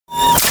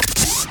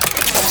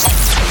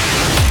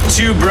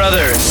two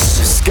brothers,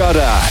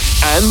 Scudder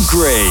and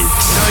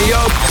Griggs. Yo,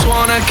 just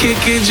wanna kick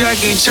it,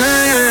 Jackie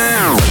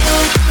Chan.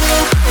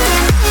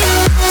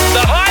 The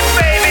Hype,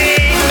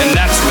 baby! And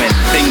that's when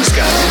things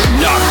got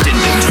knocked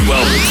into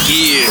 12th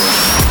gear.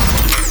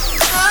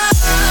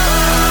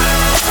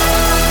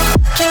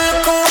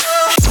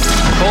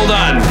 Hold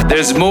on,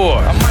 there's more.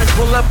 I might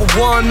pull up a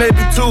one,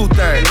 maybe two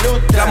things.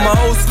 Got my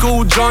old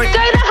school joint.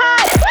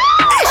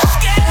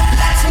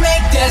 Let's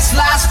make this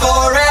last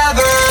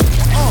forever.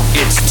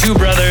 It's two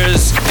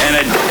brothers,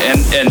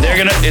 and they're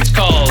gonna. It's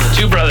called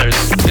Two Brothers.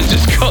 It's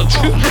just called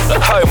Two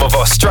Brothers. Home of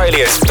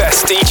Australia's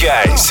best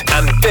DJs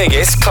and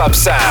biggest club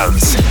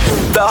sounds.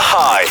 The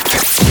Hype.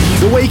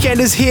 The weekend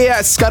is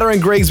here. Scudder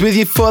and Griggs with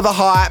you for The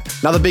Hype.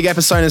 Another big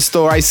episode in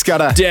store,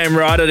 Scudder? Damn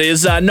right it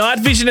is. Night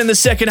Vision in the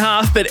second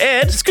half, but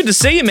Ed, it's good to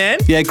see you, man.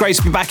 Yeah, great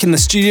to be back in the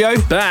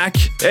studio. Back?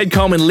 Ed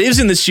Coleman lives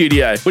in the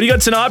studio. What do you got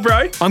tonight,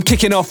 bro? I'm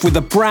kicking off with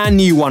a brand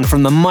new one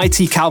from the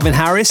mighty Calvin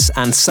Harris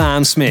and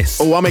Sam Smith.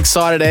 Oh, I'm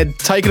excited, Ed.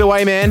 Take it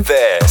away, man.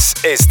 This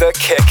is The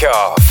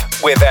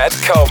Kickoff with Ed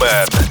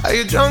Coleman. Are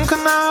you drunk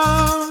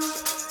enough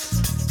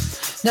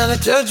now to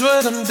judge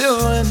what I'm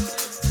doing?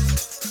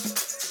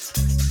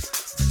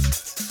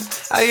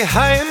 Are you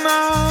high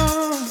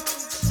enough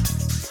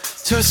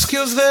to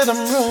excuse that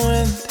I'm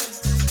ruined?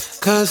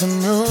 Cause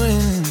I'm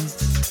ruined.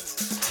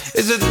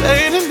 Is it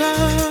late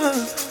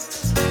enough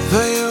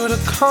for you to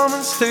come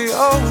and stay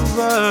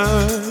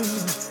over?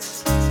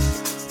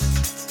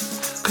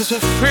 Cause we're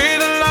free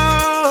to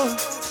love,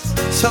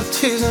 so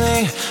tease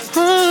me.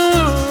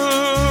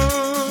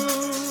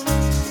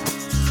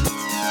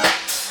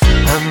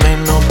 I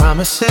made no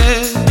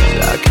promises,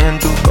 I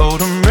can't do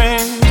golden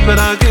rings, but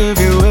I'll give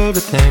you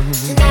everything.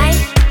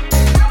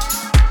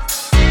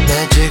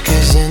 Magic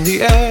is in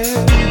the air,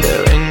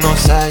 there ain't no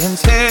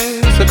science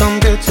here, so come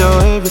get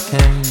your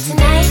everything.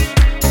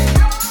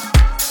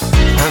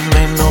 I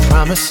made no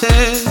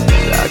promises,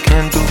 I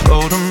can't do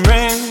golden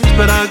rings,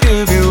 but I'll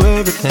give you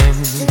everything.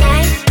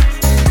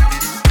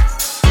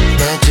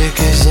 Magic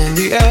is in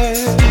the air,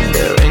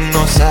 there ain't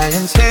no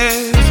science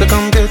here, so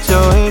come get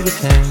your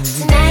everything.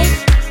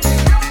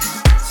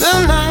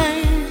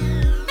 Tonight.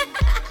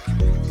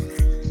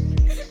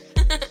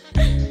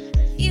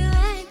 You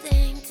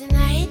acting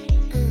tonight?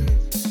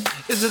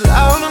 Is it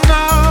loud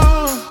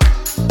enough?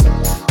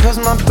 Cause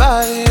my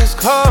body is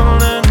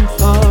calling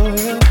for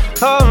you,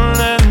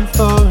 calling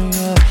for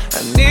you.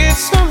 I need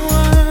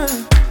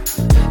someone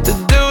to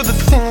do the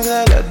things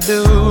that I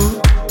do.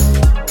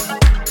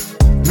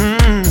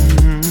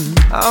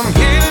 I'm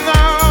healing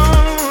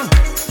out,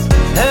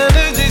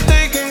 energy's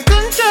taking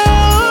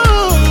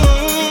control.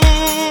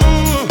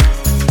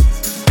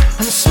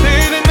 I'm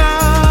speeding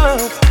up,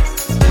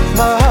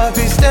 my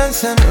heartbeat's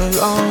dancing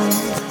alone.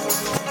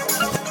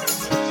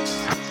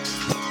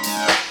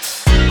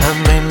 I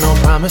made no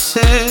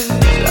promises,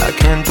 I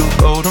can't do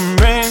golden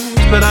rings,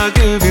 but I'll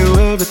give you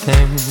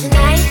everything.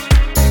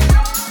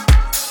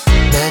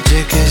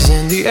 Magic is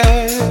in the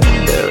air,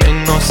 there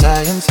ain't no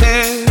science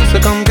here, so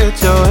come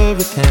get your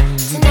everything.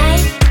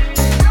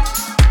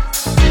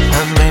 I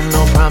made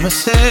no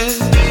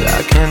promises,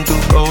 I can't do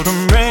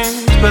golden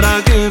rings, but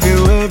I'll give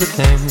you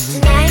everything.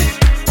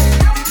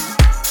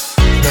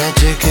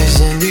 Magic is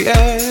in the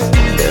air,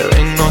 there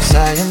ain't no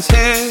science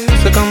here,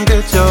 so come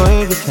get your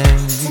everything.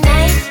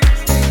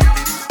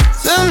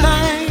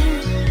 Tonight.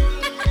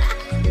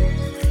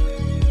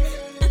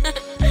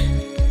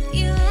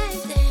 You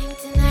acting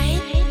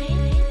tonight?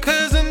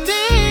 Cause I need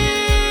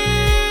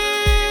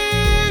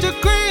a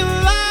green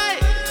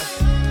light,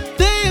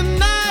 day and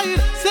night,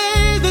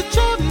 say that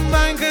you're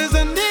mine. Cause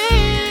I need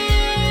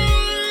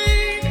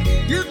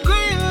your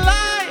green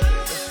light,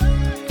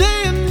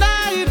 day and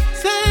night,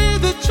 say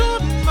that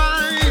you're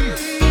mine.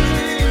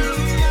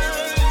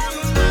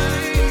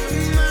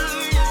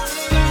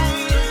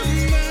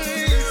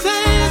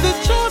 Say that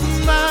you're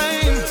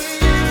mine.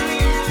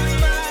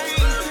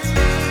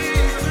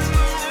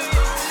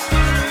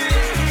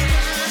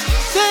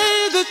 Say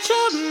that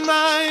you're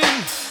mine.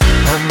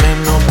 I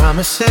made no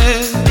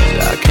promises,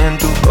 I can't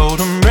do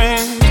golden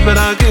rings, but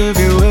I'll give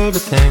you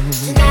everything.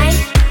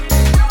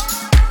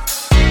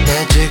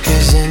 Magic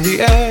is in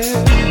the air,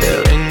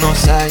 there ain't no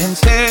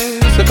science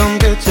here, so come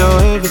get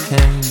your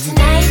everything.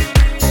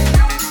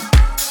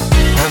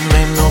 I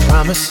made no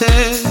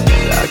promises,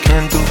 I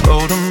can't do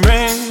golden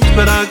rings,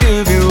 but I'll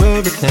give you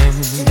everything.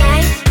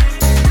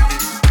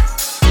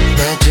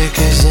 Magic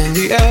is in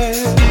the air,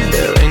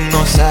 there ain't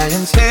no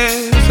science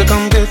here, so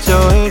come get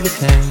your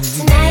everything.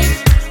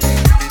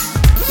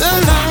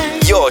 Tonight.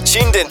 You're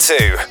tuned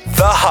into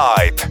The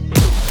Hype.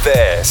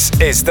 This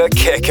is The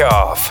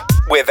Kickoff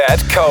with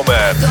Ed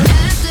Coleman. Don't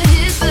have to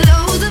hit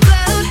below the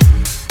belt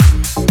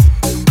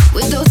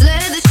with those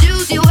leather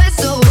shoes you wear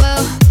so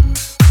well.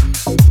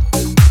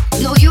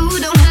 No, you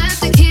don't have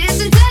to kiss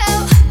and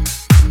tell,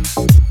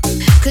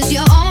 cause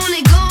you're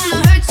only gonna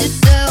hurt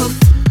yourself.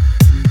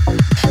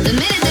 The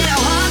minute that I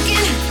walk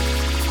in,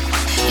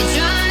 you're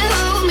trying to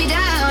hold me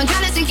down,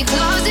 trying to sink your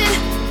claws in,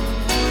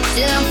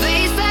 till I'm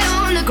face flat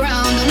on the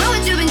ground. Don't know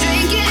what you've been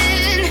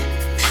drinking.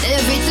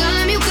 Every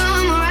time you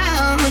come around,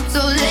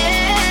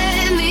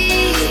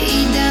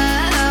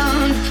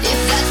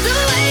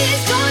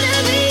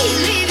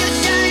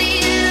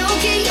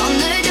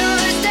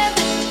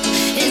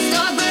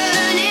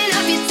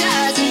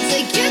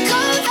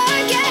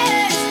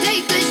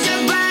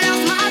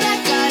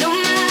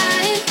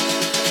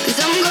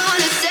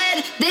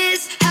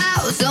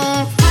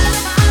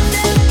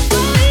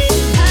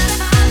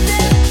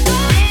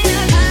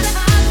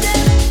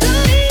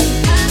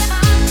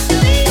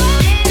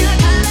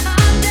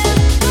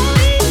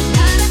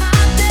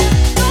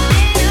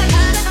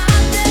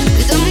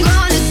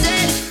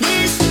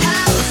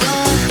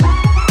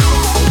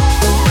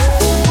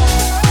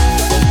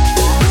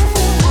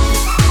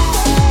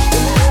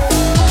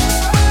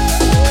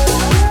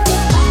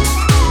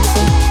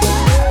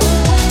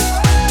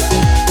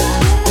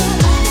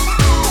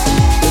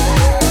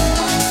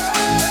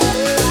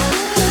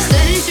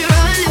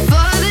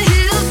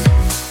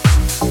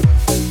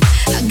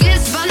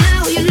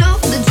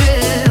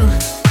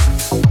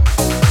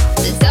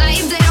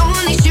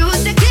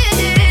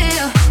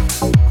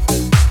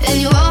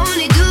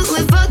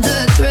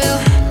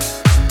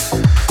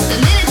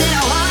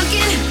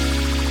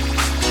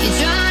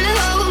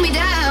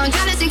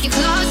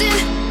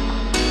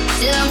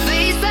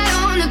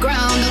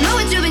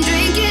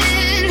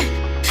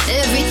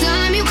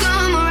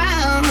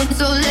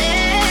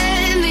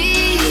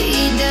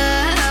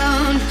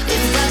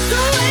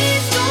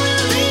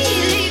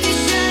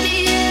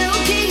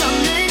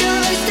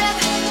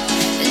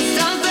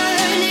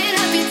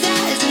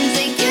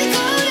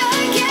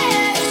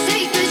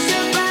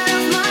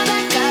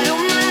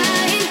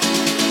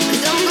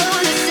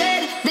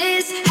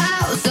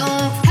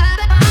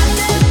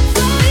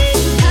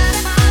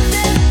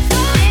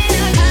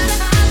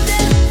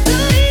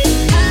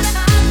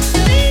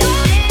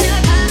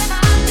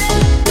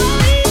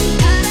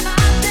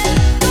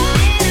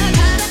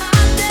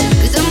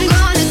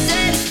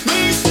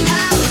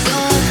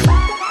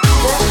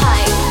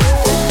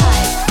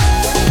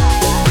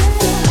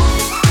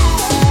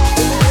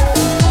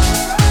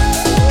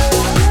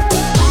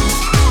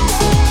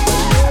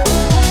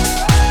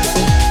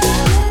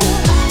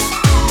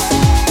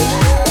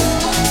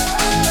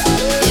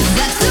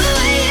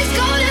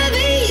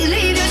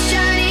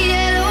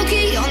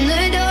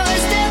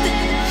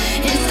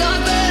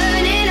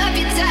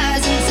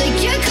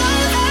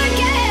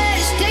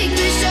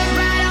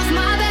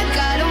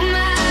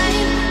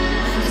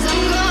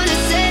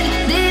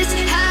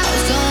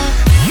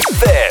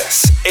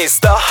 is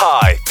The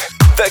Hype,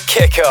 The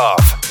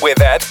Kickoff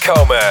with Ed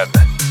Coleman.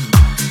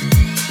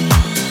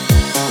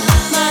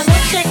 My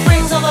milkshake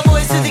brings all the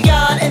boys to the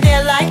yard and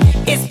they're like,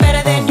 it's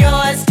better than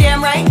yours,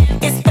 damn right.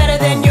 It's better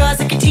than yours,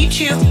 I can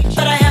teach you,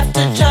 but I have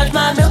to judge.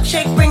 My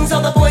milkshake brings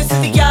all the boys to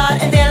the yard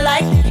and they're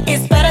like,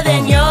 it's better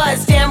than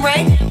yours, damn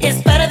right.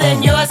 It's better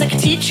than yours, I can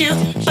teach you,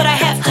 but I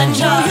have to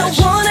judge.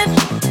 You want it,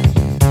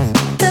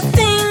 the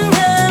thing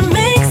that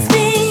makes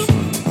me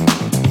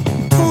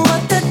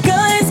what the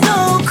guys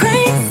go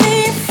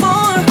crazy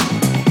for.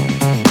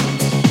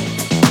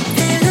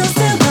 They lose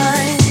their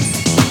minds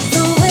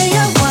the way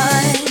I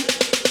whine.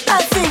 I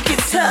think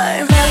it's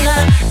time. La la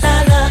la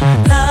la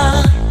la.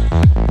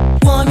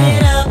 Warm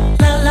it up.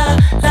 La la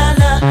la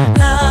la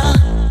la.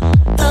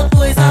 The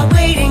boys are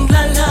waiting.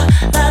 La la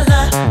la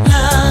la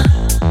la.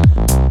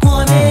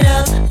 Warm it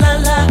up. La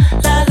la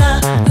la la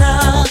la.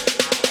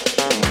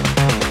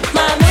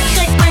 My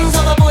milkshake brings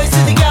all the boys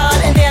to the yard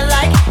and they're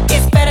like,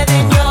 it's better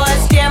than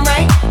yours, damn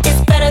right.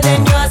 It's better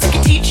than yours, I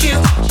can teach you,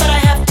 but I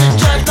have to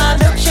judge. My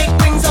milkshake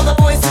brings all the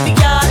boys to the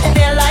yard and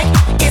they're like,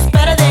 it's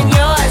better than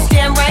yours,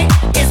 damn right.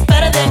 It's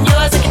better than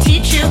yours, I can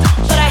teach you,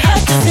 but I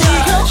have to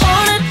judge. You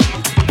want it,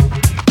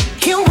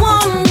 you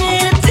want me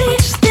to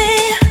teach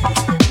thee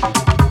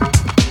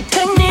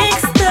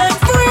techniques that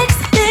breaks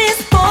these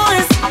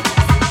boys.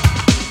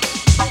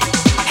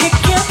 It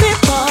can't be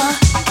far,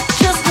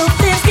 just no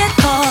thieves get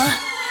caught.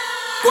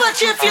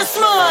 Watch if you're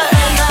smart.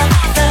 La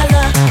la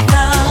la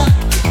la.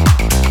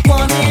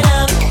 Warm it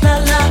up. La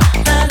la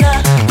la la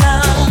la.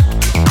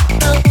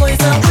 The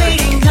boys are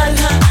waiting. La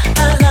la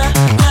la la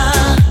la.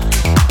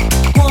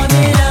 Warm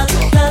it up.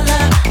 La la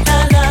la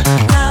la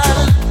la.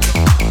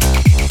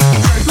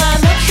 My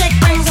milkshake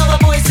brings all the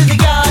boys to the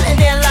yard and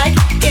they're like,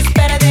 it's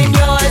better than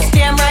yours,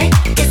 damn right.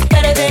 It's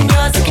better than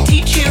yours, I can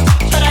teach you,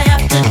 but I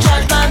have to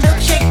judge. My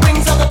milkshake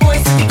brings all the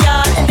boys to the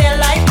yard and they're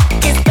like,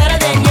 it's better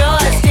than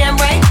yours, damn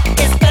right.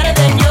 It's better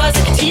than yours,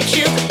 I can teach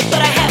you,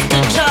 but I have to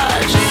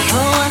judge.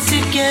 But once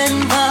you get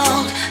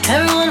involved,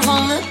 everyone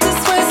won't look this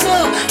way, so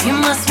you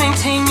must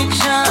maintain your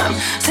charm.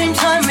 Same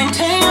time,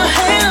 maintain your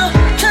hair.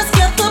 Just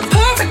get the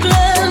perfect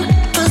blend.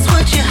 That's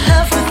what you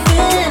have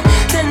within.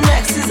 Then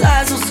next his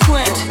eyes will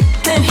squint.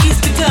 Then he's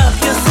picked up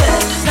your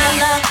scent. La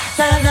la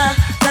la la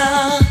la.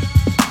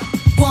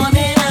 Warm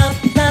it up.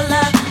 La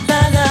la la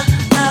la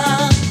la.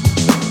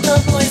 The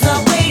boys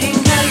are waiting.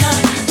 La la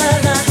la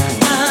la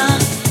la.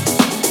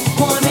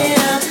 Warm it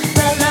up.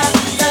 La la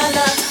la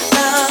la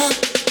la.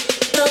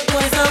 The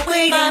boys are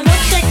waiting. My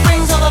milkshake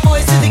brings all the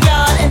boys to the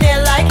yard and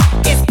they're like,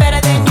 it's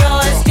better than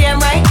yours, damn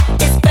right.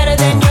 It's better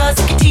than yours,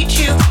 I can teach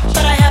you,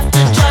 but I have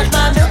to judge.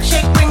 My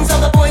milkshake brings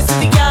all the boys to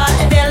the yard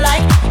and they're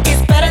like,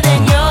 it's better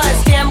than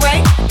yours, damn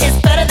right. It's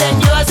better than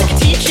yours, I can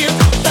teach you,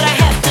 but I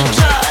have to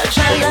judge.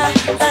 La la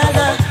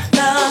la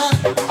la.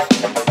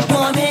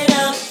 Warm it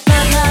up. La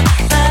la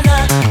la la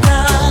la.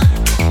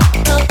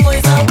 The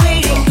boys are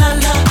waiting. La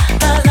la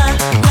la la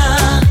la.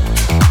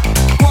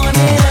 Warm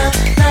it up.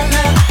 La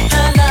la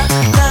la la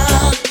la.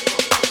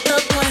 The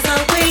boys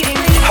are waiting.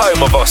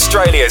 Home of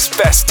Australia's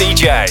best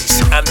DJs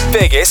and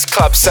biggest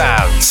club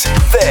sounds.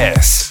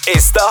 This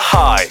is The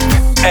Hype.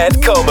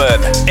 Ed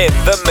Coleman in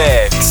the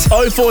mix.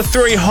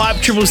 043 Hype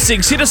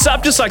 666. Hit us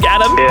up just like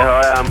Adam.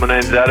 Yeah, hi, my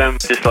name's Adam.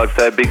 Just like to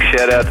say a big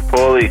shout out to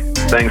Paulie.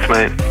 Thanks,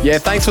 mate. Yeah,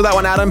 thanks for that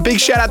one, Adam. Big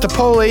shout out to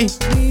Paulie. It's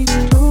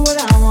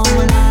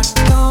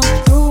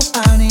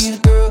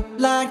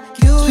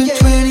been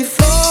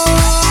 24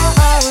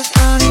 hours,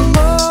 I need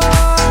more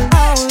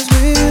hours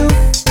with you.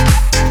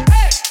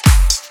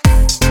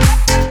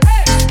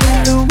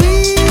 Spend the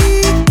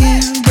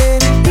weekend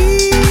getting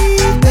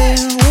even,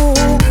 ooh.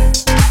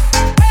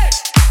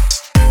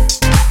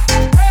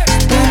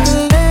 Spend the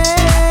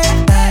late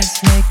nights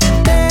making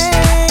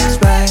things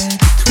right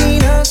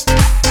between us.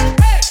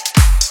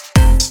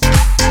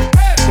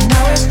 But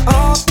now it's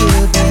all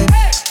good, babe.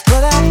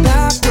 But I'm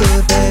not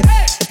good, babe.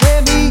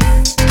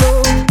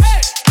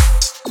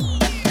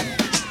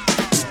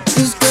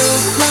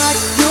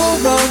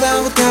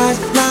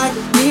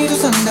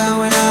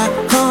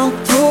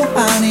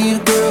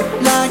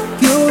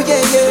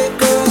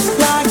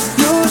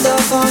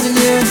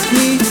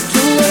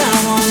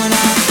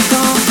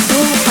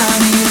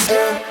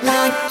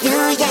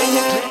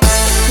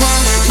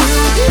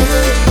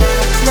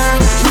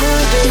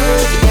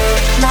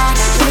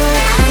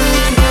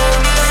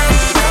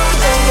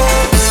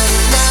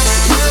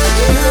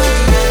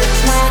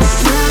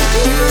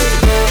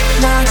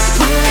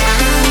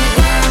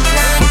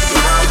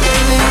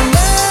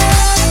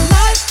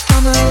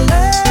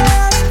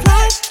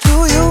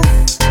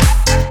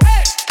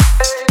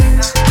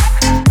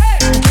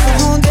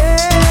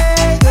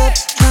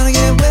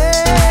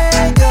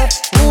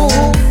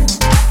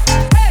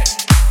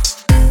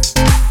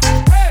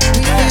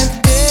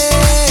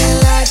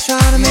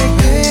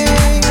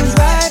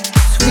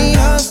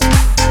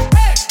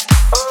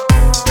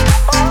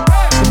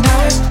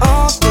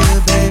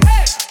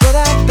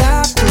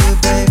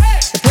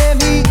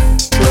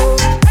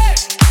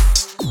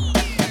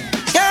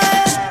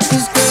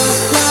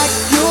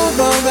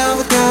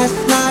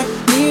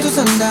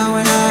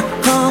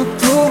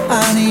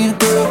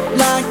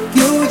 like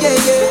you, yeah,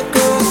 yeah.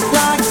 Girls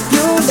like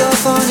you love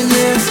fun and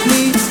yeah,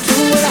 me do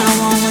what I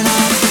want when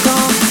I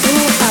come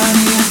through. I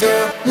need a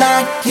girl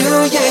like you,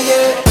 yeah,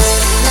 yeah.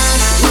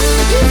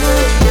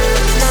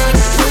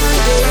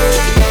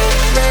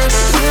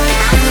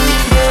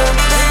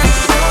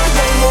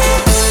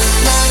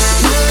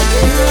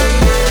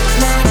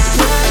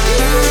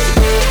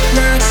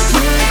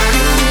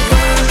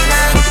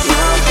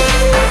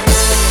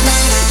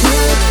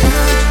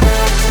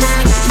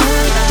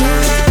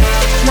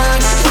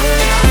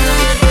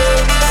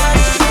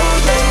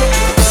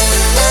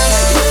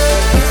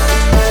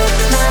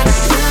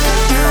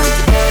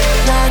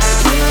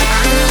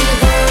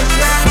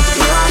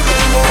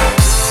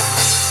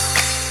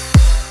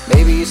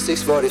 Maybe it's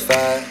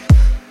 6:45.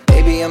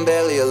 Maybe I'm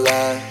barely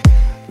alive.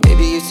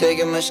 Maybe you're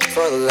taking my shit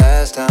for the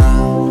last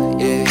time.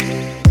 Yeah.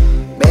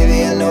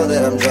 Maybe I know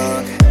that I'm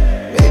drunk.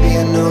 Maybe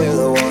I know you're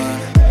the one.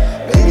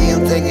 Maybe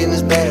I'm thinking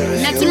it's better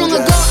if Not you too long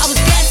drive. ago, I was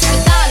dancing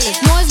with dollars.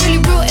 No, it's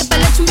really real if I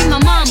let you be my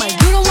mama.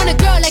 You don't want a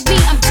girl like me,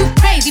 I'm too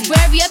crazy. But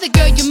every other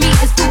girl you meet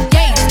is too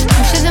gay.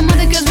 I'm sure them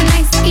other girls were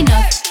nice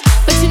enough,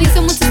 but you need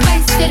someone to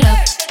spice it up.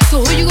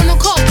 So who you gonna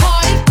call?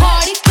 Party,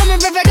 party. Come and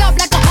rev it up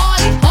like a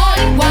Harley,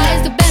 Harley. Why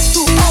is the best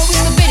food always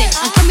forbidden?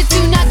 I'm coming to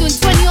you now doing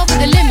 20 over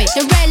the limit.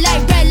 The red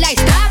light,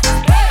 stop.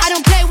 I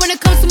don't play when it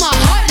comes to my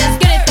heart, let's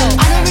get it though.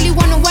 I don't really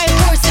want a white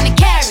horse in a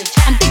carriage.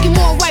 I'm thinking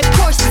more white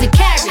horses and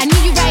carriage. I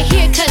need you right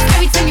here, cause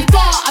every time you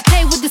fall, I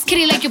play with this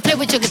kitty like you play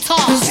with your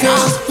guitar.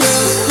 Girls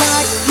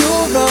like you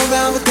roll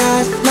around with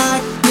guys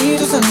like me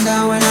till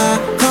sundown. When I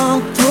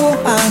come through,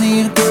 I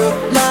need a girl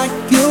like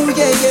you,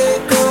 yeah,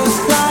 yeah. Girls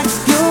like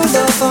you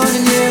love fun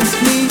and yeah,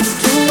 me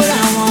do what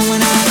I want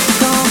when I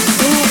come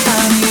through.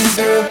 I need a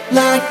girl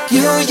like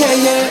you, yeah,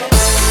 yeah.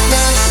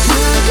 Like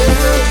you,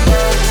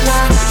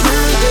 like you,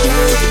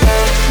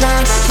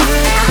 like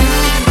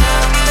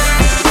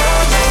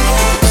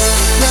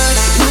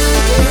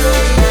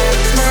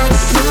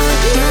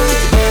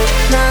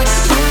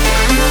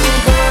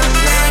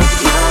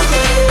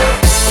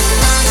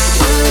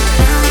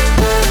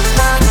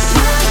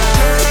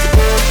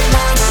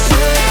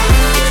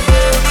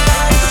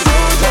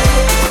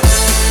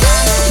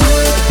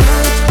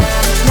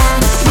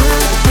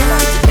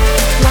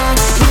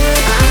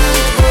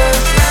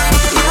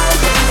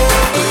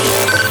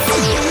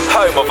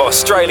Home of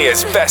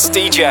Australia's best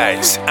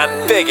DJs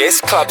and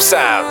biggest club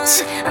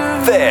sounds.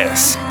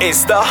 This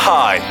is The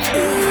Hype.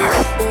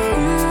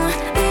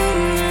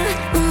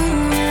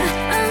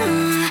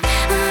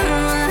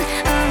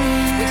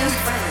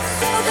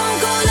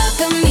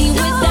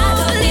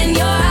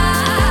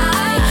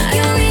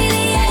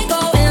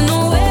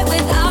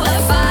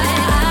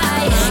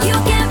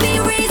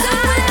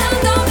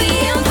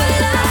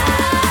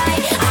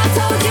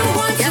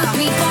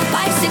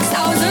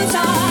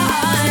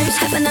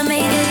 Haven't I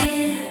made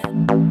it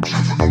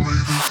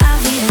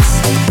obvious?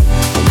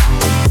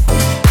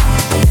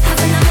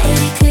 Haven't I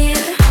made it clear?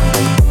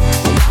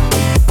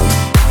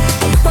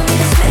 Want me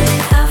to spell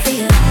it out for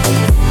you?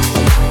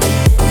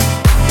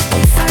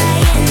 If I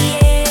write in the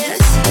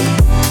ears,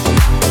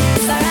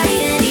 if I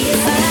write in the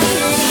ears,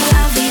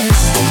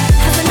 obvious.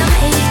 Haven't I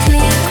made it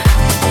clear?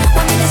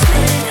 Want me to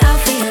spell it out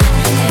for you?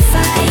 If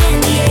I write in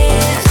the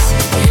ears,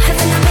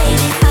 haven't I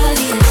made it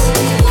obvious?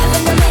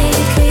 Haven't I made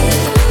it clear?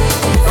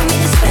 Want me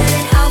to spell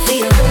it out for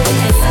you?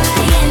 If I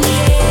write in the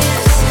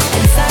ears,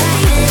 if I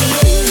write in the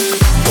ears.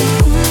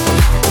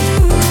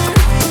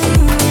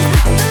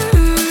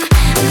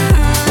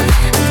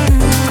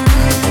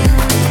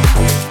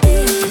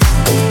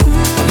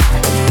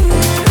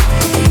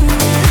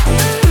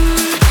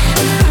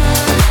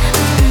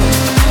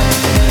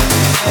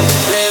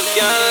 Live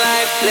your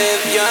life,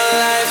 live your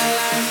life.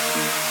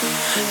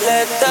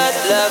 Let that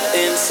love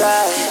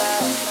inside.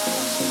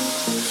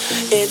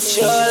 It's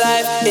your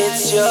life,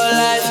 it's your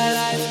life.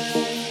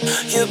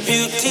 Your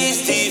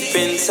beauty's deep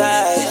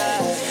inside,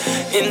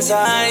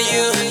 inside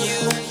you.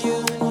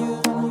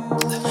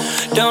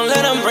 Don't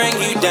let them bring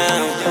you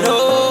down, no.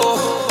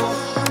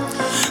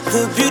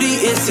 The beauty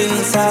is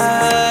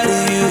inside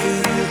of you.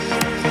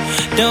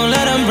 Don't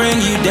let them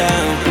bring you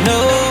down, no.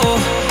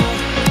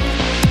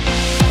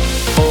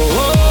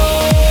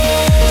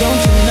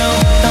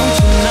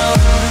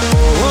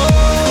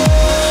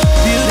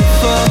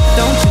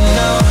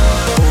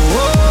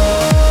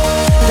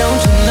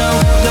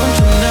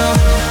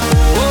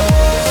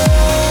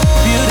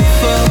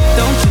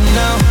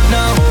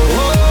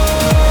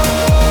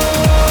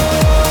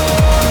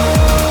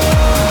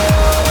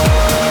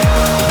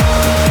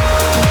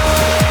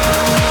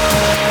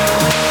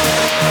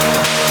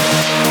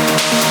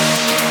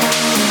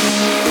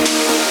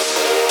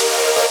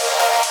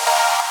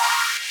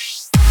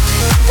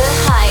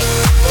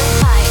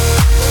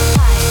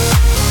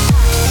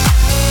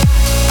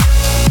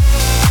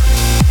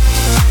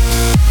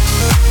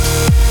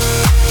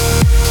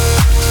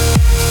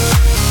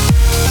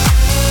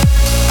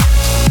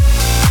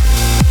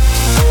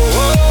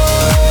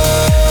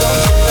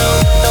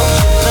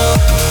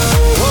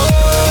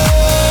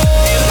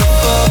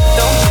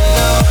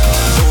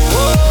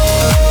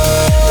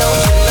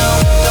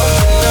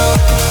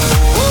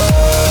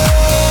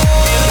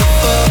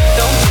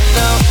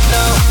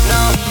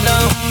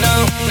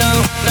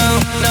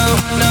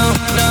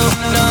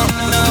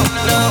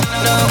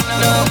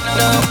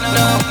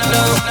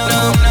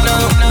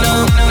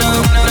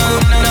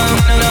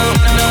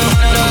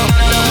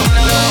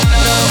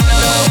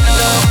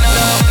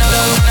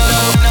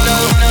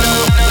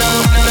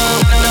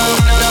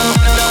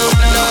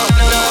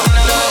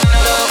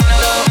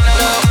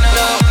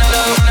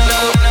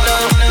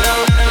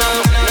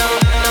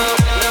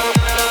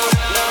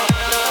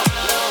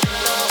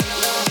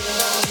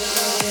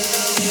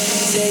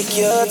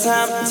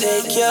 time,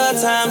 take your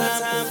time.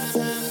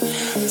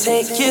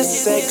 Take your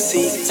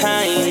sexy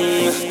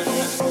time.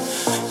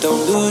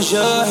 Don't lose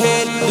your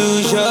head,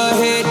 lose your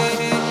head.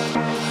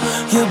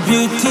 Your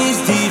beauty's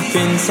deep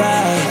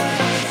inside,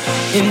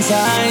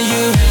 inside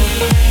you.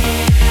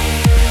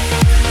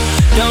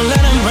 Don't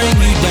let them bring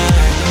you down,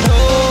 no.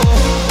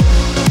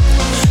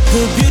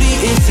 The beauty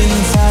is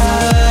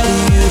inside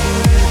you.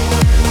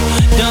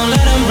 Don't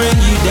let them bring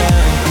you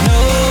down, no.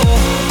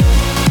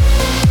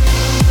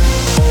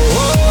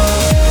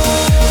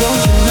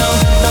 Don't you know,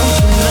 don't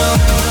you know?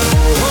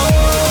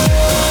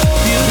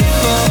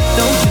 Beautiful,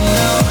 don't you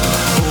know?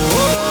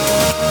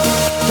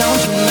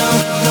 Don't you know,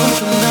 don't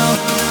you know?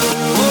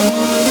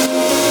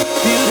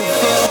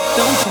 Beautiful,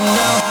 don't you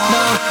know?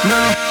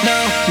 No, no,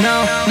 no,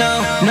 no,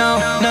 no,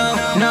 no,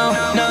 no, no,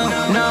 no,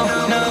 no,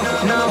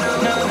 no,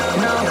 no, no,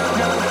 no,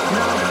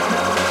 no.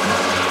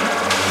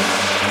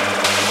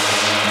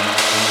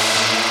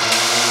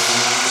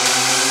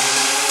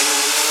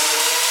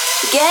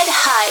 Get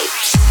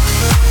hyped.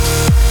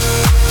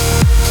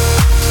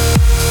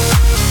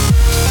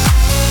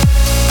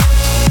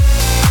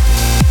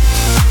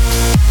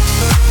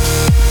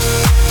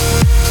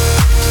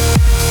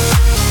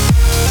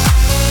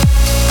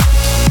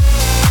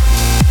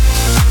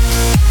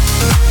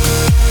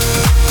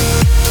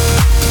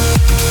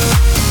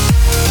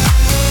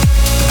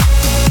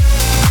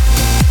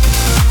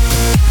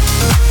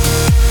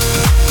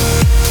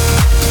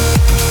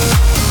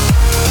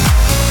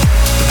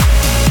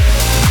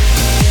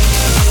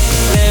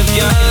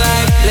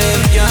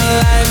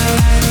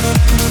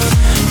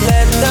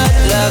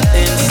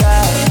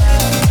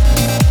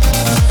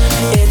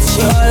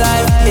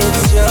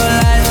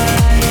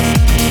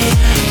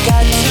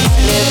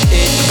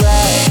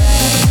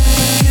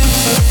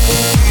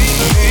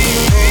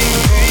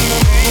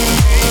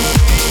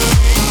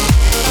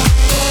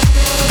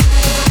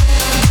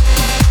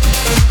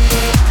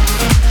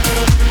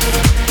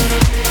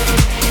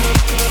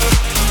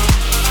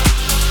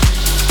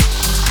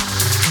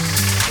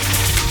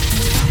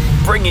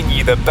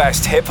 The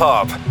best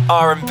hip-hop,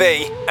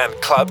 R&B and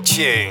club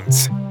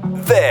tunes.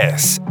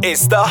 This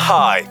is The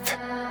Hype.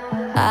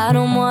 I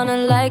don't wanna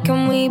lie,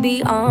 can we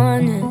be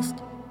honest?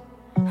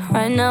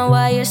 Right now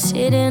while you're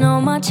sitting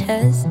on my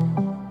chest,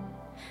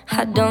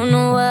 I don't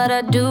know what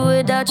I'd do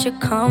without your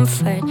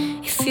comfort.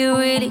 If you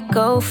really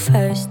go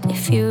first,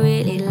 if you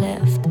really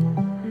left,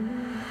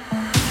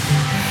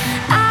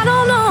 I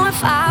don't know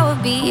if I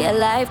would be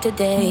alive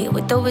today,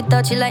 with or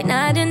without you, like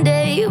night and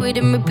day. We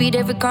didn't repeat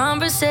every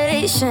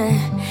conversation.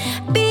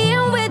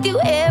 Being with you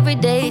every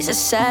day's a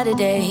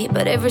Saturday,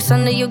 but every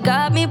Sunday you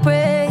got me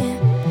praying.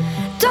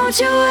 Don't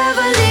you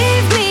ever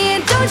leave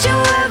me, don't you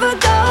ever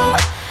go.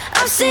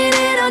 I've seen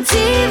it on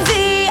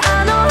TV,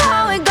 I know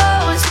how it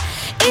goes.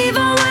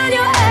 Even when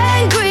you're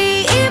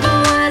angry, even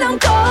when I'm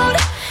cold.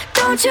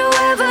 Don't you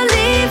ever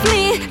leave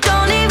me,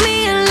 don't leave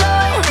me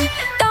alone.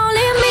 Don't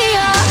leave me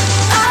alone.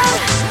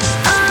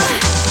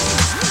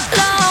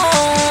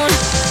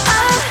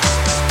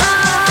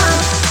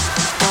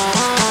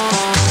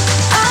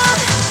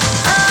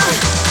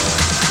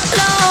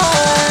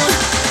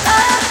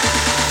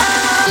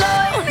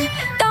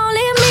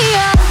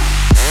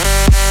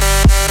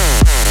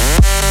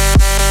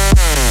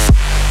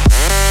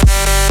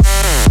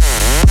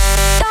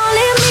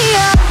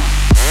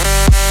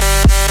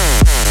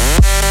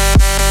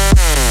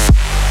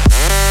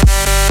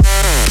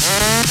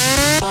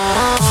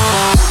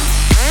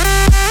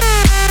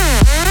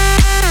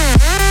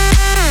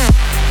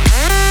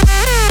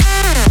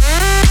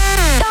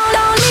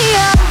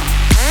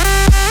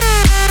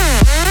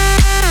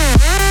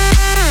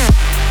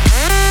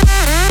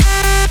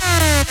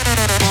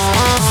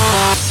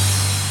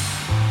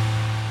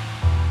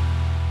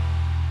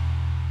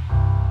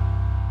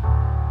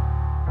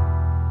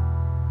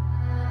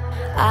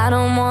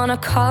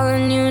 Call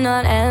and you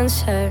not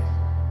answer.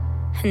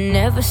 I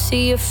never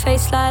see your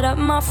face light up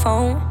my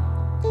phone.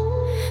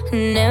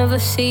 Never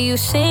see you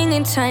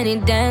singing Tiny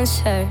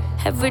Dancer.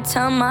 Every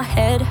time my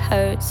head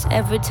hurts,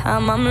 every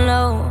time I'm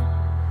low.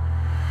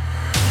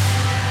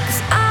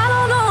 'Cause I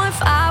don't know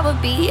if I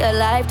would be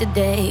alive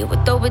today,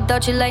 with or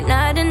without you, like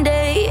night and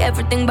day.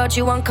 Everything about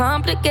you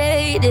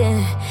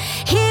uncomplicated.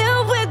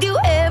 Here with you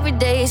every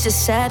day is a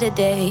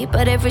Saturday,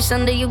 but every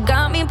Sunday you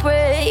got me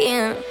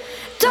praying.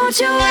 Don't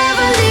you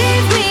ever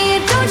leave me,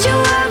 don't you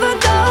ever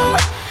go.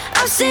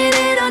 I've seen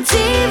it on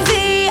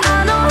TV,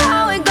 I know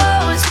how it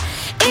goes.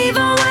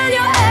 Even when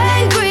you're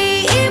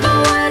angry, even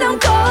when I'm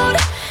cold.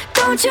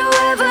 Don't you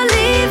ever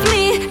leave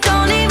me,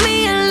 don't leave me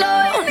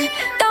alone.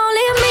 Don't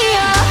leave me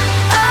alone.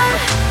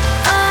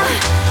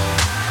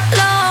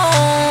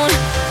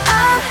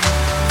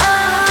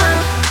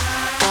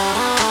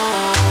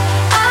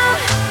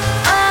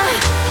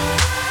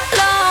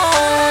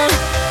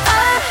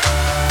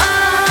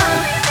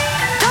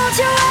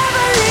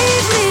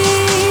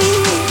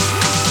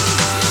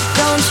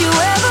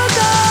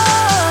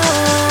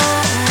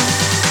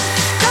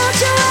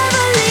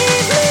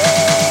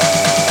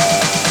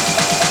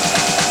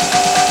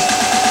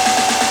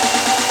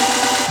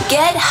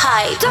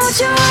 Don't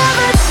you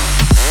ever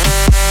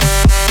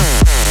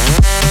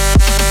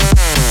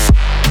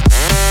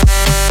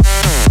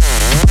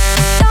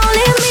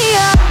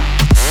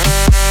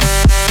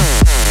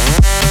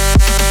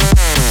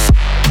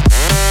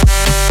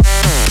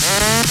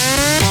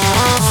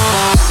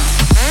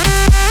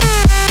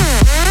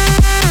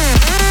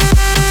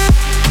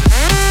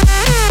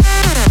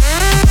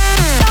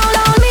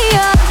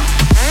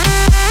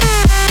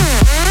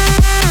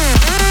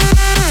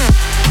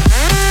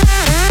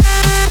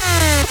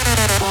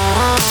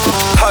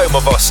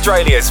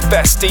Australia's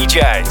best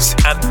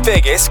DJs and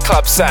biggest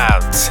club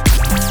sounds.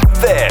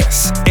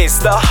 This is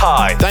The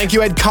Hype. Thank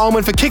you, Ed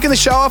Coleman, for kicking the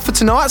show off for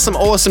tonight. Some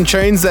awesome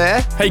tunes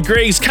there. Hey,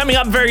 Griggs, coming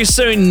up very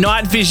soon,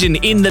 Night Vision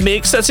in the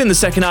mix. That's in the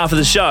second half of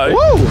the show.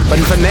 Woo! But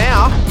for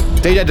now,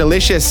 DJ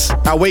Delicious,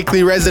 our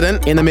weekly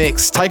resident, in the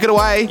mix. Take it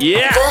away.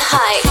 Yeah. The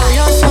Hype.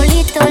 Solo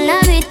solito en la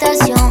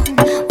habitación.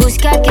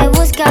 Busca que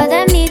busca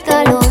de mi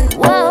calor.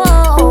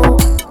 Wow.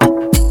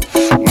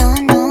 No,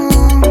 no.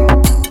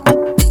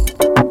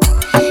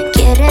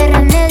 Quiere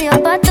remedio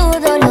pa' tu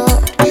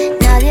dolor.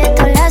 Nadie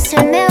te lo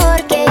hace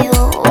mejor que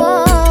yo.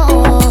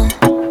 Wow.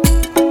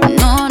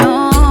 No,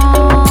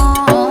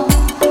 no.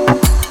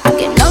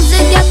 Que no se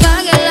te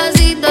apague la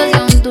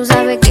situación. Tú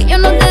sabes que yo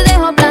no te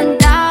dejo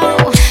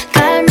plantado.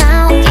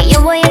 Calmao, que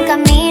yo voy en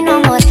camino,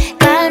 amor.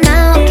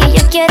 Calmao, que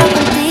yo quiero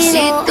contigo.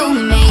 Si tú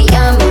me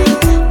llamas,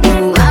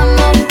 nos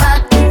vamos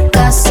pa' tu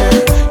casa.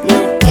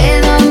 Nos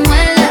quedamos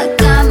en la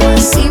cama,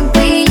 sin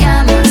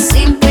pijama,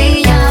 sin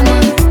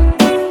pijama.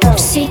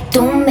 Si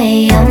tú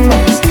me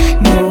llamas,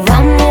 nos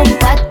vamos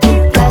pa'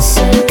 tu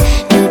casa.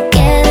 Nos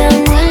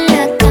quedamos en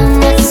la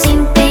cama,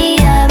 sin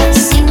pijama,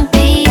 sin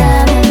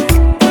pijama.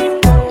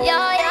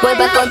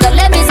 Vuelve a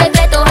contarle mis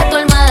secretos a tu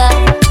almohada.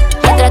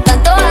 Mientras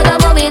tanto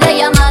hagamos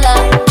videollamada.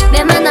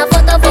 Me manda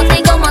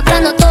fotico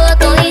mostrando todo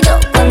todito.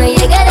 Cuando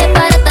llegue de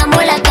para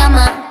estamos en la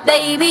cama.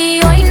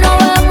 Baby, hoy no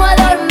vamos a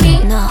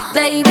dormir.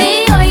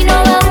 Baby, hoy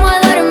no vamos a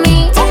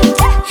dormir.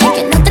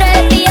 Que no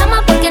trae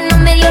pijama porque no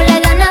me dio la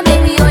gana.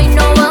 Baby, hoy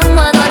no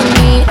vamos a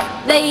dormir.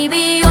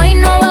 Baby, hoy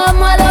no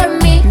vamos a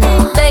dormir.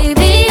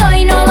 Baby,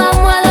 hoy no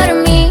vamos a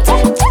dormir.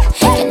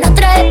 Que no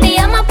trae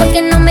pijama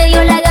porque no me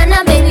dio la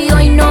gana. Baby,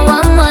 hoy no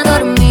vamos a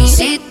dormir.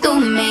 Si tú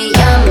me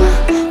llamas,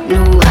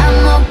 nos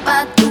vamos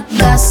pa' tu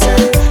casa.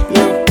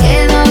 Nos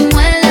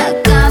quedamos en la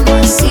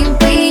cama, sin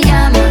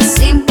pijama,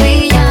 sin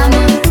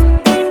pijama.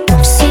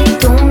 Si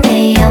tú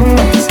me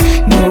llamas,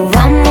 nos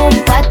vamos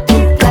pa'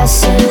 tu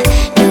casa.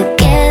 Nos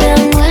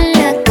quedamos en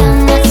la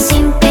cama,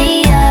 sin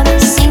pijama,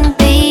 sin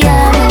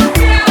pijama.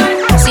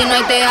 Si no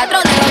hay teatro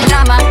de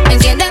drama,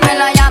 enciéndeme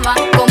la llama.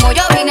 Como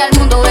yo vine al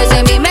mundo, ese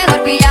es mi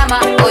mejor pijama.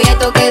 Hoy hay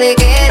toque de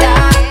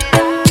queda,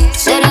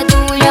 seré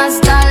tuyo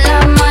hasta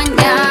la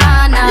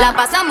mañana. La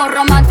pasamos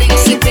romántico,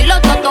 sin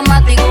piloto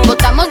automático.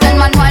 Botamos del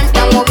manual,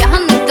 estamos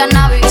viajando en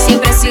cannabis.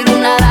 Siempre he sido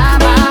una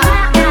dama,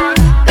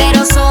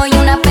 pero soy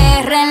una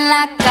perra en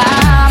la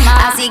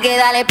cama. Así que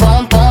dale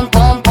pom, pom,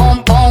 pom,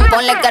 pom, pom.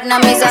 Ponle carne a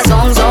mi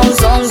sazón,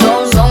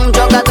 son.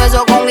 Choca todo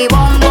eso con mi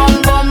bom,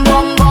 bom, bom,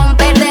 bom, bom.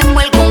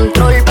 Perdemos el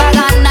control pa'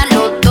 ganar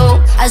los dos.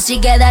 Así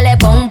que dale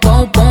pom,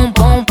 pom, pom,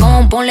 pom,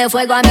 pom. Ponle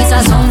fuego a mi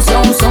sazón,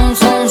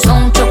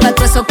 son. Choca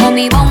todo eso con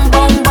mi bom,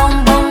 bom,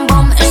 bom, bom,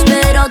 bom.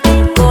 Espero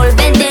tu gol,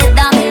 vente,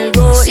 dame el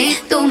gol. Si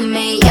tú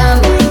me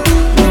llamas,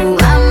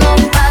 nos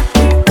vamos pa'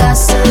 tu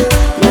casa.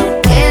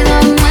 Nos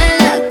quedamos en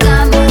la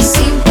cama,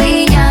 sin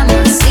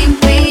pijama, sin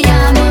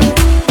pijama.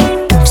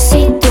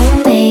 Si tú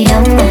me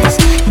llamas,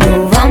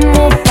 nos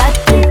vamos pa'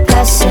 tu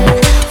casa.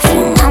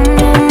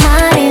 Fumamos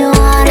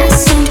marihuana,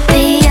 sin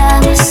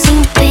pijama,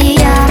 sin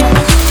pijama.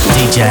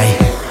 DJ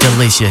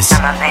Delicious. The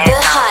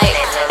Hype.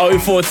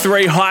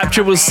 043 Hype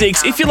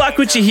 666. If you like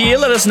what you hear,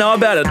 let us know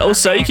about it.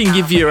 Also, you can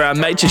give your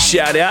mates a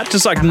shout out,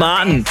 just like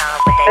Martin.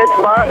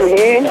 It's Martin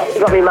here.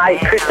 Got me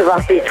mate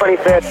Christopher for his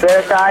 21st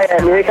birthday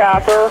at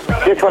Newcastle.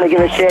 Just want to give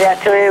a shout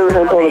out to him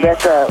and all the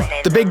best of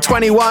it. The big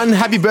 21.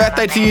 Happy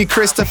birthday to you,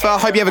 Christopher.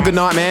 Hope you have a good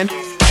night, man.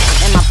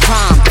 In my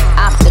prime,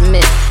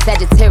 optimist,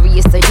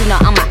 Sagittarius, so you know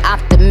I'm an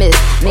optimist.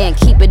 Man,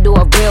 keep it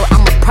all real,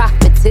 I'm a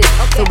prophetess.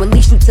 So at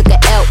least you took a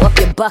L off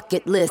your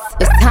bucket list.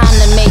 It's time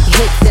to make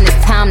hits and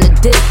it's time to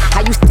dip.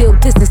 How you still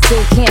diss and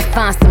still can't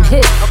find some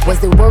hits?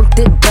 Was it worth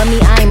it, dummy?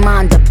 I ain't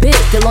mind a bit.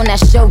 Still on that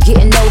show,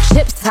 getting no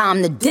chips,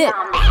 time to dip.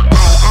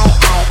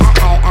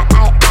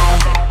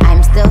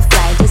 I'm still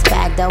fly, just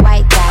bagged a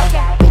white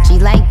guy.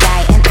 Bitchy like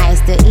guy, and I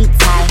still eat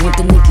Thai. With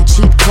the Nicky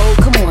cheap code,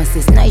 come on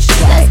sis, nice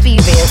try. Let's be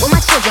real, well my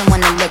children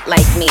wanna look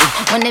like me.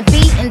 Wanna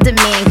be in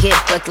demand, get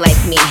booked like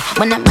me.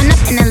 Wanna run up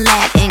in the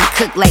lab and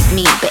cook like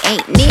me. But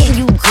ain't near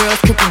you girls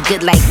cookie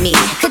good like me.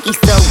 Cookie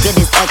so good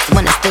his ex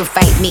wanna still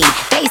fight me.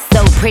 They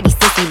so pretty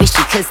sissy, wish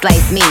she could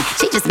slice me.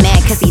 She just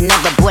mad cause he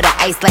never bought her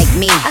ice like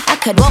me. I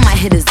cut all my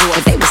hitters off,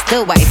 but they would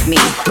still wife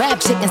me. Grab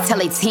chickens, tell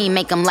they team,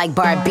 make them like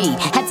Barbie.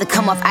 Had to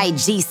come off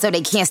IG so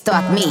they can't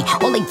stalk me.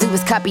 All they do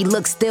is copy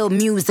look, still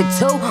music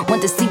too.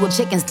 Want to see what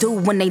chickens do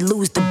when they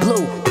lose the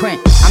blueprint.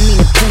 I mean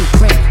a pink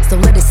print, so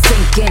let it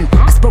sink in.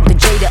 I spoke to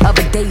Jay the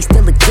other day,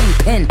 still a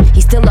kingpin.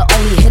 He's still the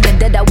only hitter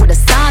that I would've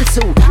signed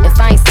to. If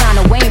I ain't signed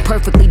away, ain't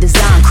perfectly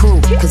designed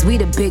crew. Cause we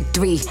the big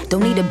three,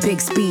 don't need a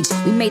big speech.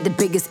 We made the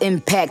biggest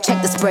impact,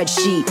 check the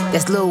spreadsheet.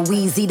 That's Lil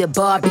Weezy, the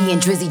Barbie,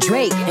 and Drizzy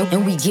Drake.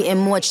 And we getting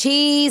more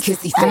cheese,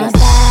 kissy face. I'm a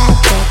bad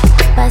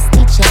bitch,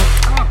 busty chick.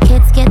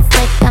 Kids get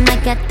sick, I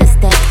might get the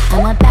stick.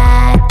 I'm a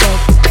bad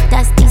bitch,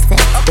 dusty sick.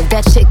 If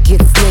that chick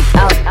gets slick,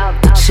 out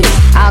the chick.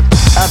 Out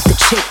of the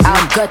chick,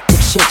 I'll gut the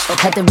chick.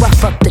 Had to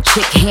rough up the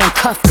chick,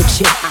 handcuff the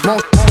chick.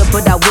 Won't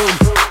but I will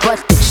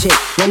butt the chick. chick.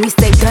 When we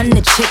say done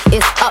the chick,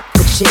 it's up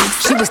the chick.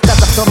 She was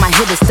stuck up, so my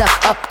hit is stuck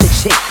up the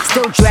chick.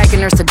 Still dragging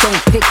her, so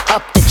don't pick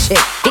up the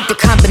chick. Get the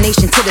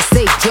combination to the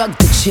safe, drug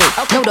the chick.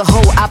 Know the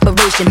whole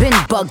operation, been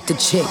bugged the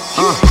chick.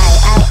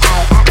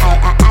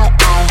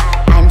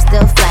 I'm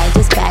still fly,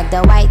 just bag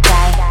the white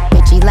guy.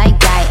 Bitchy like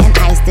guy, and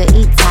I still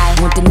eat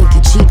Thai. Want the Nicki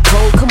cheat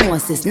code? Come on,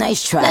 sis,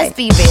 nice try. Let's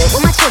be real,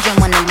 well my children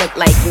wanna look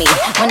like me.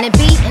 Wanna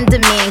be in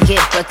demand,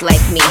 get booked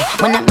like me.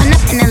 Wanna run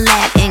up in the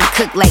lab and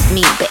cook like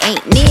me. But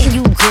ain't near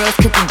you girls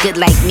cookie good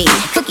like me.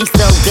 Cookie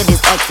so good his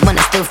ex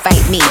wanna still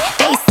fight me.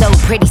 Face so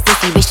pretty,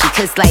 sissy wish she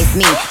could slice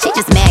me. She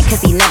just mad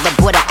cause he never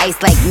bought a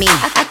ice like me.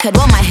 I cut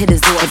all my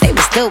hitters off, they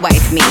would still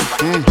wife me.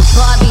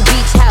 Barbie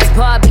beach house,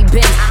 Barbie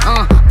Benz.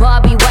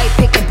 Barbie white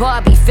picket,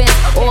 Barbie fence.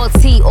 All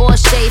tea, all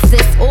shade,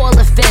 sis, all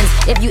offense.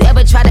 If you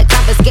ever try to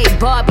confiscate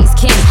Barbie's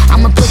kin,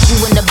 I'ma put you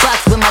in the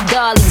box where my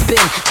dolly's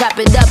been. Chop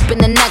it up in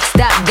the next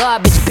stop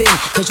garbage bin.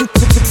 Cause you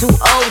too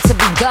old to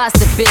be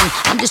gossiping.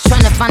 I'm just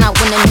trying to find out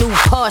when the new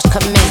Porsche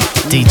come in.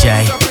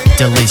 DJ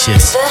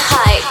Delicious. The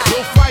hype.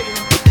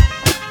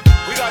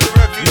 We got the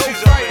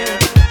refugees up here.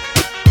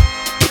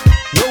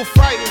 No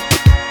fighting.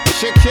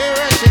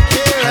 Shakira.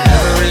 I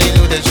never really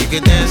knew that she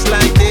could dance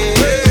like this.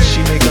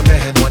 She make a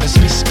man wanna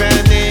speak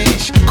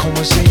Spanish.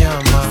 Como se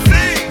llama?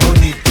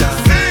 Bonita.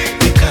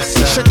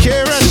 Picasa.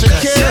 Shakira.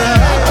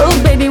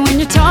 Oh baby, when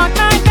you talk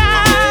like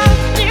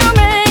that, you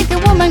make a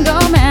woman go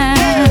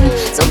mad.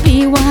 So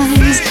be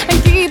wise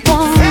and keep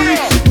on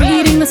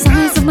reading the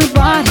signs of my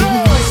body.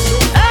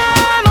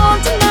 I'm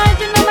on tonight,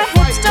 you know my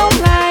hips don't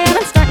lie, and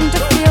I'm starting to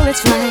feel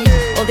it's right.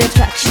 All the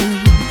attraction,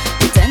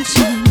 the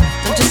tension.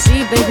 Don't you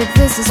see, baby,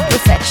 this is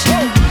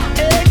perfection.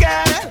 Hey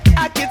girl,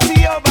 I can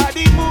see your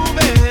body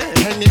moving,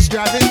 and it's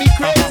driving me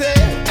crazy.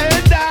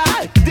 And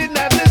I didn't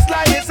have the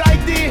slightest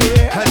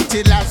idea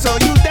until I saw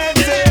you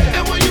dancing.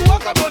 And when you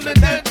walk up on the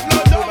dance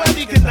floor,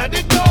 nobody can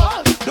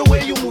ignore the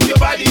way you move your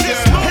body,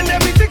 girl. And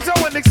everything's so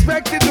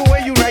unexpected, the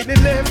way you right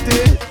and left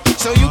it,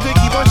 so you could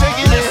keep on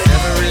shaking it.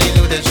 Never really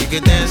knew that she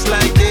could dance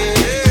like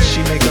this.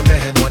 She make a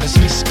man wanna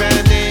speak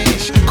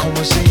Spanish.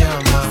 Como se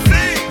llama?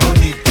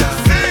 Bonita.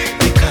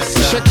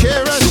 Picasa.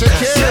 Shakira.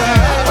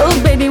 Oh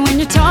baby, when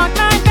you talk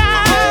like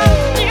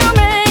that, you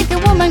make a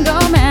woman go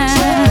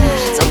mad.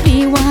 So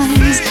be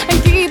wise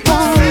and keep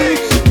on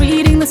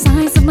reading the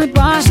signs of my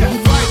body.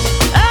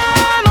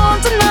 I'm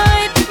on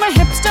tonight, my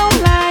hips don't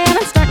lie, and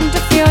I'm starting to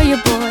feel you,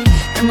 boy.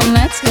 Come on,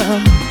 let's go,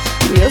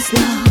 real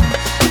slow,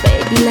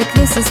 baby, like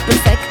this is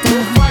perfecto.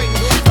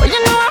 Oh, you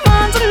know I'm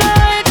on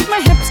tonight,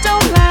 my hips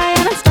don't lie,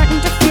 and I'm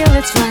starting to feel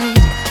it's right.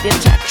 The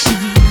attraction,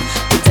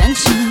 the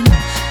tension,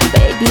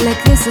 baby,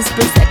 like this is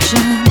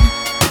perfection.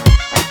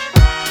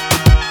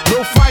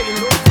 No fighting.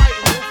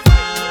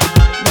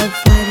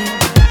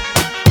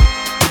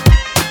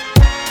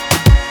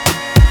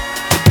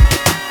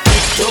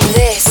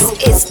 This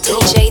is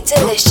DJ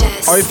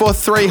Delicious.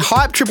 043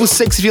 Hype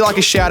 666 if you like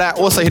a shout out.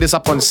 Also hit us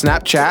up on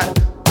Snapchat.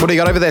 What do you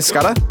got over there,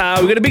 Scudder?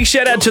 We've got a big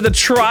shout out to the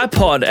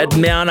Tripod at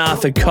Mount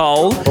Arthur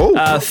Cole.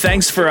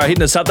 Thanks for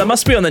hitting us up. That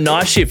must be on the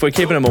night shift. We're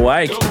keeping them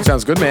awake.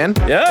 Sounds good, man.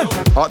 Yeah.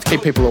 I like to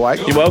keep people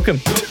awake. You're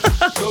welcome.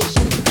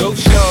 Go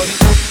shorty,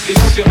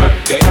 it's your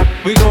birthday.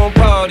 We gon'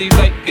 party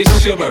like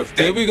it's your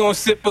birthday. We gon'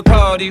 sip a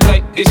party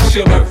like it's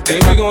your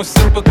birthday. We gon'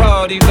 sip a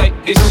party like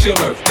it's your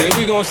birthday.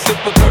 We gon' sip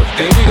a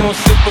birthday. We gon'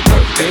 sip a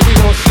birthday. We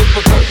gon' sip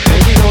a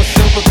birthday. We gon'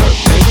 sip a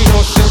birthday. We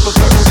gon' sip a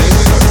birthday.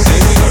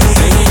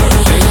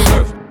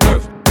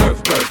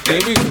 Birthday.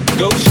 We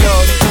go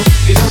shorty,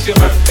 it's your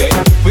birthday.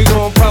 We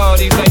gon'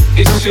 party like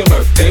it's your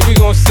birthday. We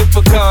gon' sip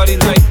a party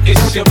like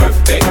it's your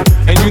birthday.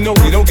 And you know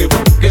we don't give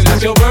up, cause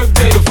it's your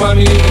birthday. You'll find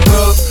me in the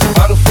club,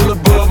 bottle full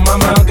of bug.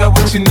 Mama, I got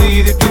what you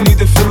need if you need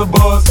to fill a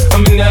buzz.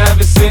 I'm in the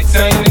having sex,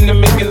 I ain't in the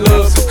making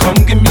love. So come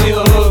give me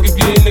a hug if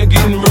you're in the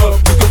getting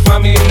rough. You can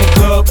find me in the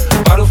club,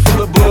 bottle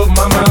full of bug.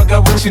 Mama, I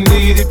got what you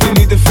need if you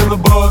need to fill a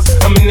buzz.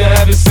 I'm in the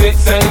having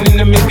sex, I ain't in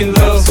the making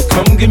love. So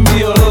come give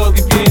me a hug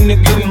if you're in the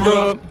getting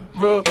rough.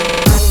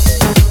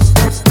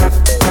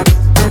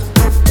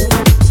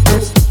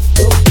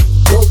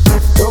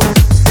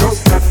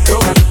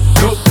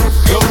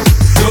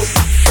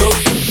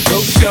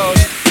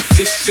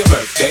 It's your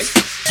birthday.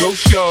 Go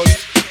shorty,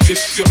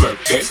 it's your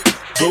birthday.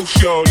 Go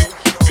shorty,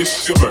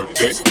 it's your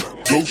birthday.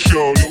 Go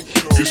shorty,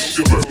 it's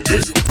your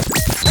birthday.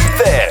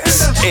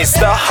 This is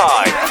The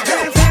Hype.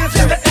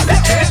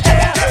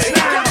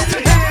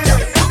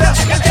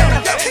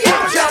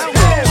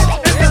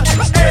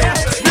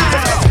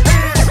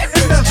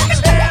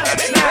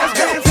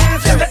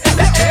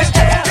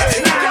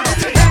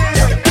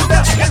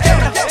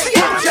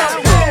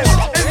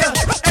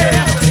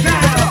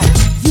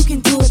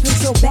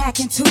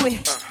 Into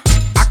it.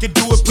 I can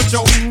do it, put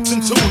your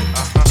into it.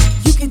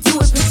 You can do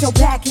it, put your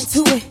back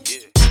into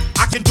it.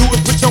 I can do it,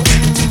 put your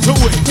into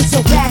it. Put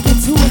your back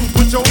into it.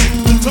 Put your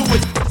into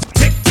it.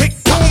 Tick, tick,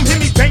 boom, hit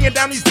me banging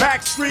down these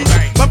back streets.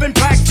 Loving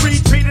Black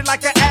Street, treated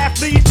like an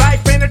athlete.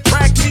 Life ain't a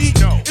track meet.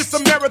 It's a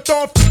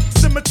marathon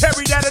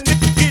cemetery that a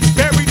nigga gets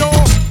buried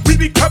on. We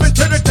be coming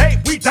to the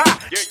day we die.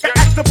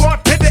 Ask the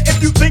bartender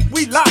if you think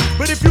we lie.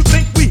 But if you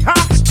think we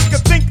hot, you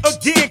can think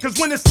again. Cause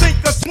when it's sink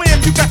or swim,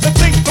 slim, you got to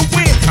think to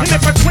win. And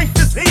if I drink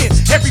this in,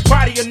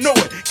 everybody will know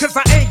it, cause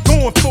I ain't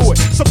going for it.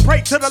 So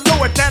pray to the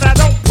Lord that I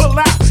don't pull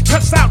out,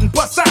 cuss out and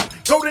bust out,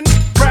 go to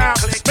crowd,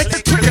 make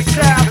the trigger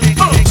shout.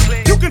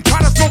 You can try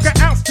to smoke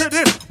an ounce to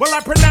this, well I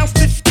pronounce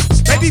this shit.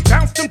 Baby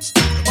bounce them,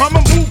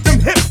 mama move them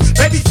hips,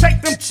 baby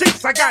shake them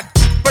cheeks. I got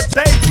for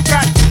days, you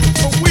got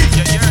for weeks.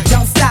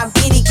 Don't stop,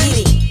 get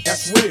it.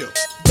 That's real.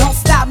 Don't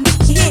stop,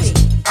 hit it.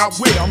 I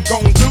will, I'm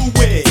gon' do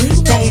it,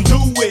 gon' do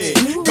it,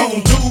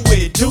 gon' do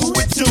it, do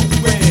it, do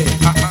it.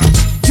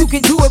 You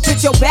can do it,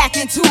 put your back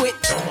into it.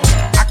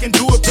 I can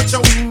do it, put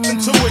your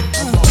into it.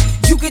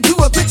 You can do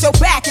it, put your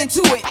back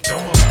into it.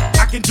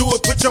 I can do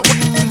it, put your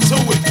into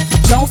it.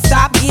 Don't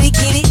stop, get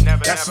it.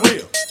 That's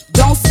real.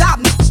 Don't stop,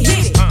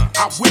 hit it.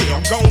 I will,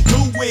 I'm gon'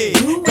 do it,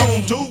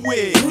 gon' do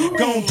it,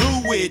 gon'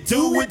 do it,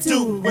 do it,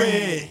 do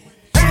it.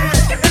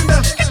 Hands in the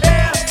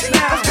air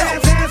now,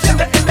 hands in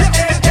the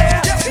air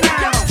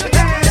now.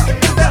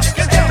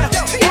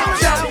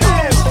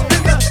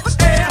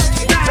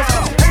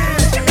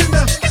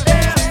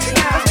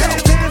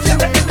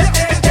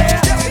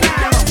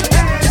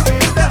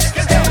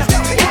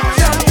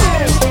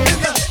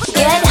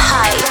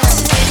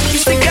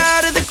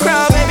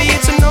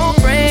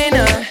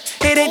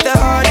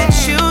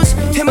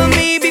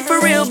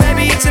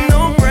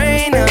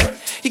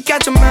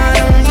 Got your mind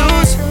on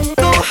loose.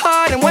 Go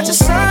hard and watch the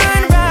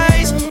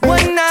sunrise.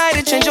 One night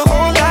it change your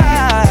whole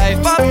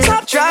life. Pop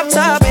top, drop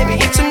top, baby,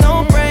 it's a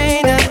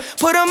no-brainer.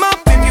 Put 'em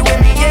up if you with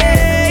me,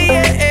 yeah.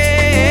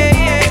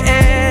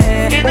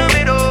 In the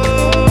middle.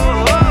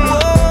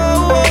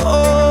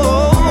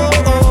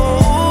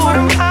 Put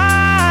 'em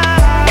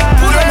high.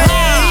 Put 'em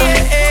high.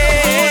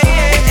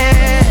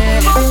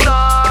 Both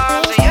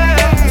stars, yeah.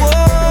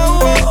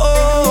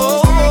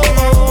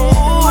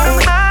 Put 'em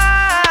high.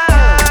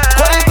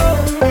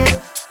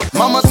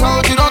 Mama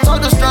told you don't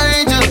talk to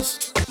strangers.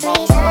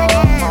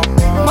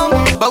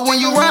 Mama, but when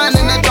you ride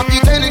in that drop,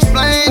 you can't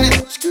explain it.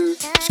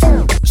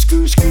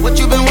 What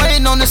you been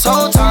waiting on this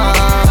whole time?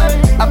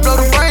 I blow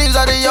the brains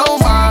out of your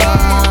mind.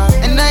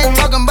 And I ain't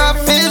talking about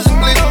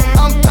physically,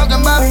 I'm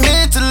talking about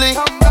mentally.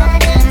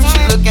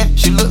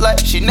 She look like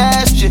she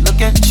nasty. She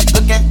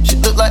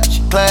look like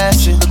she classy.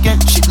 She looking,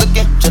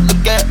 just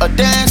look at her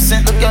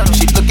dancing.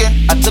 She looking,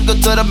 I took her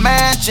to the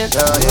mansion.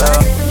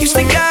 Yeah. You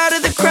stick out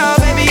of the crowd,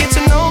 baby, it's a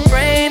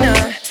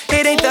no-brainer.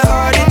 It ain't that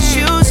hard to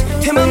choose.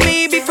 Him or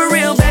me, be for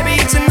real, baby,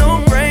 it's a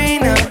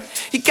no-brainer.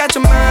 You got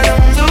your mind on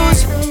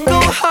loose. Go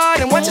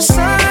hard and watch the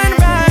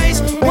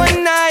sunrise.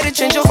 One night it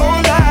change your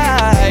whole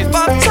life.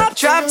 Pop top,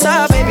 drop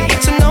top, baby,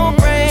 it's a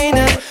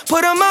no-brainer.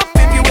 Put 'em up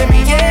if you with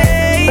me,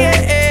 yeah.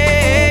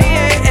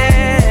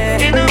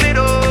 In the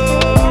middle.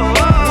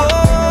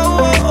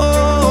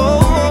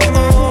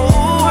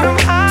 Put 'em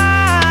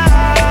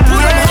high.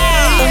 Put 'em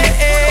high.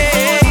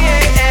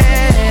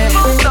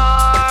 Both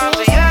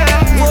stars, yeah.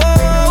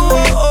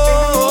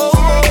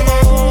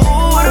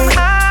 Put 'em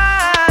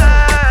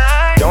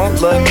high. Don't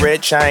look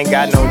rich, I ain't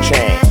got no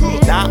chain.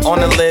 Not on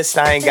the list,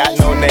 I ain't got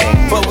no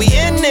name. But we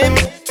in it,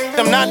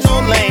 I'm not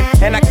no lame.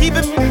 And I keep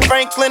it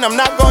Franklin, I'm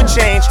not gonna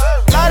change.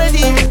 Lot of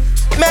these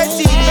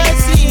messy.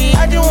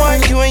 I just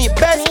want you and your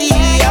bestie.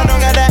 I don't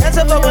got the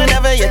answer, but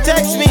whenever you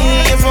text me,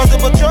 it's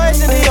multiple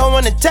choice and they don't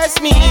wanna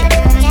test me.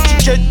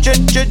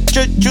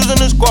 Choosing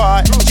the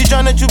squad. She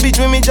tryna choose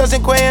between me,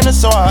 Justin Quay and the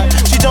sword.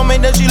 She told me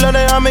that she love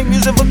that I make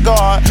music for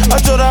God. I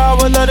told her I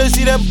would let her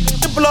see that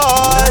the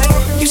blood.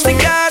 You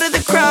stick out of the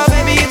crowd,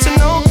 baby, it's a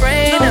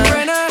no-brainer.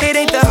 It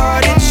ain't that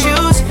hard to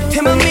choose.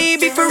 Him or me,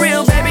 be for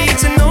real, baby,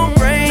 it's a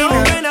no-brainer.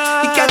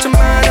 You got your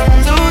mind on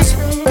loose.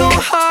 Go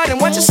hard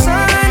and watch the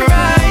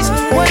sunrise.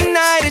 One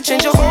night it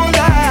change your whole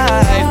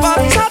life. Pop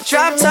top,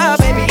 drop top,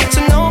 baby, it's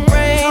a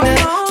no-brainer.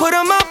 Put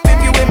 'em up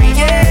if you with me,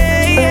 yeah.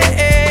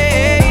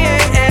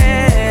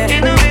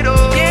 In the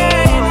middle.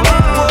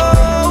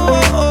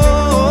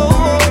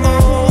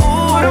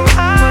 Put 'em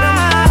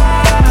high.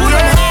 Put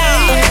 'em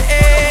high.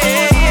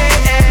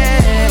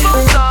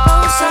 Both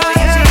stars,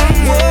 yeah.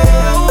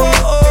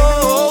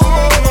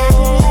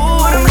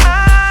 Put 'em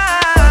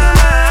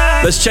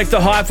high. Let's check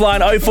the hype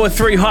line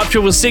 043 Hype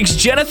 666.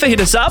 Jennifer,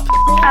 hit us up.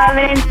 My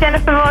name's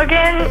Jennifer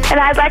Morgan, and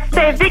I'd like to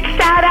say a big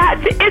shout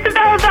out to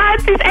Isabel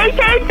Vines, who's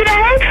 18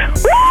 today.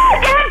 Woo!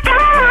 Get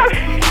girls!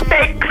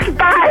 Thanks,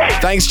 bye.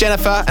 Thanks,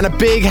 Jennifer, and a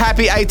big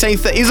happy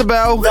 18th to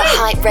Isabel. The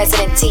Hype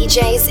resident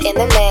DJs in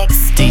the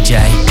mix.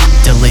 DJ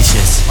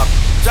Delicious.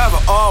 Drive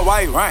an all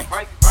white rank.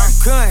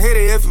 Couldn't hit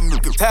it if you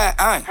could tag,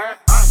 ain't.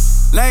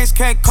 Lanes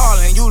can't call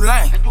it and you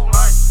lame.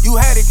 You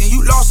had it, then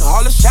you lost it,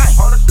 all the shame.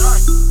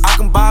 I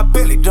can buy a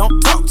Bentley,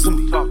 don't talk to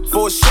me.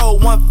 For a show,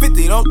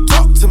 150, don't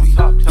talk to me.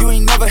 You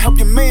ain't never help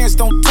your mans,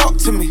 don't talk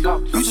to me.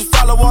 You just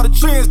follow all the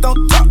trends,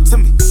 don't talk to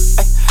me.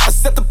 Ay, I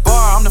set the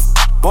bar, I'm the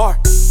bar.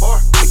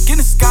 Like in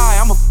the sky,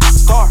 I'm a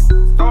star.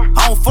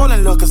 I don't fall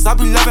in love, cause I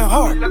be loving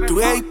hard. Do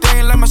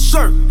everything like my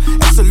shirt,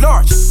 it's a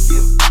large.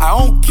 I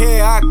don't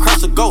care, I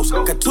crash a ghost.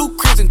 Got 2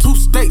 cribs in 2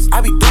 states,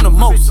 I be doing the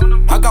most.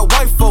 I got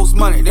white folks'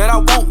 money that I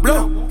won't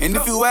blow. And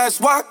if you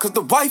ask why, cause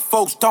the white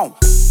folks don't.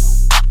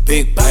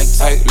 Big bank,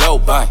 tight, low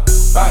bank.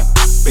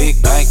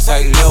 Big bank,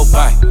 tight, little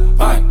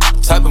bank.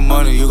 Type of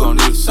money you gon'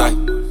 need a sight.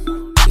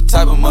 The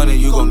type of money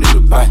you gon' need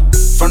to buy.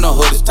 From the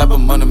hood, this type of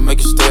money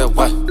make you stay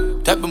away.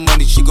 Type of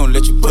money she gon'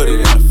 let you put it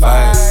in the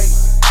fight.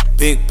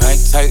 Big bank,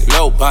 tight,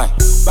 little bank.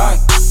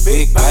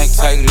 Big bank,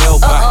 tight, little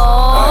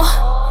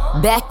bank.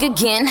 Back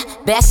again,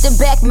 back to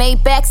back,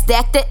 made back,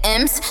 stack the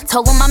M's.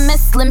 Told him I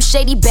miss Slim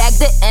Shady, bag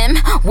the M.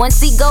 Once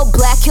he go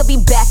black, he'll be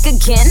back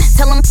again.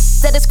 Tell him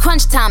that it's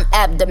crunch time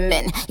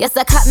abdomen. Yes,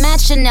 I caught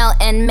Mad Chanel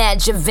and Mad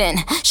Javin.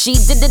 She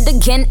did it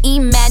again,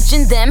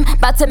 imagine them.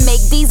 About to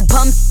make these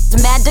bums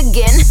mad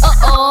again.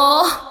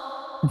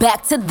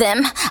 Back to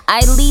them. I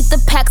lead the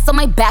pack, so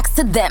my back's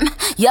to them.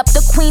 Yup,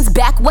 the queen's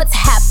back, what's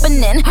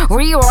happening?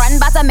 Rerun,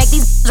 bout to make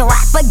these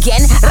rap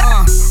again.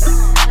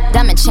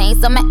 Diamond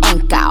chains on my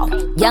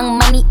ankle. Young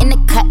money in the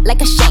cut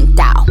like a shank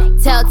doll.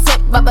 Tail tip,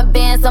 rubber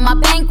bands on my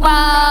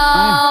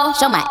bankroll.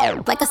 Show my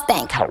air like a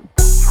stank.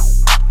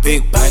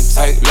 Big bank,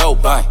 tight, low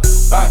bank.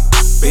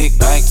 Big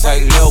bank,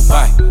 tight, low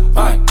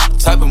bank.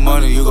 Type of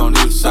money you gon'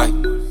 need a sight.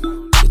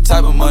 The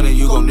type of money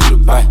you gon' need to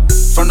buy.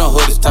 From the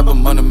hood, this type of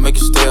money make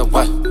you stay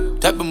away.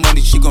 Type of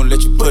money she gon'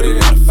 let you put it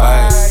in the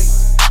fight.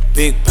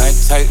 Big bank,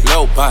 tight,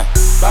 low bank.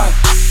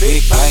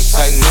 Big bank,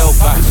 tight, low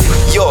bank.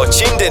 You're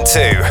tuned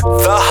into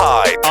The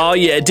Hype. Oh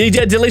yeah,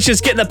 DJ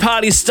Delicious getting the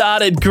party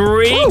started.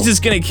 Griggs is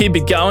going to keep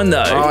it going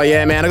though. Oh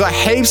yeah, man. I got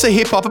heaps of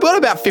hip hop. I've got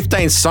about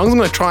 15 songs. I'm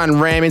going to try and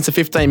ram into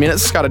 15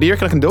 minutes. Scott, do you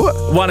reckon I can do it?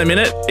 1 a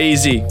minute,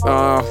 easy.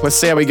 Let's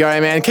see how we go,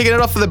 man. Kicking it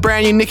off with the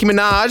brand new Nicki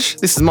Minaj.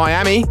 This is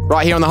Miami,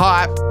 right here on The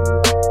Hype.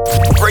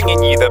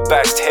 Bringing you the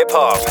best hip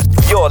hop.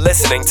 You're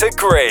listening to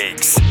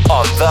Griggs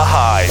on The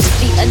Hype.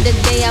 The other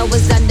day I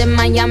was out in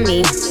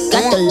Miami.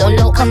 Got the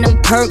Lolo on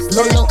them perks,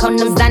 Lolo on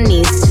them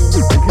zannies.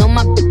 Know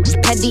my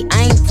bitch petty,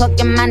 I ain't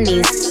talking my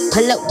knees.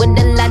 Pull up with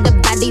a lot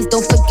of bodies,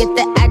 don't forget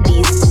the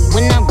addies.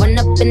 When I run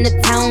up in the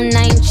town,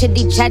 I ain't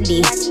chitty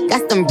chatty.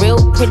 Got some real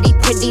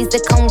pretties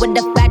that come with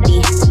a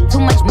fatty. Too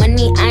much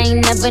money, I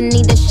ain't never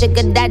need a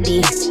sugar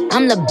daddy.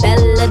 I'm the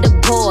belle of the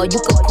poor, you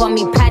could call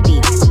me Patty.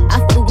 I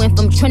flew in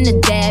from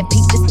Trinidad,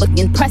 peaches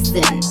looking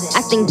pressing.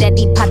 I think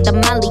daddy popped the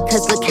molly,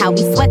 cause look how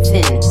he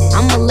sweating.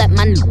 I'ma let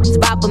my niggas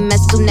rob him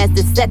as soon as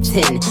it's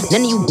setting.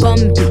 None of you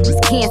bum bitches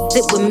can't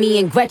sit with me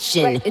and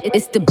Gretchen.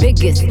 It's the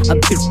biggest, a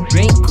bitch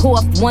ain't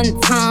cough one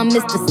time,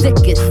 it's the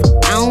sickest.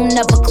 I don't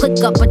ever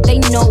click up, but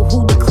they know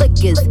who the click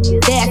is.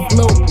 That's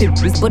little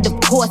bitches, but of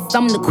course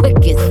I'm the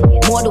quickest.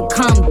 Mortal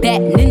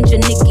Kombat,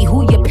 Ninja Nikki,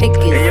 who you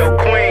pickin'? Hey yo,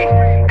 Queen,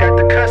 got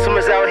the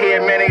customers out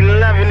here, man, they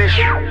loving this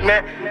shit,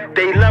 man.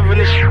 They loving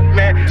this shit,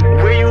 man.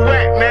 Where you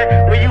at,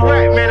 man? Where you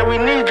at, man? We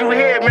need you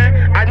here,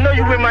 man. I know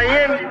you in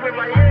Miami.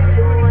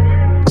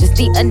 Just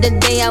the other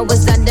day I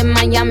was out in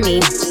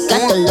Miami.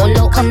 Got the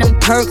Lolo on them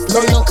perks,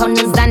 Lolo on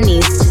them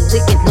zannies.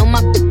 Tickets, know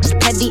my bitch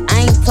petty,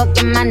 I ain't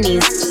talking my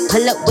knees.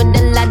 Pull up with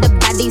a lot of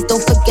bodies,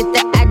 don't forget the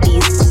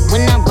addies.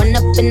 When I run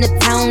up in the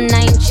town,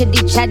 I ain't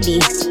chitty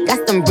chatty.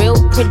 Got some real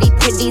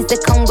pretties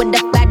that come with a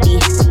fatty.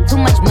 Too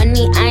much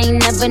money, I ain't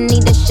never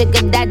need a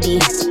sugar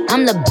daddy.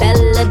 I'm the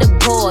belle of the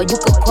poor, you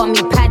could call me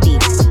Patty.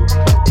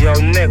 Yo,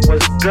 Nick,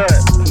 what's good?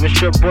 What's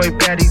your boy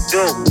Patty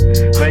do?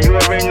 Man, you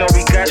already know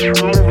we got you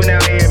moving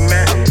out here,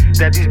 man.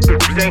 That these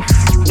bitches ain't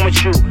f***ing with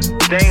you.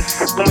 They ain't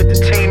f***ing with the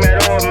team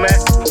at all, man.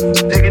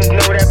 They can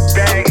know that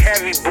bag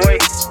heavy, boy.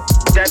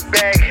 That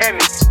bag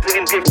heavy.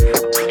 They can get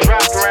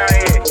dropped around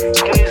here.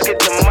 Queens get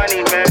the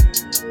money, man.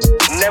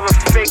 Never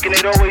faking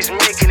it, always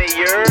making it,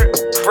 you heard?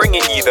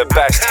 Bringing you the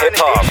best hip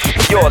hop.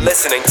 You're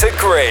listening to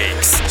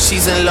Griggs.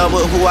 She's in love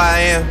with who I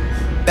am.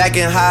 Back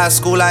in high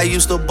school, I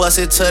used to bust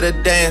it to the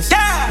dance.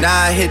 Now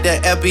I hit the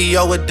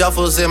FBO with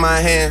duffels in my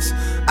hands.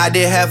 I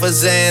did half a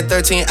Zan,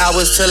 13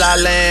 hours till I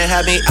land.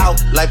 Had me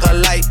out like a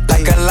light,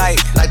 like a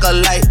light, like a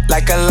light,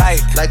 like a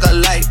light, like a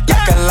light,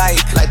 like a light,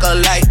 like a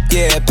light.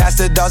 Yeah,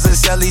 Pastor Dawson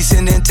Shelly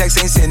sending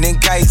texts, ain't sending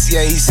kites.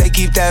 Yeah, he say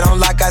keep that on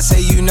like I say,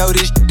 you know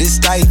this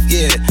tight.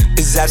 Yeah,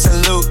 it's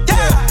absolute.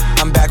 Yeah,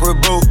 I'm back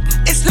with Boot.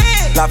 It's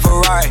lit. La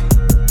Ferrari.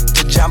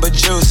 Jamba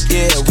Juice,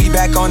 yeah, we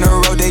back on the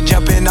road, they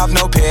jumping off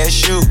no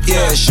parachute,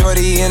 yeah,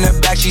 shorty in the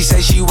back, she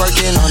say she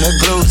working on the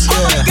glutes,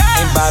 yeah,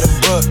 ain't by the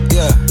book,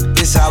 yeah,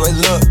 this how it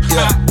look,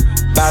 yeah,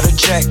 by the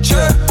check,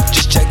 yeah,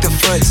 just check the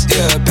foots,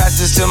 yeah, pass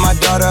this to my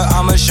daughter,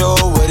 I'ma show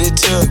her what it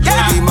took,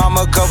 baby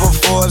mama cover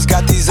Forbes,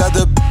 got these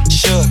other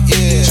shook,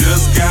 yeah.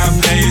 Just got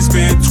paid,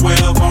 spent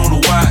 12 on the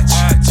watch,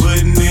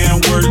 putting in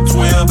work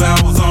 12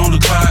 hours on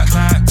the clock,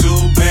 2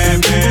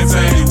 bad bands,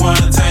 they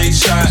wanna take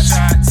shots,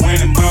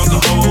 when it brought the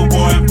whole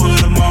boy, put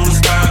him on the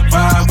spot,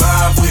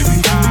 vibe with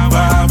me,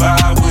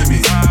 vibe with me,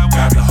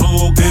 got the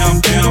whole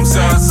damn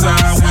south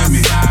side with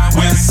me,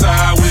 west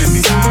side with me,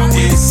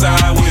 east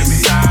side with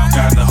me,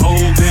 got the whole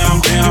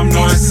damn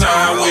north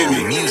side with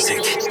me. Music.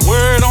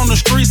 Word on the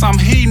streets, I'm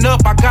heating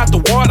up, I got the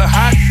water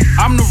hot.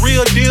 I'm the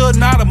real deal,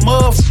 not a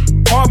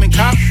apartment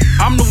cop.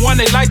 I'm I'm the one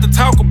they like to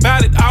talk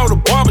about it, all the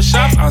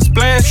barbershops. I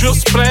splash, drip,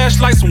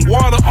 splash like some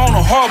water on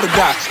a harbor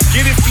dock.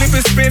 Get it, flip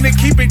it, spin it,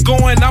 keep it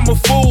going, I'm a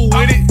fool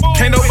with it.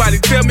 Can't nobody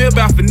tell me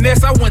about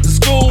finesse, I went to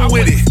school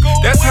with it.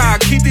 That's how I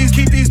keep these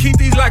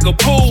like a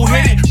pool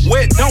hit it.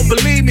 Wet, don't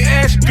believe me,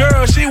 ask your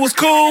girl, she was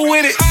cool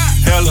with it.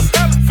 Hella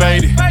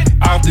faded,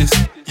 off this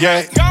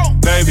yak,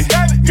 baby,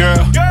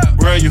 girl,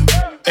 where you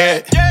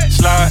at?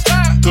 Slide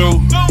through,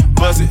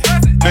 bust it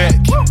back,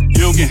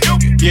 you can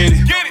get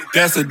it,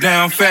 that's a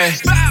damn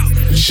fact.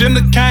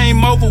 Shouldn't have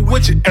came over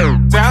with your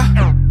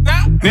out.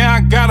 Now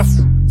I gotta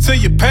till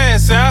you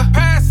pass out.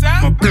 My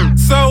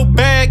so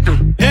bad,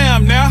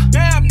 damn now.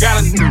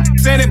 Gotta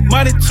send it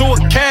money to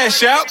a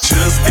cash out.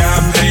 Just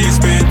got paid,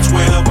 spent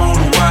 12 on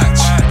the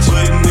watch.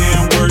 Putting in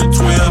work,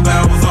 12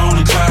 hours on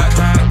the clock.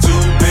 Two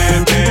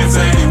bad bands,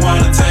 they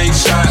wanna take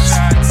shots.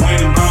 When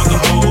he brought the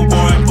whole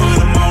boy and put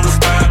him on the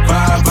spot.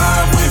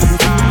 Vibe with me,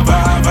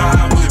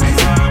 vibe with me.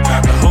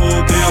 Got the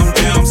whole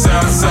damn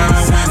south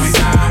side with me.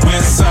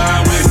 West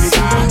side with me,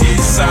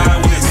 east side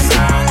with me.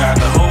 Got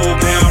the whole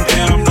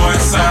damn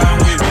north side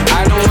with me.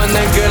 I don't want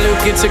that girl who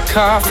gets a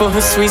car for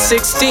her sweet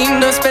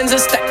 16 or spends a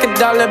stack of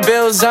dollar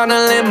bills on a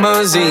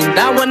limousine.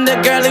 I want the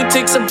girl who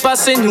takes a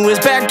bus and who is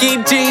baggy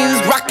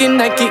jeans, rocking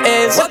Nike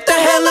Airs. What the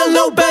hell are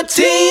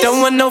Louboutins?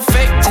 Don't want no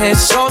fake tan,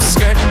 short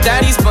skirt.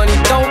 Daddy's money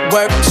don't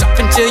work. Shop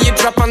until you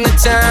drop on the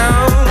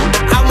town.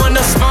 I want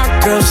a smart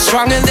girl,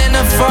 stronger than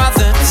a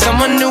father.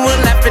 Someone who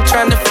will laugh at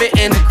trying to fit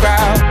in the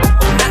crowd.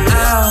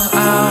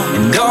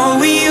 And all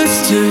we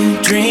used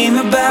to dream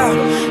about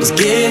is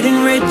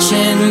getting rich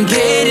and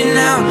getting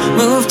out.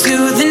 Move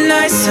to the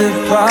nicer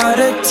part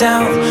of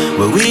town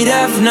where we'd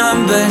have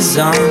numbers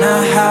on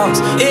our house.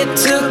 It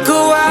took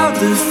a while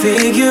to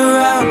figure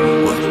out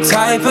what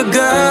type of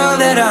girl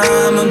that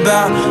I'm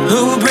about.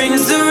 Who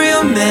brings the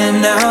real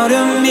man out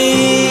of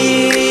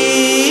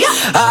me?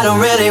 I don't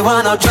really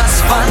want no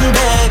trust fund,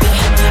 baby.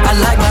 I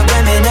like my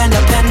women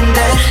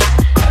independent.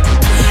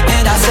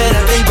 And I say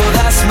to people,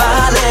 that's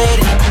my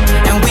lady.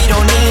 And we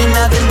don't need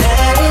nothing else.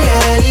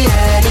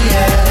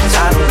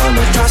 I don't want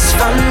no trust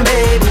fund,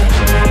 baby.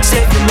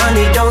 Save your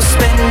money, don't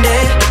spend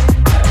it.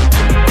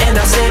 And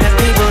I say to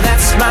people,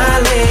 that's my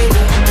lady.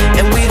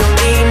 And we don't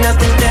need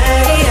nothing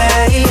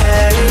else.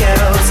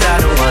 I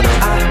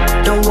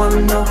don't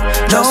want no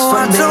trust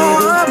fund,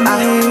 baby.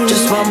 I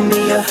just want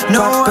me a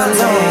proper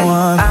lady.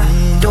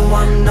 I don't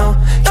want no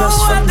trust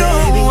fund,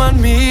 baby.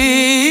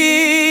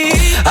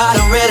 I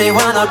don't really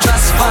want no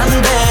trust fund,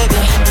 baby.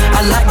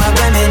 I like my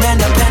women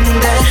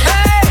independent.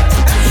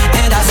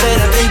 And I say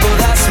to people,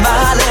 that's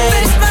my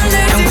lady.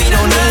 And we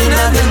don't need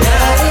nothing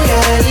else.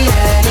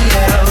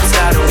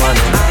 I don't want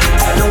no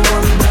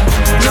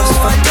trust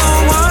fund,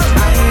 baby.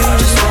 I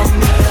just want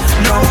me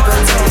no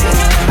lady.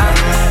 I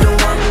don't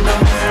want no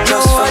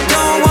trust fund,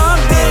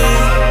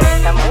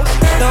 baby.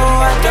 No,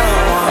 I don't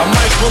want. I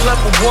might pull up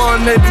with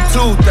one, maybe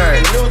two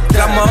things.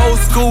 Got my old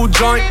school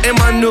joint and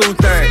my new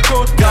thing.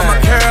 Got my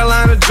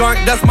Carolina joint,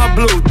 that's my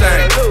blue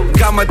thing.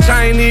 Got my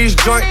Chinese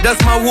joint,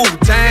 that's my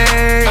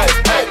Wu-Tang.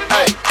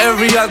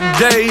 Every other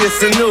day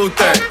it's a new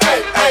thing.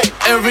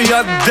 Every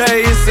other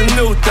day it's a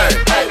new thing.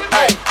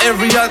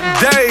 Every other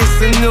day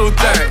it's a new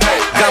thing.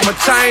 Got my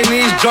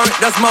Chinese joint,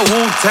 that's my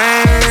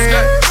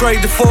Wu-Tang.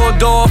 Trade the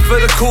 4-door for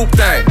the coupe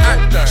thing.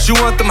 She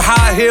want them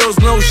high heels,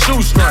 no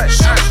shoestrings.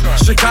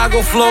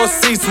 Chicago floor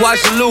seats,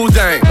 watch the Lou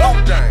Dang.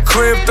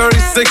 Crib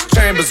 36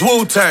 chambers,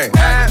 Wu-Tang.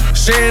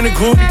 She ain't a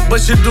groupie,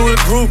 but she do the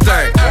group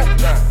thing.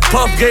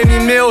 Puff gave me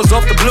meals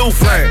off the blue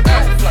flame.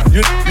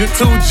 You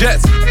two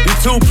jets, you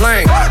two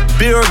planes.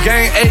 Beer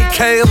gang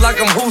AK like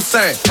I'm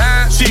Hussein.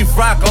 Chief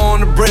Rock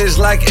on the bridge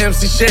like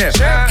MC Shan.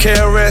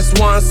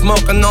 KRS-One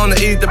smoking on the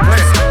ether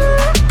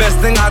plant. Best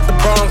thing out the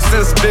Bronx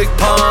since Big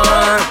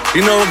Pun.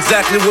 You know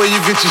exactly where you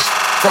get your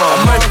from.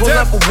 I might pull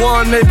up with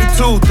one, maybe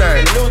two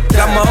things.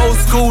 Got my old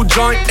school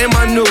joint and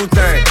my new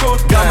thing.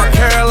 Got my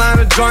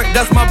Carolina joint,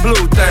 that's my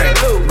blue thing.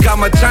 Got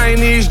my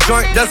Chinese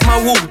joint, that's my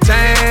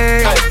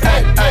Wu-Tang.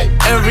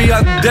 Every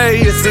other day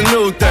it's a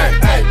new thing.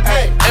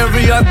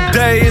 Every other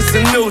day it's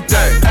a new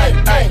thing.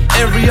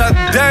 Every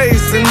other day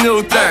it's a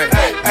new thing.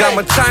 Got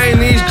my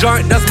Chinese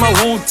joint, that's my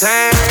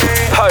Wu-Tang.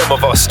 Home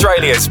of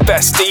Australia's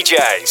best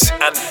DJs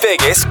and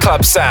biggest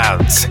club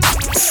sounds.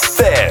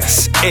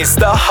 This is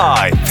The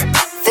Hype.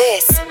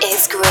 This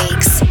is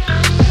Greeks.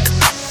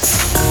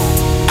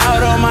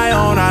 Out on my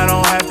own, I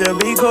don't have to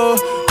be cool.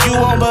 You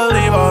won't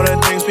believe all the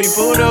things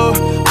people do.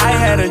 I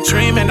had a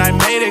dream and I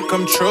made it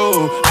come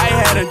true. I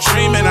had a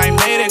dream and I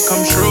made it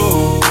come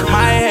true.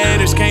 My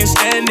haters can't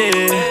stand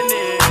it.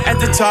 At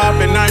the top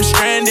and I'm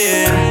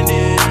stranded.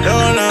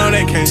 No,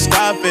 they can't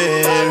stop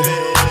it.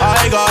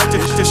 I got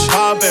to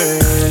shop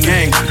it.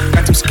 Gang,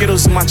 got them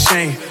Skittles in my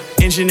chain.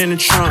 engine in the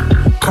trunk,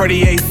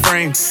 Cartier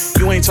frame.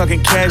 You ain't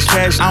talking cash,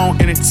 I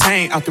don't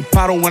entertain. Out the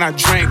bottle when I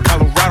drink,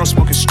 Colorado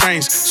smoking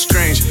strange.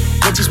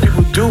 What these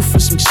people do for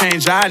some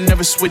change, I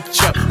never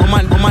switch up. On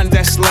my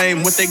that's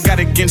lame, what they got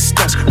against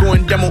us.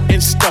 Going demo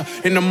Insta,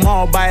 in the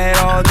mall, buy it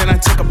all, then I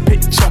take a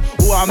picture.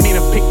 Ooh, I mean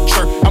a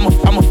picture,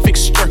 I'm a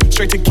fixture.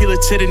 Straight tequila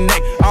to the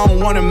neck, I don't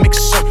want a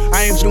mixer.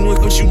 I ain't doing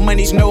with you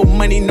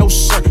money, no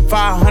sir.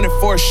 500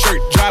 for a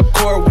shirt, drop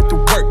core with the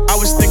work. I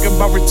was thinking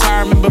about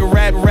retirement, but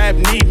rap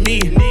need me.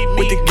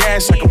 With the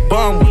gas like a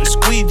bum with a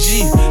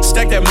squeegee.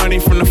 Stack that money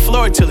from the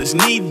floor till it's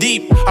knee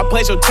deep. I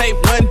played your tape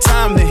one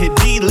time, then hit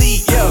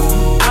delete.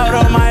 Yeah, out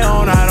on my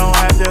own, I don't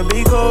have to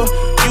be cool.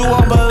 You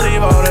won't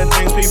believe all the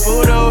things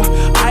people do.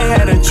 I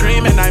had a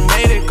dream and I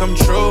made it come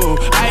true.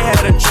 I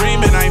had a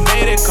dream and I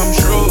made it come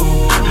true.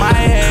 My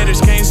haters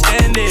can't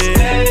stand it.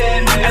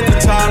 At the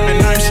top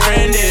and I'm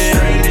stranded.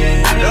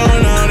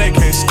 No, they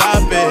can't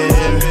stop it.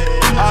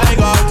 All they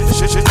got this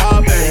shit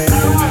stop it.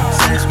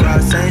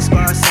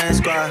 Same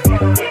squad.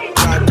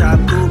 Drop top,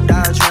 coupe,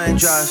 Dodge,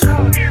 Raindrops.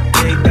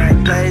 Big back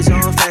plays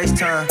on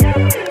FaceTime.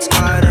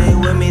 Squad ain't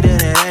with me, then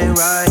it ain't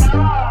right.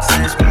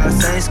 Same squad.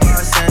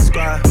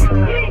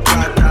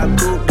 Drop top,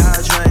 coupe,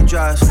 Dodge,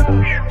 Raindrops.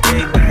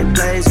 Big back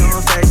plays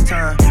on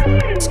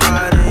FaceTime.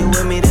 Squad ain't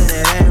with me, then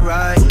it ain't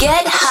right.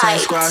 Get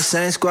hyped.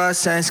 Same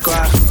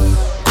squad.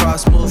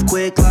 Cross move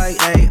quick like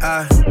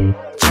AI.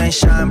 Chain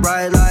shine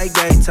bright like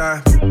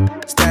daytime.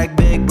 Stack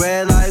big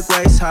bread like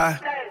waist high.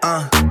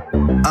 I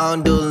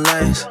don't do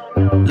lanes.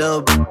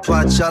 Little bitch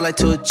watch out like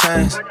 2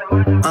 chains.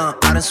 I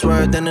done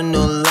swerved in a new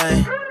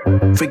lane.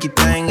 Freaky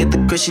thing at the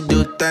crib, she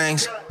do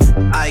things.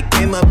 I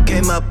came up,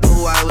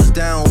 who I was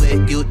down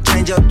with. You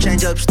change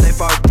up, stay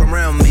far from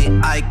around me.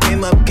 I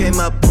came up,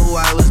 who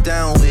I was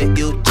down with.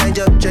 You change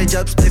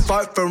up, stay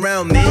far from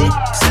around me.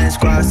 Same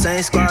squad.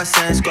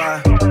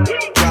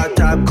 Drop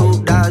top,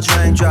 coupe, Dodge,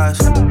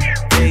 Raindrops.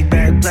 Big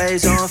bag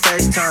plays on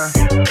FaceTime.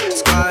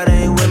 Squad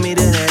ain't with me,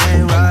 then it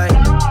ain't right.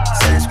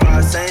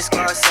 Same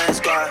squad.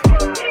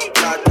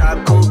 Drop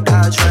top, coupe,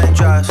 Dodge,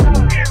 Raindrops.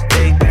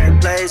 Big bag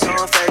plays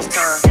on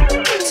FaceTime.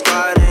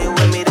 Squad ain't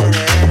with me, then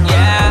it ain't right.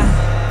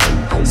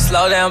 Yeah,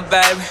 slow down,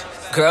 baby.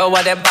 Girl,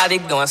 why that body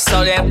going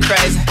so damn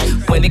crazy?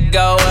 When it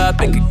go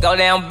up, it could go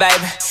down,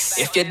 baby.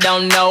 If you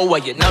don't know,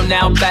 well, you know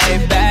now,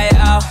 baby.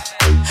 Oh,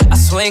 I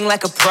swing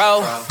like a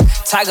pro.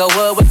 Tiger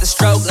Wood with the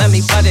stroke, let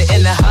me put it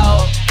in the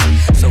hole.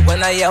 So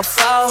when I yell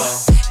flow,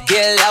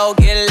 get low,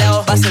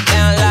 bust it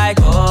down like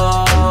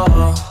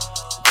oh.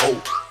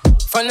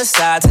 From the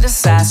side to the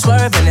side,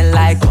 swerving it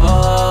like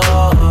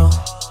oh.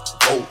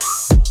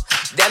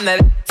 Damn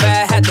that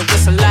fat had to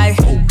whistle like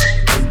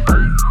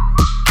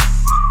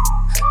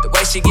the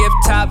way she give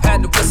top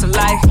had to whistle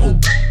like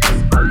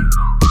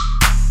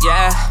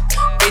yeah.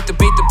 Beat the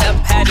pep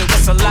had to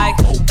whistle like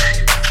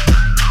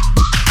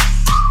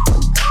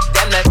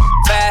damn that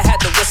fat had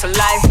to whistle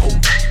like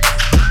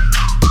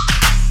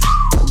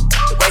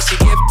the way she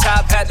give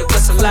top had to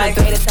whistle like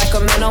From the Bay to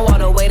Sacramento all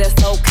the way to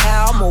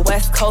SoCal. I'm a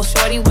West Coast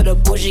shorty with a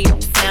bougie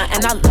sound,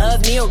 and I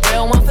love me a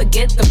real one,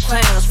 forget the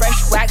clowns.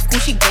 Fresh wax,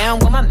 Gucci gown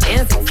with my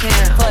man's in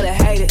town. For the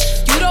haters,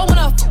 you don't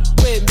wanna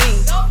with me.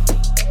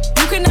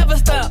 You can never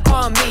stunt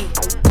on me.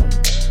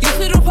 You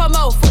could've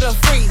promote for the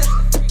free.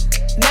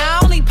 Now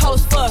I only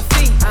post for a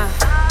fee.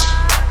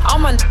 All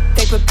my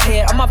they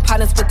prepared, all my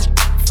partners with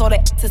the so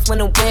they just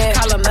went and win.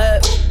 Call them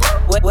up,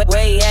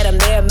 way at them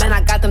there. Man,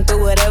 I got them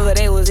through whatever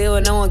they was ill,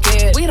 no one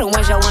cared. We the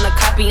ones y'all wanna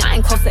copy, I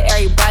ain't close to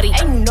everybody.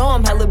 And you know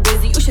I'm hella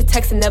busy, you should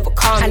text and never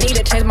call me. I need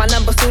to change my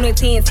number soon as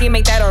TNT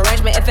make that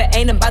arrangement. If it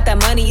ain't about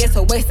that money, it's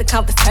a waste of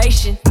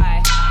conversation.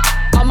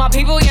 All my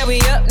people, yeah,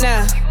 we up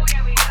now.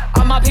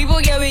 All my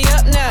people, yeah, we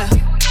up now.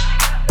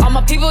 All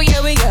my people,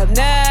 yeah, we up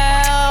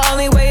now.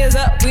 Only way is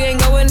up, we ain't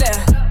going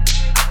down.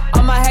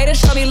 All my haters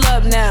show me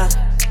love now.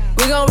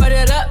 We gon' run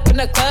it up in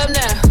the club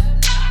now.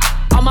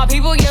 All my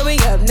people, yeah, we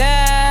up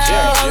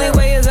now. Only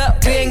way is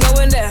up, we ain't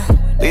going down.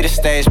 Lead the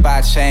stage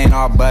by chain,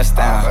 all bust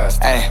down.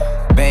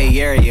 Ayy, Bay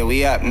Area,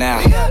 we up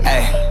now.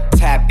 Ayy,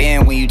 tap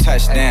in when you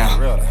touch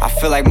down. I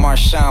feel like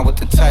Marshawn with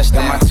the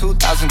touchdown. My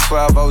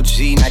 2012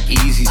 OG Nike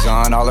Yeezys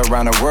on. All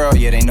around the world,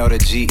 yeah, they know the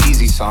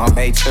G-Eazy song.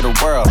 Bay to the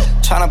world,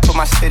 tryna put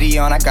my city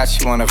on. I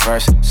got you on the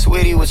verse.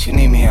 Sweetie, what you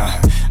need me on?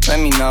 Let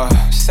me know.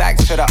 Sack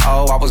to the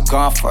O, I was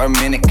gone for a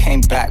minute,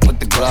 came back with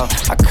the glow.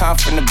 I come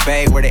from the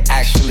Bay where they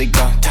actually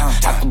go.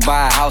 I could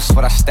buy a house,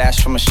 what I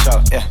stashed from a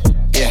show, yeah.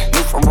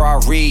 New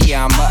Ferrari,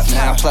 yeah, I'm up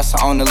now. Plus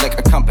I own the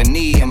liquor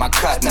company in my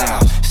cut now.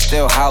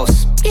 Still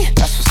house,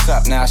 that's what's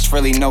up now. It's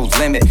really no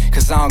limit,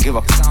 cause I don't give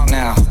a fuck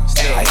now.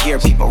 I hear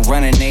people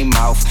running their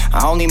mouth.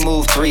 I only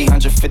moved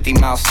 350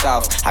 miles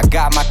south. I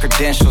got my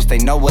credentials, they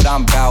know what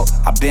I'm about.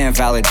 I've been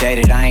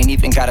validated, I ain't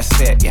even gotta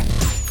sit, yeah.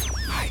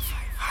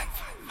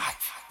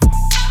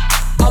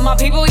 All my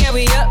people, yeah,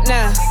 we up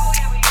now.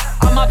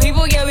 All my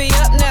people, yeah, we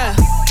up now.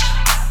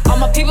 All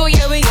my people,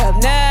 yeah, we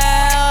up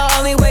now.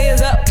 Only way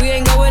is up, we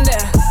ain't going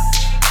down.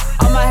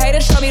 All my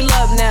haters show me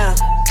love now.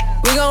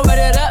 We gon' run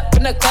it up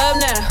in the club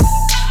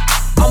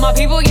now. All my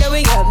people, yeah,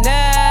 we up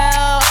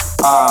now.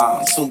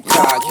 Too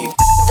cocky.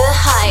 The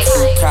Hype.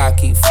 Too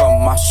cocky for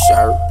my my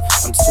shirt.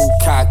 I'm too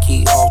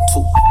cocky,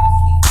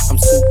 I'm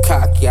too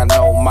cocky, I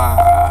know my,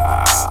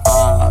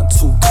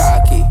 too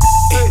cocky.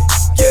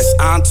 Yes,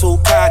 I'm too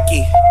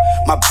cocky.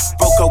 My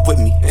broke up with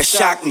me, it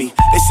shocked me.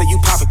 They say you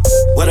poppin',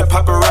 what a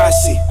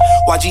paparazzi.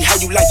 YG, how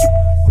you like it?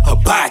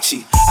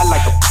 Hibachi. I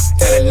like a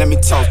that let me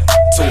talk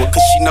to her,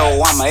 cause she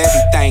know I'm a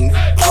everything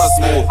plus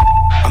more.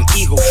 I'm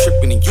ego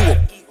trippin' and you a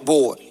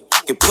boy.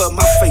 Can put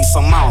my face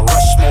on Mount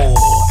Rushmore.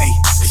 Hey,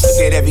 look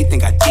at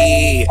everything I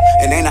did.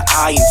 It ain't an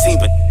I in team,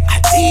 but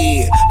I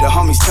did. The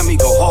homies tell me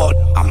go hard,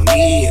 I'm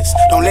his.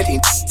 Don't let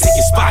him take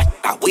your spot,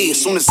 I will.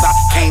 Soon as I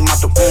came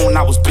out the room,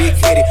 I was big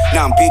headed.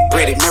 Now I'm big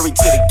breaded, married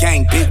to the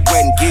gang, big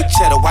wedding, get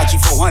cheddar. YG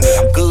 400,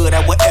 I'm good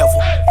at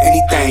whatever.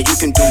 Anything you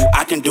can do,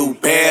 I can do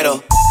better.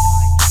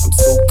 I'm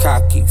too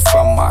cocky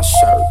for my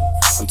shirt.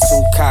 I'm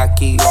too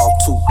cocky, all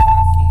too.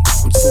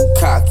 I'm too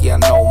cocky, I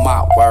know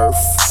my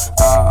worth.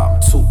 I'm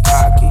too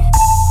cocky.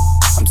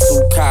 I'm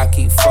too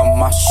cocky for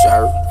my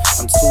shirt.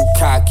 I'm too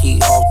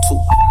cocky, all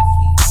too.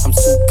 I'm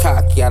too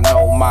cocky, I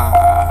know my.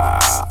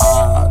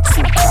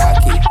 Too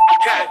cocky.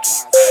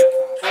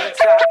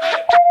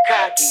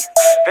 Cocky.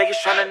 Vegas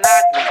tryna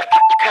knock me.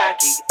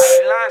 Cocky. I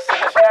ain't lying, so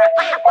it's not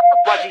me.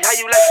 YG, how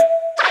you like it?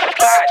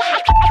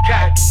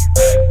 Cocky.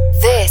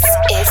 This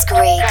is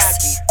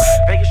Greeks.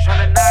 Vegas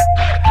tryna knock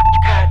me.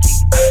 Cocky.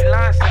 I ain't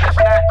lying, so it's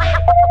not me.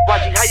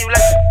 YG, how you like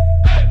it?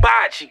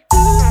 Bachi.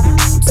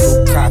 I'm too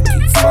cocky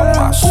for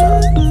my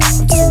shirt.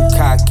 I'm too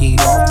cocky,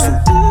 all too.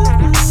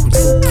 I'm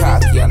too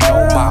cocky, I know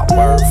my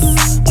worth.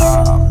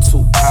 I'm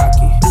too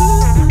cocky.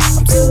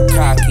 I'm too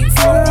cocky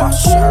for my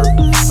shirt.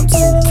 I'm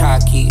too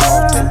cocky,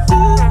 all too.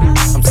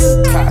 I'm too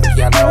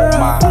cocky, I know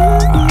my.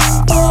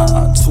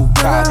 Too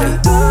cocky.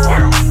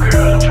 Work,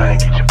 girl, I'm tryna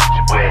get your bitch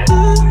wet.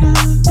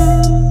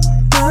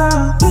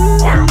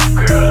 Work,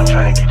 girl, I'm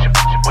tryna get your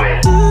bitch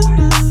wet.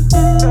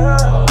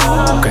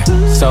 Okay,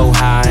 so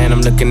high and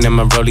I'm looking at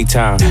my rollie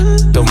time.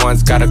 The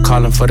ones gotta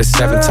call him for the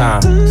 7th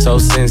time. So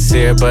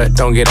sincere, but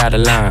don't get out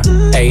of line.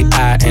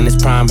 AI and it's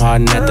prime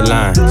harden at the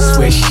line.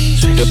 Swish,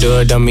 do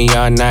it on me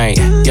all night.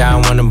 Yeah, I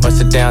wanna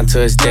bust it down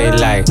till it's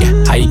daylight.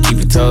 How you keep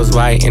your toes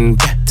white and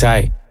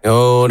tight?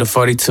 Oh, the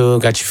 42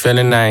 got you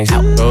feeling nice.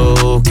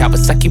 Oh,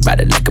 Kawasaki ride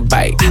it like a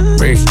bike.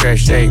 Rich, stretch,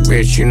 shake,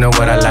 rich, you know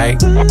what I like.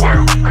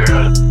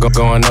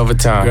 Going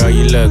overtime. Girl,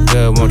 you look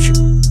good, won't you?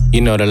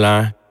 You know the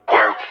line.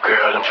 Work,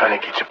 girl, I'm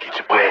tryna get your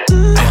wet.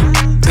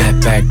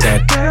 Back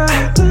that.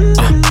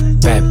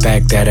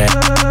 Back that.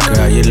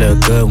 Girl, you look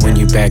good when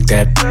you back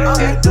that.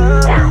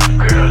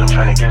 Work, girl, I'm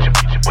tryna get your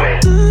bitch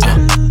wet.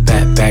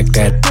 Back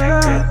that.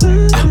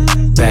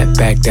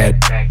 Back that.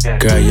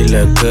 Girl, you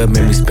look good,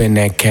 make me spend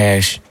that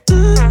cash.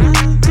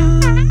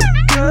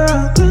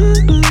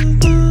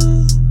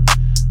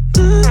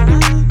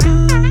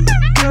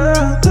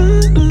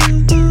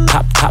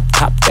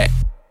 Pop that.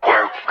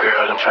 Work,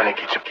 girl, I'm tryna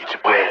get your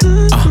wet.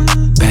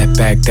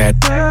 Back that.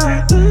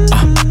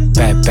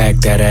 Back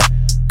that.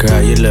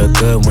 Girl, you look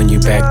good when you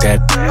back that.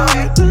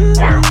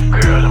 Work,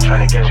 girl, I'm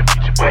tryna get your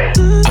bitch wet.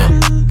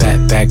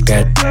 Back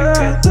that.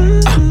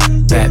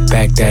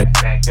 Back that.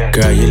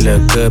 Girl, you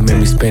look good, make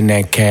me spend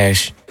that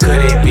cash.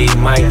 Could it be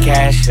my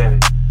cash? And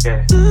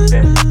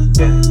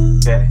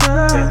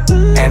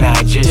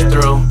I just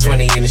threw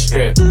 20 in the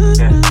strip.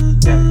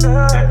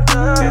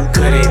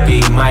 Could it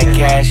be my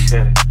cash?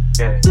 And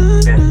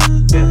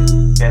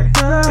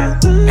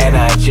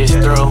I just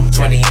threw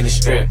 20 in the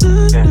strip.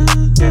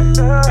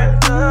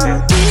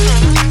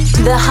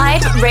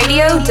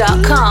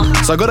 TheHypeRadio.com.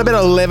 So I got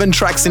about 11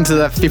 tracks into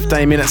that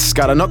 15 minutes,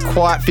 Scudder. Not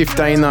quite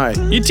 15 though.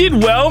 You did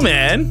well,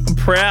 man. I'm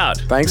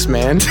proud. Thanks,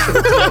 man.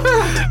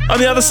 On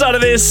the other side of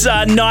this,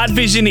 Night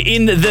Vision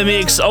in the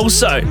mix.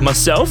 Also,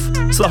 myself.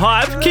 It's The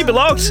Hype. Keep it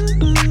locked.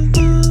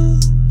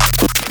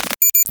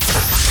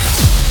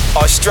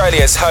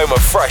 Australia's home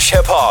of fresh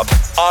hip-hop,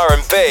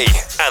 R&B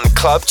and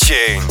club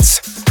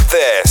tunes.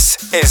 This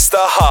is The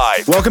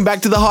Hype. Welcome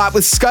back to The Hype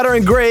with Scudder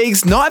and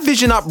Griggs. Night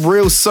Vision up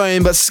real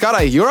soon, but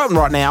Scudder, you're up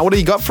right now. What do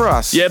you got for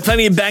us? Yeah,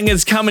 plenty of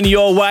bangers coming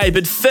your way,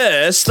 but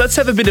first, let's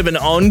have a bit of an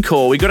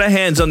encore. We got our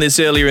hands on this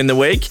earlier in the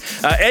week.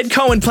 Ed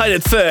Cohen played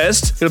it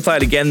first. Gonna play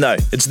it again though.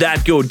 It's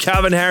that good.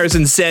 Calvin Harris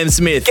and Sam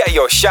Smith. Get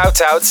your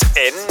shout-outs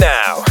in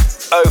now.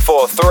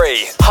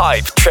 043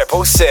 Hype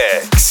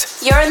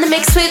 666. You're in the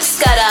mix with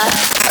Scudder.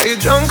 Are you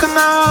drunk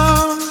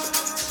enough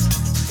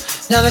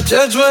now to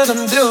judge what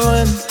I'm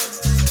doing?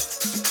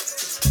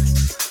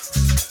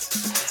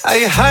 Are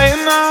you high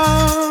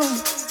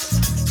enough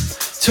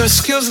to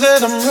excuse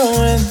that I'm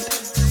ruined?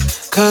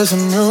 Cause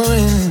I'm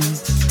ruined.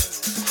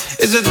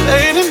 Is it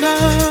late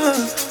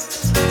enough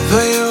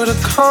for you to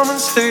come and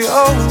stay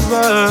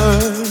over?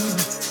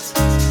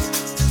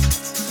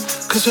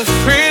 Cause we're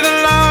free to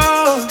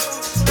love,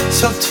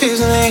 so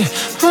tease me.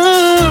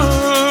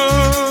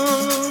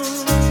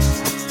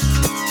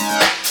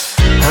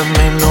 I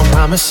made no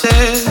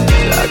promises,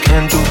 I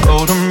can't do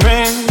golden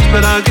rings,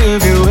 but I'll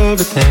give you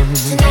everything.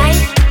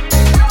 Tonight.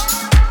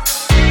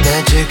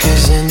 Magic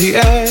is in the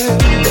air,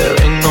 there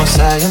ain't no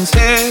science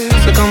here,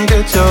 so come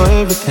get your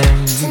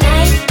everything.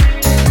 Tonight.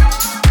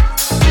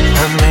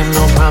 I made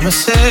no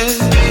promises,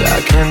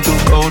 I can't can't do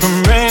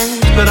golden rings,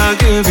 but I'll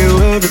give you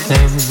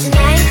everything.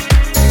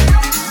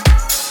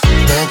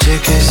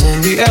 Magic is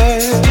in the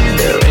air,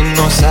 there ain't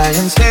no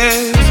science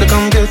here, so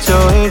come get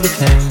your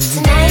everything.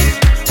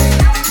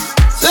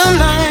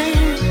 Tonight.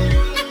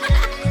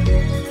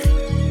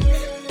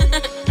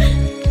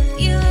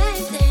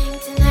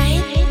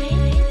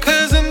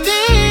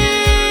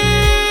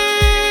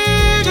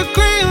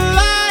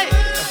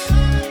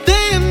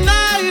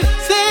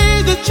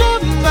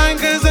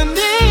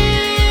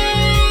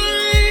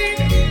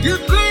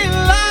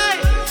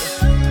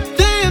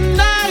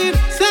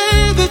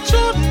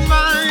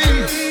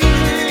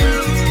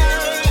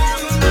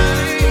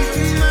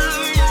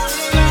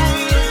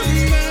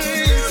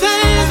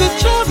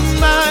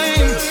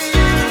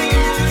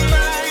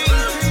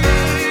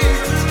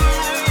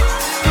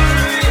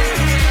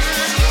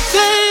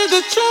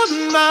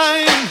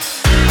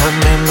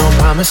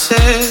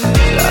 Promises,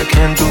 I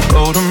can't do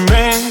golden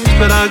rings,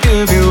 but I'll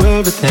give you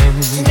everything.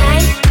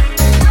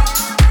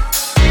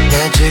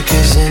 Magic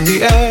is in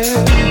the air,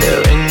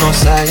 there ain't no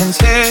science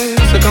here,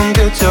 so come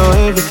get your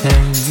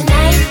everything.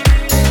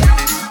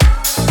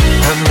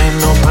 I made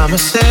no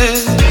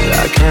promises,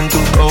 I can't do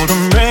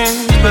golden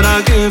rings, but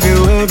I'll give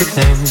you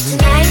everything.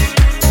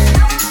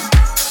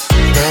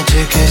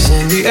 Magic is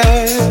in the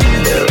air,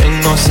 there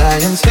ain't no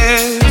science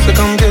here, so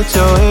come get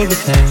your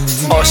everything.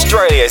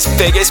 Australia's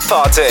biggest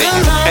party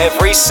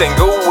every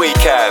single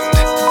weekend.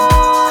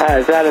 Hi,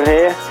 it's Adam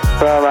here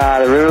from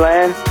the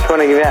Riverland. Just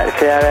want to give out a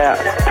shout out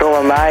to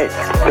all my mates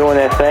doing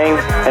their thing.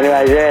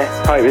 Anyways, yeah,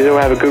 hope you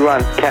all have a good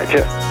one. Catch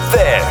it.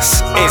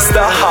 This is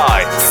The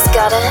Hype.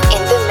 Scudder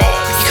in the mix.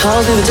 He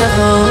calls me the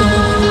devil,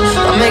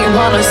 I'm making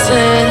one of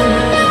sin.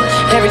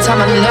 Every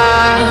time I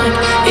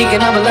knock, he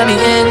can help but let me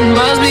in.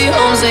 Must be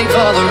homesick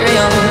for the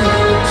real.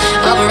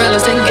 I'm a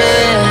realistic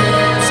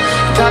guess.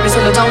 Probably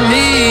still on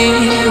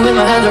me with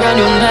my hands around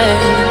your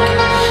neck.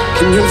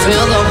 Can you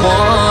feel the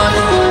warmth?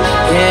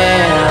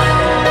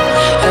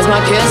 Yeah. As my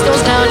kiss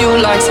goes down, you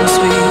like some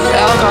sweet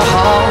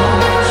alcohol.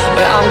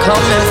 Where I'm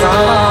coming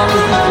from,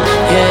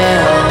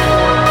 yeah.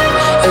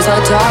 There's a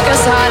darker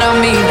side of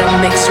me that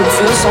makes you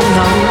feel so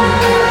numb.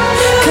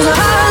 'Cause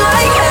I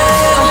like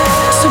hell,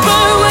 so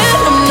burn when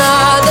I'm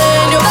not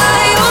there. You're by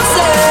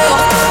yourself,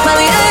 find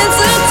the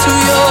answer to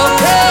your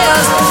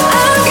prayers.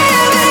 I'm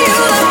giving you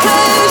the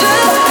pleasure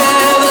of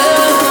heaven,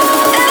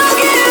 and I'll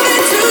give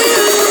it to you.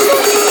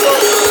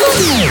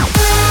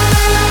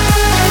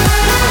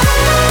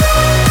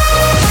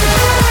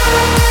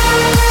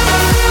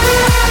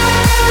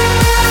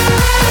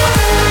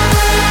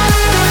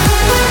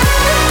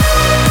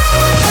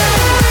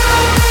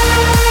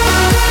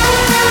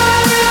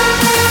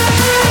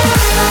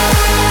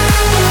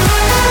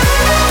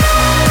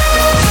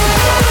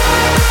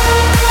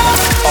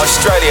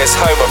 Australia's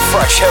home of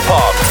fresh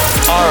hip-hop,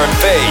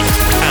 R&B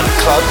and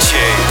club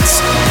tunes.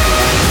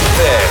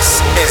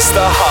 This is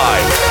The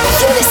Hype.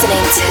 You're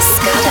listening to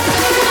Scudder.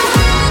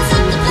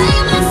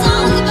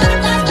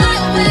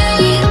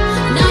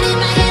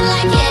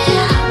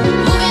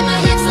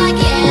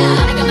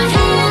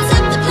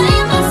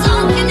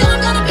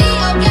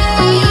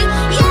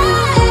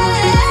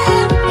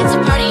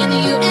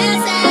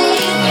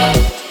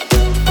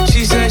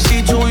 She said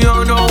she too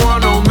young, don't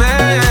want no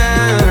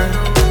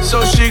man,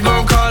 so she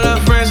gon' call her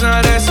friends,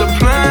 now that's a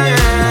plan.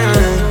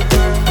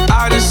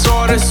 I just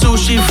ordered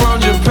sushi from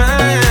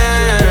Japan.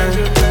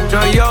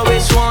 Now yo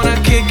bitch wanna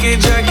kick it,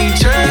 Jackie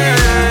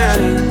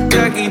Chan,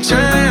 Jackie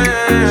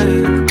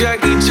Chan,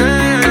 Jackie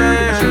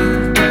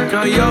Chan.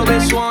 Now yo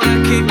bitch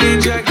wanna kick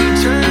it, Jackie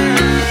Chan.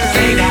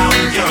 Hey now,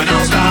 you're an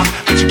all-star,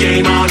 put your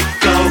game on,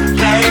 go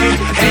play.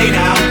 Hey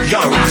now,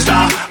 you're a rock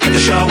star, put the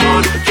show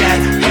on, get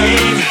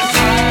paid.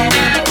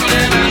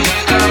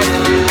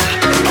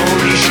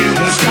 Only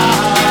shooting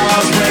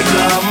stars break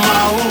the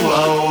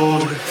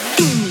mold.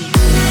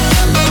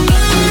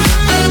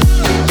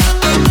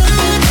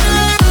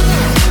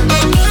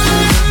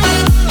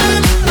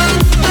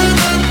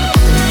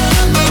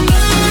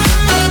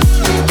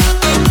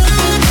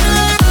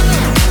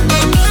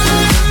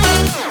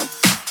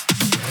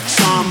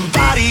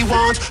 Somebody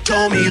once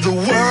told me the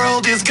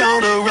world is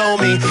gonna roll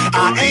me.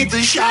 I ain't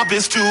the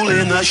sharpest tool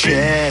in the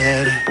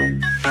shed.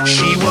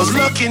 She was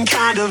looking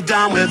kind of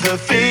dumb with her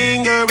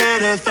finger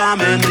and her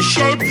thumb in the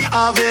shape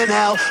of an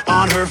L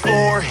on her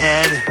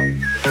forehead.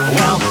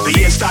 Well, the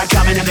years start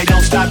coming and they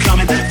don't stop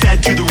coming.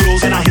 Fed to the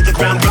rules and I hit the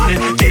ground running.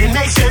 Didn't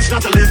make sense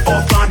not to live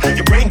for fun.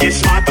 Your brain gets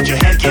smart but your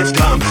head gets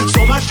dumb.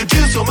 So much to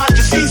do, so much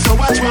to see. So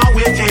what's wrong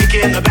with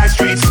taking the back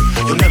streets?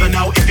 You'll never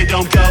know if you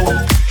don't go.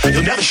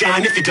 You'll never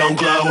shine if you don't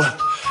glow.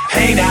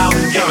 Hey now,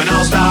 you're an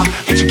all-star,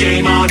 get your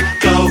game on,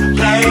 go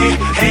play.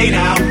 Hey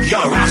now,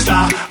 you're a rock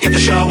star, get the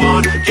show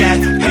on, get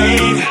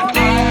paid.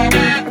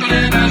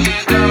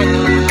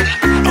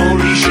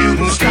 Only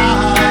shooting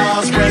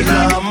stars break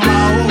the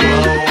mold.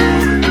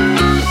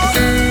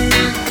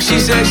 She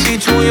said she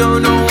too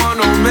young, don't want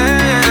no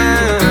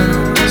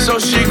man, so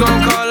she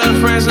gon' call her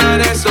friends, now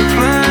that's a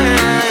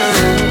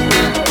plan.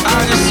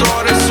 I just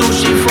ordered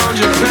sushi from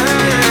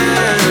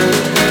Japan.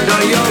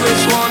 Now yo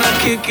bitch wanna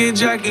kick it,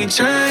 Jackie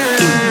Chan.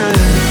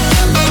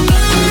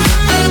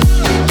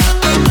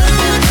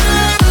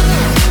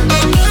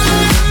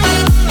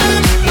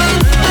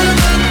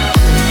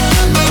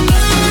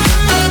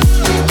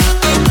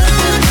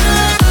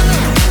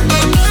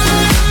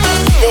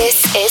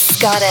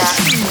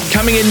 Scudder.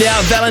 Coming in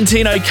now,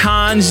 Valentino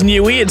Khan's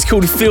newie. It's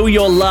called Feel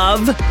Your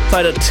Love.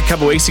 Played it a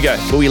couple of weeks ago,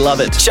 but we love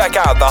it. Check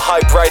out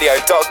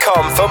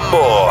thehyperadio.com for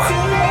more.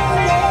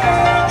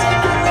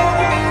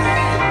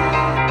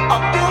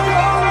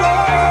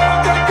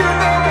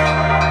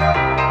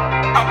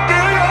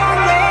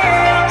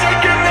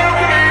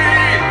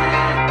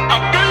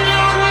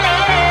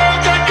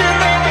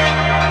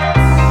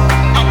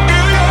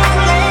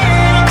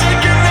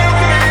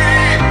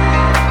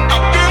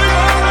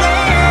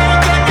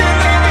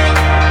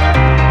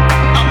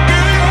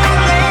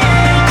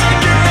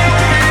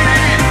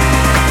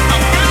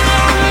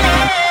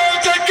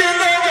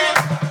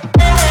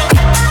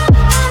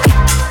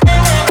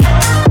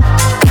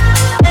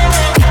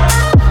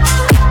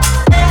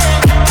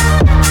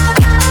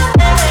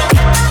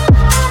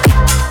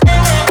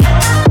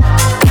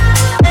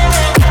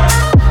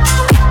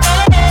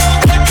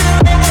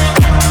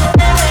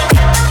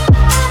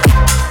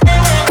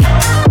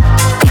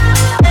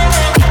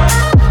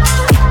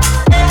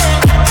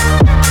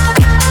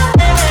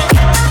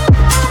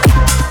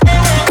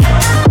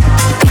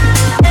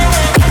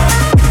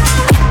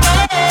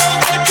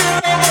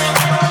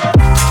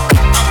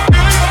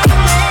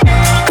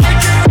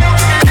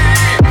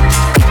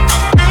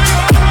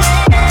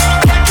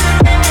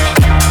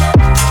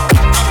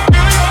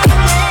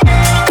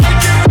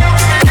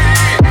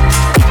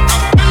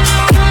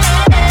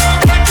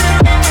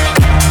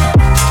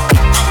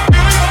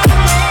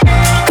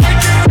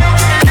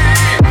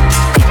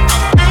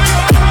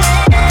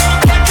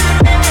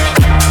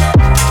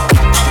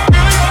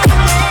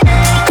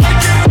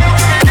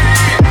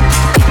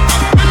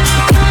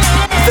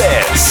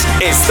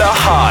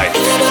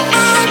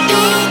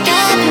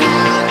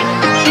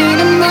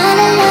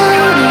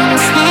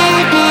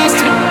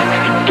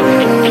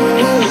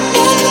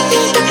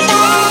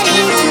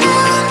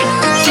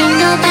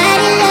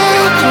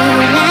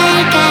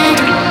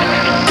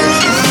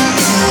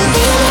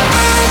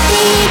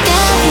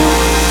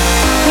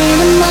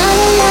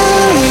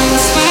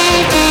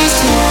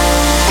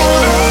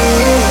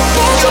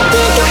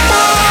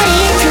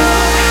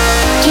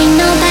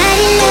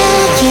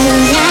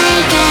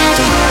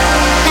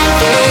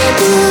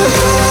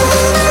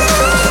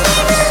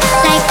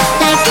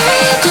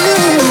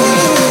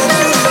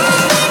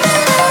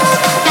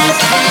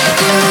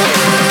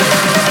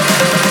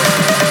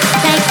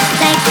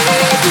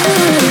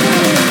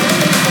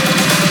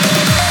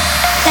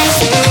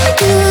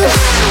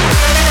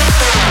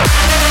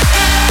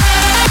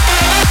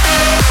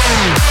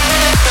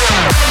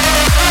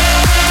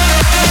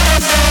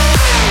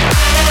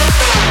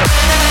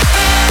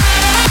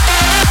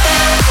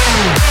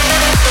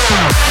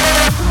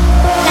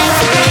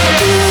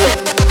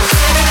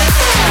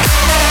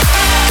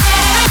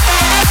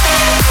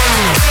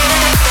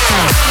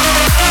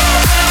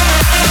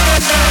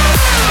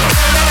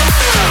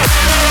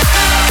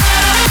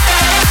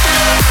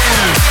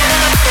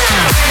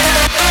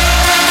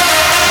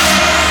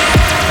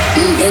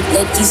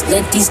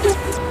 let these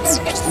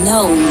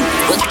know.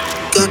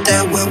 Got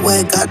that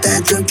wet, got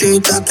that drip,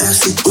 got that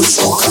super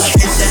soaker. Hit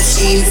that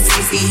shit,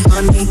 Fifi,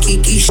 honey,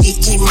 Kiki, she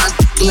keep my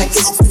dick like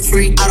it's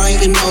free. I don't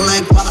even know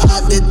like why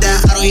I did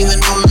that. I don't even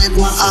know like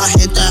why I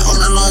hit that. All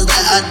I know is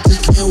that I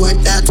just can't work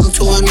that. Talk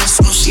to her next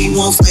so she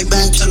won't fight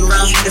back. Turn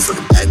around, hit it from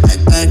the back. Bet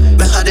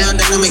her down,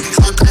 then I make it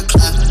clap.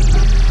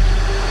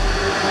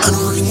 I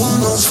don't really want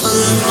no fun.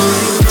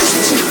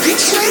 Listen to the beat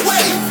straight away.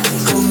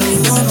 I don't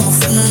really want no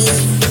fun.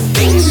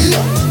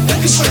 Let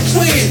me start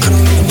playing. I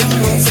don't really want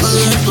no fun.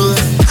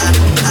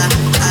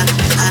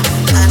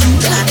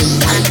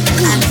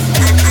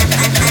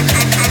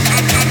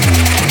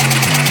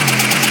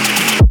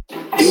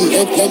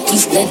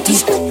 Let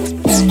these know.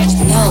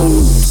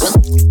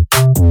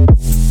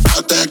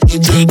 Got that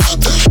DJ, got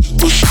that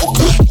push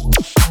okay.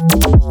 I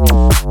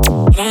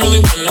don't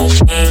really want no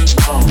friends,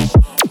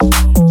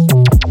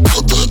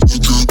 Got that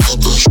DJ, got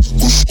that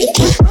push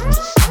okay.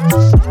 I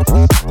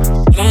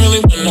don't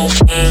really want no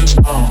friends,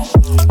 Got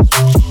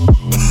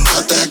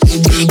that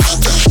DJ, got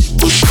that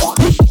push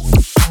okay.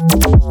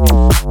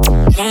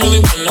 I don't really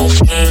want no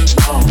friends,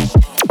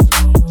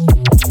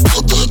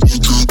 Got that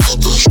DJ, got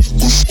that push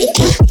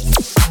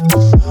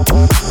okay.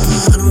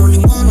 I don't really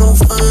want no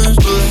friends,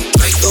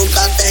 Draco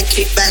got that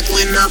kickback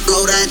when I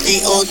blow that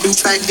thing. All through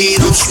track, they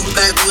don't shoot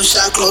back. One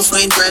shot, close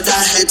range, red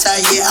dot, head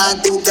tie. Yeah, I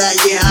do that.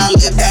 Yeah, I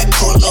live that.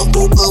 Call up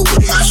Booga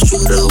with my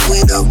shooter,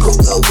 with a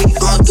Booga. We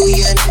gon' do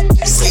ya.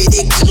 Say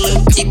they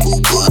killin' people,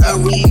 but I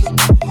really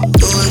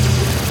do it.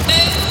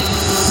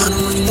 I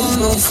don't really want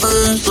no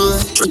friends,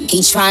 He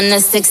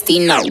tryna 60,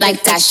 no,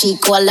 like that. She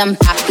call him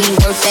Poppy,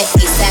 work that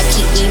ASAP,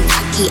 keep me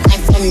rocky.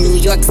 I'm from New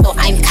York, so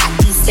I'm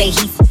cocky. Say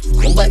he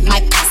but my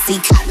posse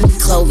caught me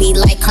Chloe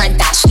like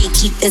Kardashian.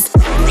 Keep this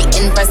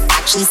in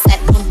Versace, set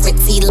on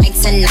pretty like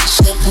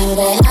Tanashi. Put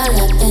it all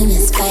up in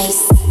his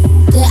face.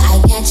 Did I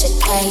catch a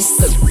case?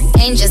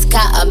 Ain't just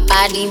got a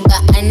body, but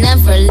I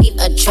never leave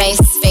a trace.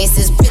 Face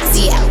is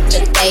pretty out the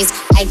days.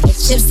 I get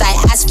chips, I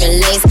ask for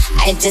lace.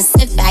 I just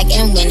sit back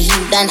and when he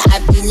done, I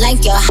be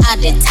like, yo, how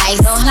to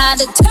taste? Know how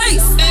to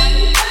taste?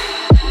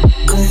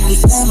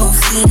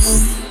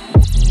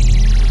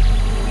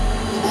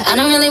 I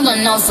don't really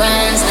want no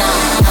friends now.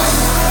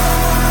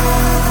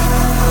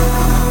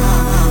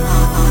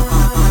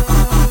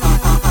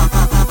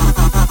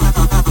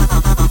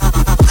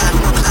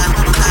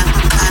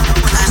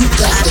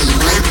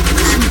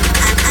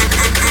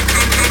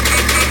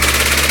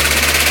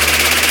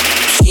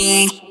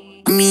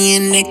 Me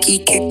and Nikki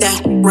kicked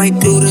that right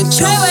through the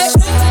chest.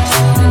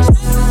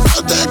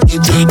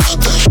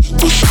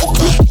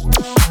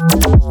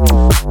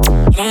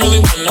 I don't really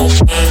want no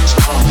friends.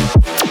 I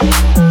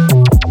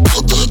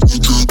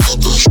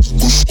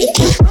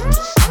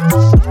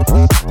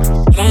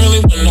don't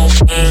really want no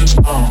friends. I don't really want no friends.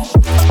 I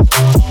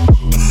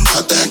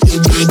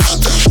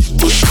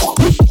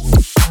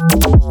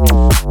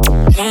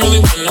don't really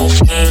want no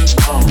friends,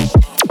 but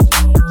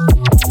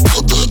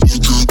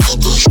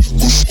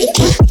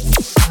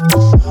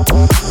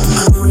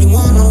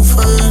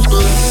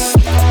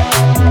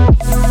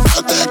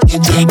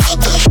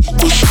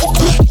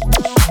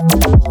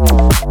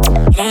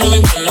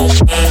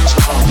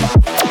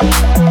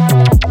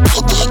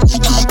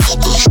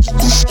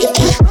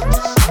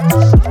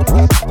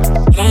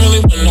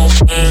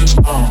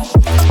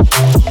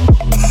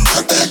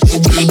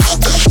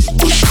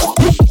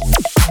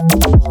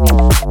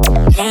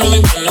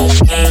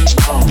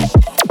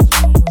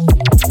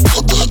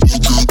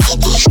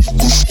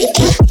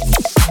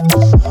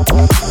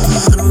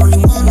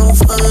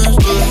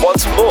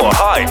Want more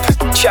hype?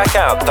 Check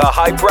out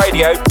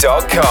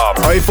thehyperadio.com.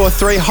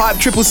 043 Hype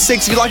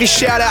 666. If you'd like a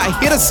shout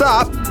out, hit us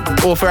up.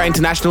 Or for our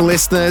international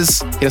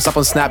listeners, hit us up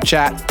on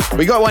Snapchat.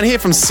 We got one here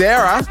from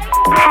Sarah.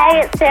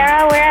 Hey, it's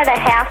Sarah. We're at a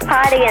house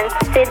party in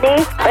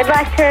Sydney. We'd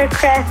like to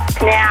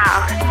request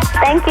now.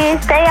 Thank you.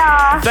 See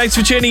ya. Thanks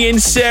for tuning in,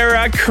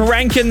 Sarah.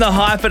 Cranking the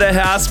hype at a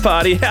house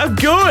party. How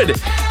good.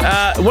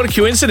 What a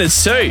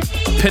coincidence, too.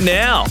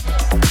 Panau.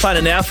 Playing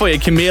it now for you,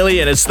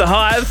 Chameleon. It's The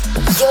Hive.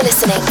 You're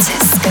listening to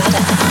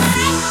Scudder.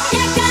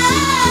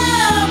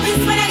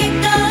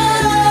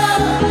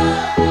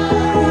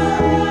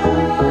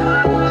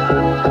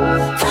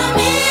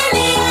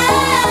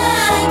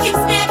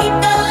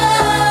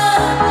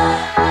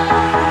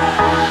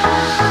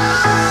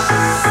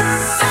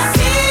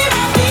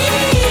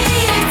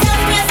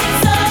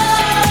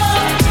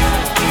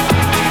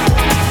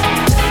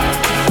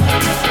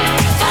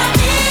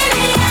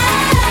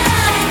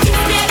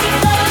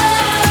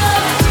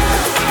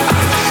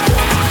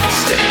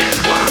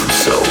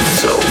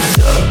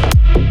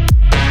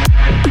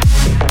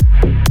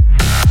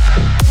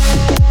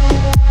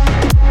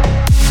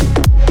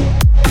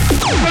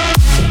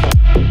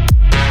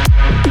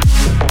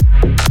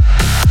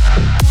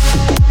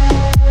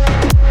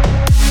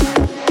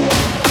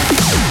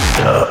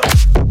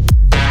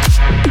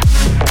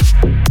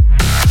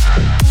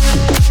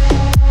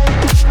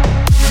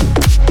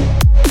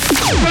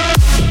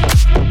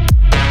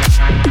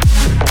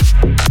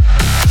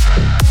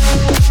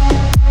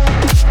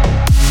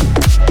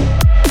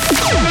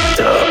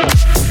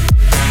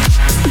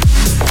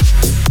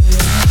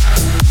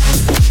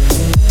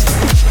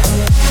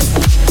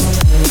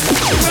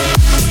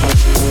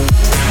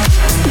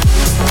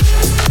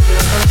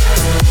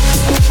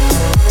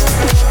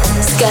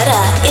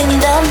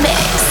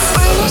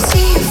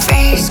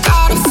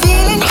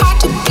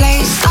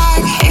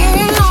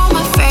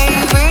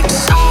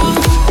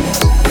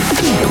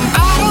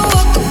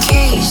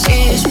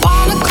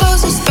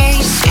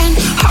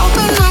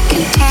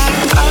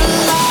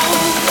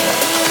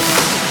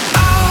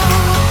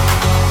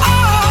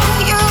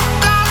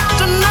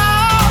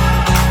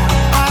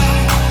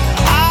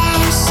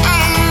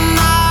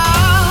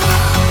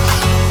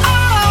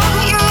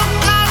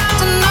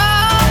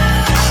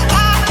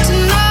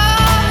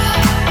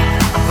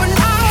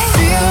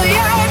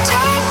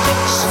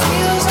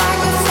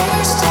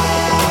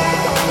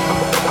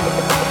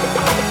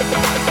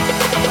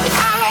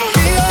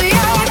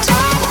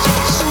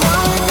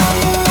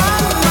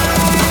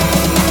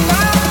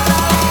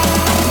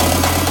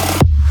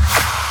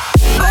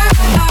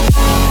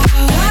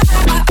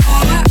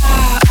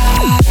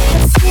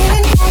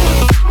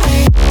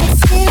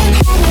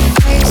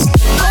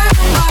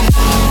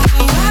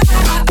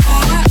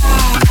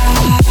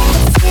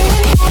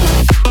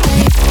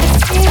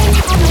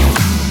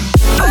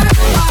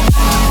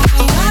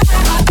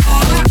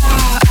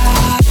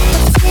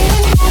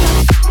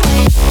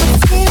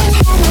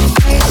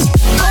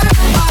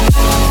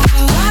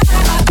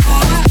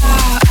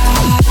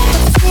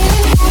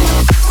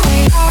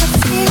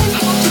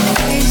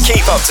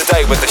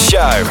 With the show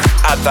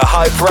at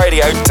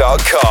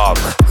thehyperadio.com.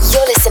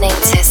 You're listening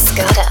to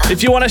Scudder.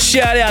 If you want to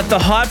shout out The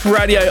Hype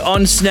Radio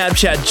on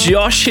Snapchat,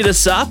 Josh hit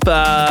us up.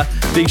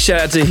 Big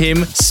shout out to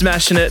him,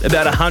 smashing it,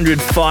 about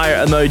 100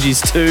 fire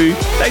emojis too.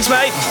 Thanks,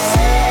 mate.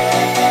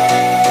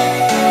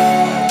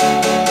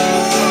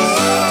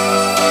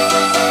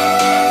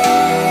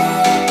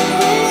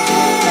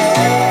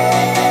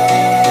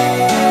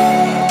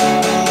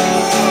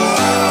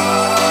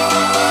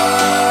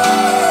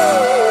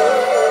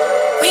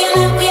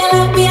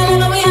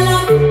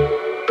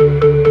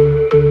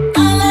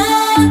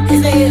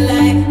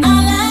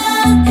 All I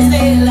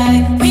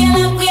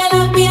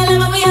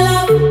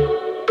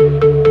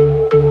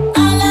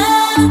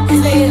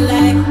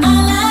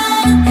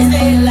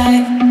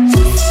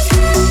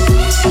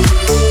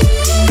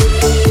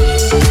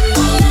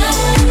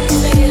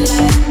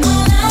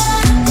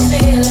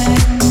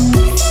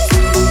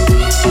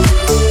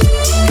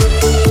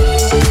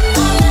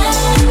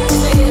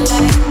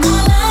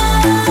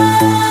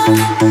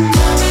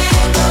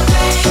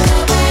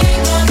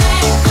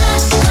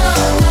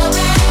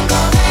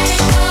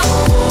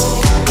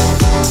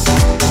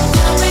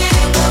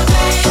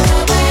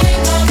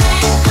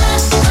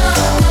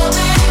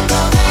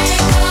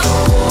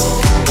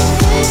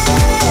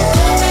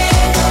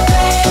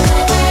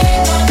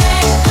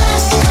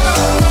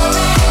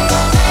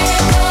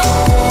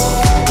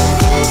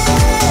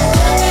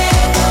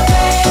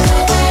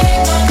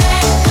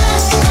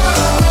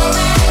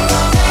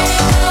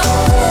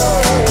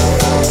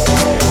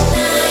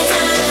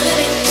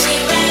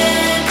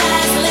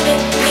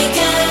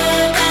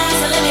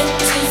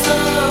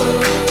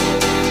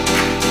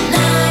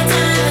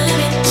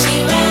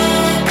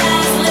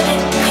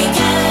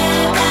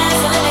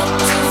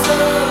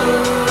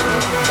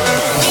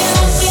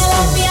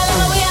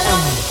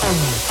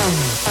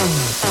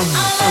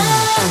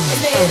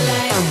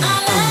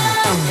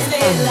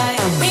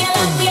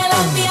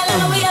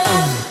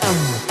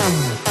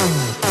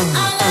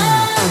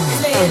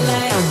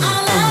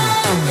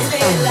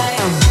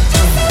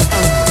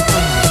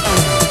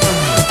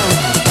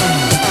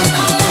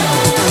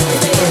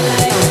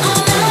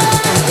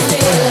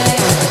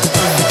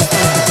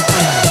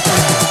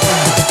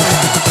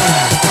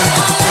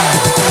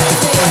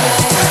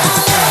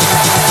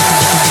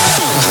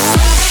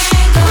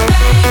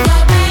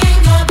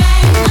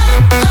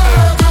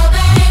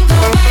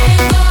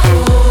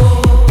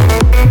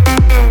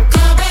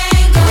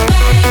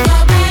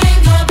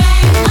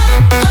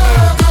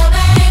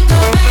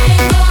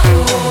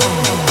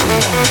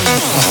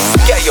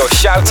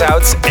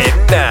Shoutouts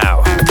in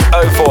now.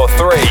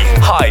 043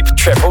 Hype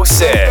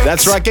 666.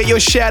 That's right, get your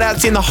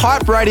shoutouts in the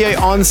Hype Radio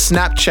on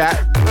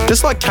Snapchat,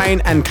 just like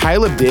Kane and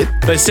Caleb did.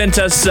 They sent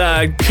us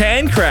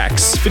can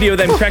cracks, video of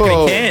them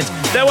cracking cans.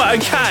 They were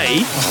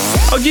okay.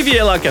 I'll give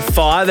you like a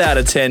 5 out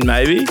of 10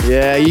 maybe.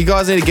 Yeah, you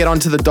guys need to get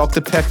onto the Dr.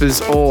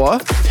 Peppers or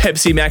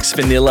Pepsi Max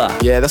Vanilla.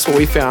 Yeah, that's what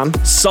we found.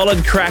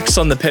 Solid cracks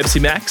on the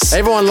Pepsi Max.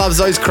 Everyone loves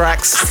those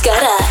cracks.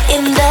 Scudder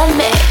in the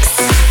mix.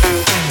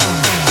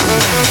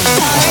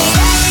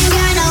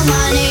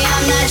 Money,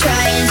 I'm not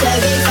trying to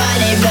be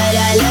funny, but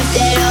I left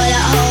it all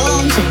at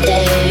home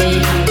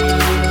today.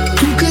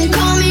 You can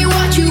call me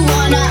what you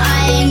wanna,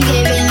 I ain't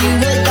giving you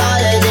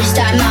 $1 this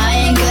time, I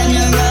ain't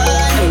gonna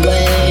run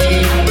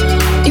away.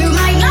 You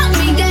might knock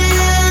me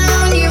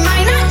down, you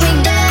might knock me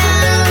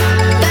down,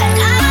 but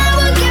I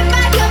will get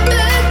back up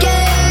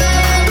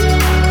again.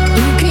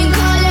 You can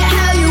call it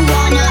how you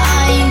wanna,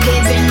 I ain't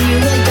giving you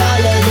 $1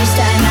 this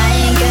time, I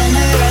ain't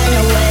gonna run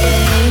away.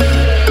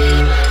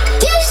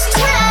 This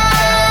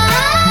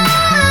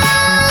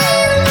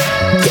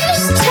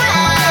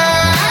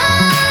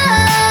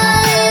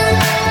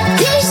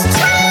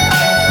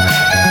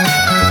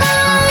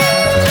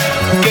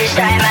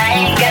time I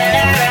ain't gonna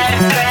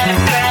run.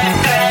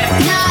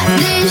 Not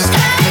this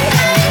time.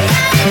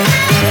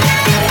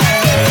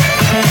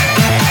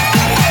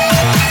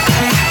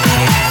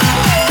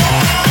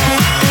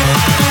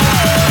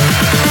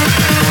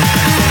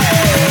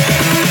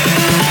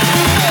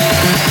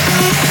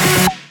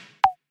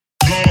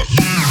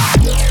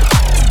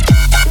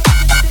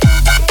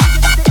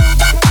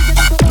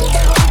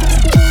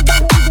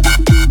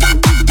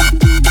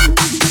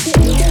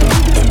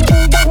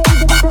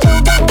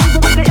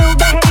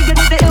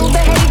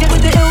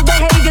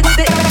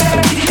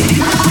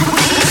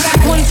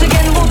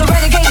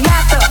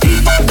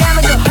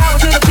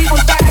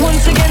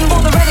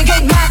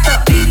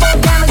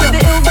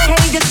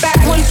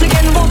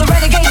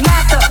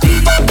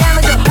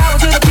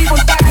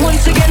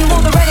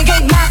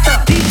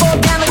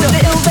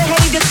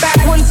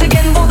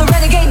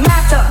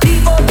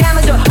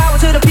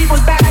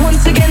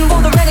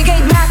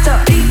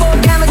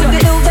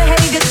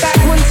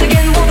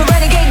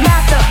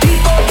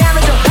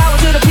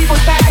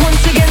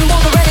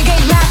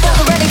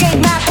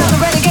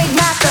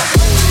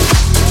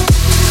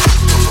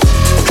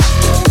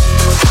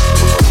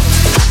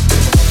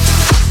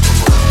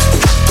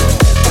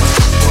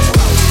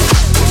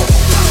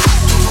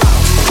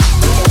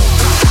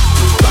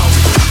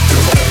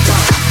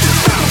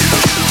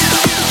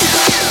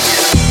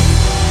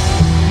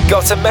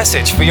 Got a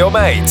message for your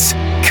mates?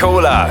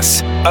 Call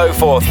us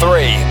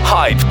 043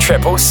 Hype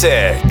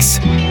 666.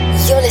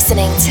 You're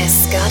listening to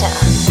Scudder.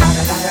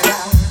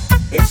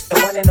 It's the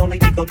one and only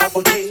Eagle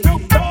Double G.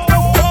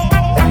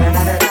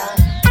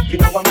 You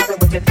know I'm moving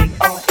with the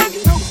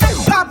D.R.E.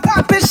 Pop,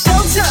 pop, it's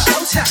showtime,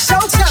 showtime,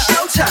 showtime,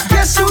 showtime.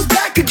 Guess who's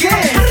back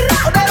again?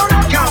 Oh, they don't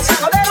know,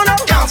 oh, they don't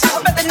know,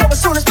 I bet they know as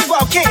soon as we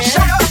walk in.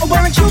 I'm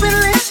wearing Cuban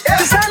links,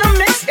 designer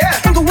mix,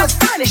 Inglewood's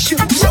finest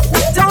shoes.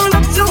 Don't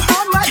look too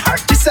hard, might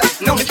hurt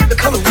yourself. Known to keep the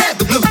color red,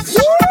 the blues.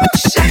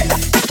 Shit.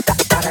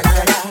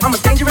 I'm a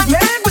dangerous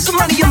man with some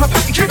money in my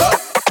pocket. Trip up.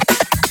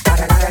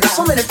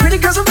 So many pretty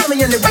girls around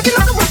me and they're waking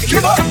up the rocket.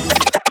 Trip up.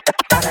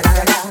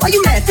 Why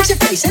you mad? Fix your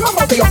face. Ain't my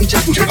fault they all be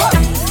jumping. Trip up.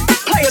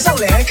 Players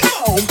only. Come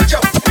on, put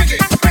your pinky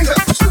rings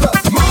up to the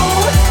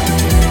moon.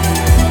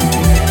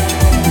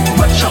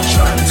 What y'all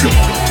trying to do?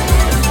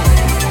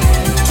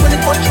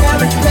 24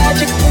 karat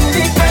magic in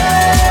the air.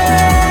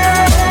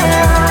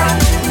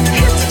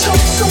 Hit the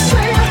toe so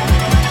clear.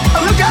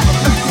 Oh, look out.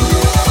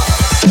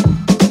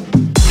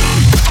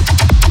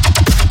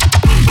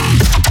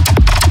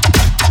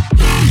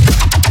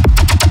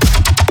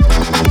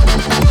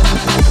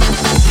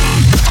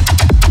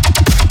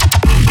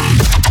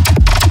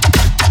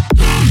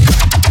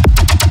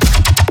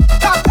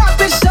 Pop, pop,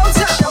 it's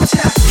showtime,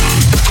 showtime.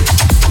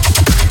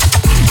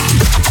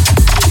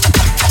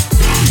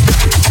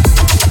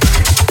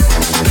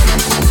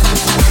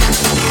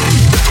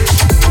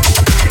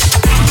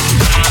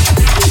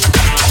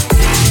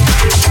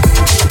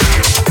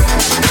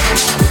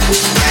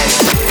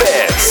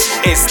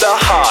 This is the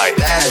Hype.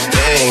 Bad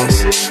things,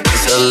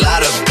 it's a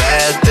lot of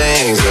bad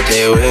things that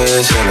they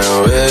wish and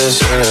I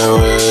wish and I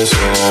wish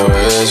and I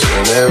wish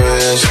and they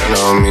wishing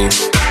on me.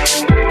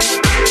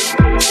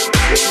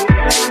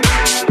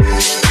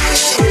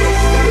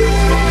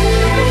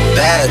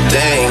 Bad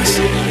things,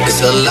 It's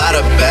a lot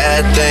of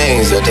bad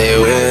things that they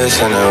wish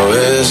and they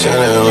wish and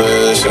they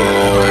wish and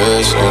they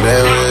wish and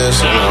they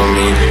wishing on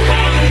me.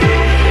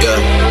 Yeah.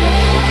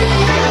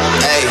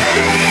 Hey,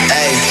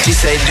 hey, she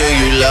say, do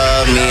you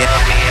love me?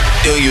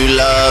 Do you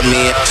love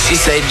me? She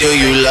say, do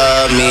you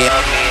love me?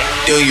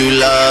 Do you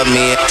love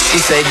me? She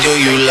say, do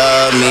you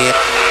love me?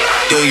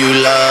 Do you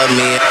love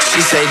me?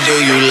 She say, do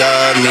you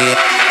love me?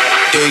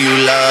 Do you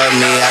love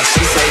me?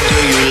 She say,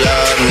 do you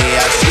love me?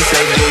 She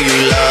say, do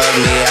you love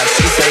me?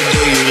 She say,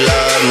 do you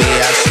love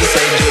me? She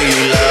say, do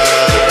you love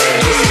me?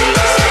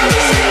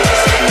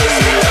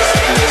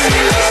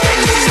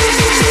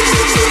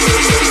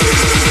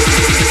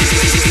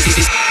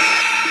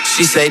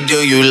 She say,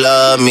 do you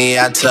love me?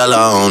 I tell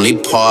her only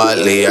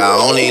partly. I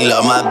only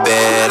love my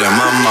bed and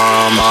my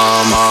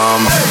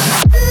mom.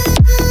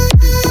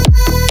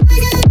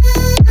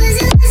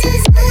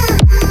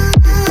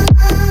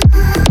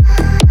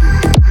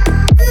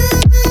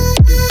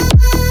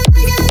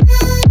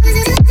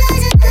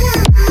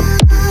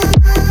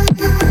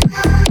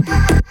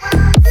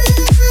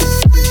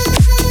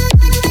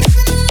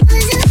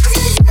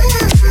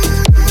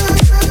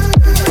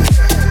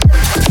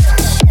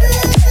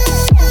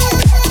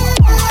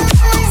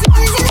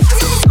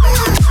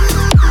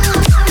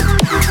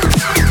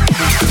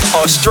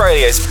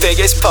 Australia's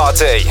biggest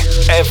party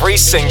every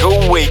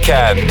single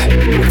weekend.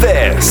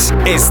 This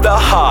is The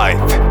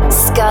Hype.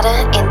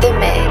 Scudder in the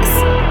mix.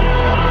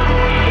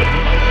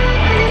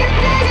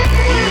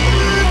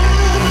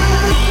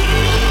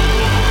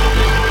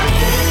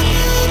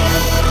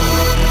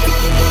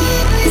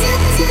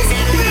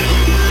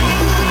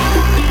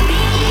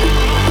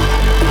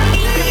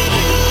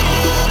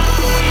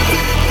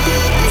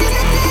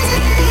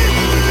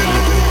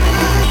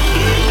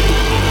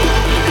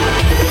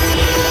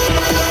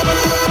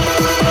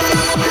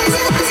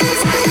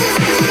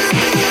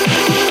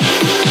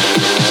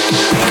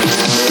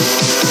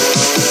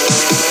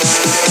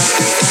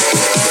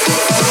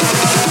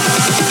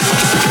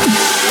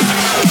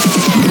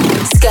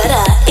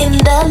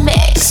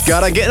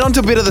 Scudder, getting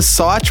onto a bit of the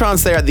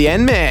psytrance there at the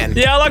end, man.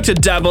 Yeah, I like to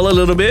dabble a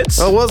little bit.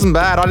 Oh, it wasn't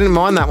bad. I didn't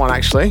mind that one,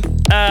 actually.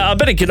 I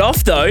better get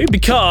off, though,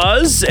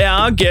 because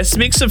our guest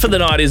mixer for the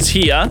night is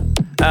here.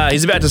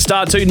 He's about to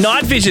start too.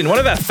 Night Vision, one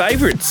of our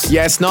favourites.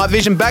 Yes, Night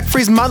Vision, back for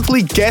his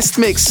monthly guest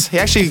mix. He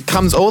actually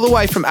comes all the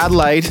way from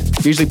Adelaide,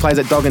 usually plays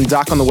at Dog and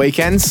Duck on the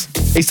weekends.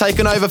 He's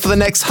taken over for the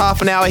next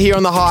half an hour here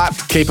on The Hype.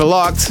 Keep it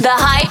locked. The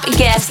Hype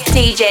guest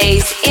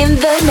DJs in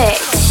the mix.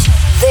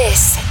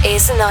 This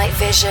is Night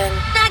Vision.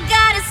 I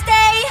gotta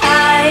stay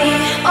high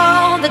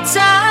all the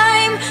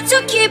time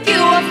to keep you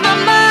off my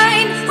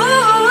mind.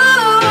 Ooh,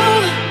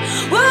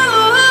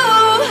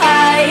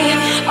 high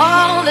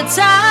all the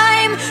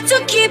time to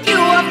keep you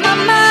off my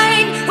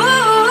mind.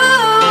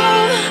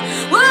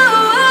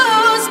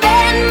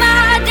 Spend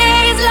my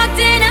days locked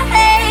in a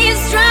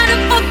haze, trying to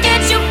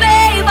forget you,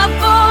 babe. I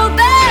fall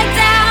back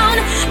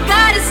down.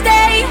 Gotta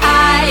stay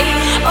high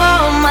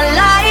all my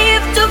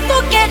life to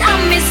forget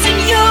I'm missing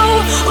you.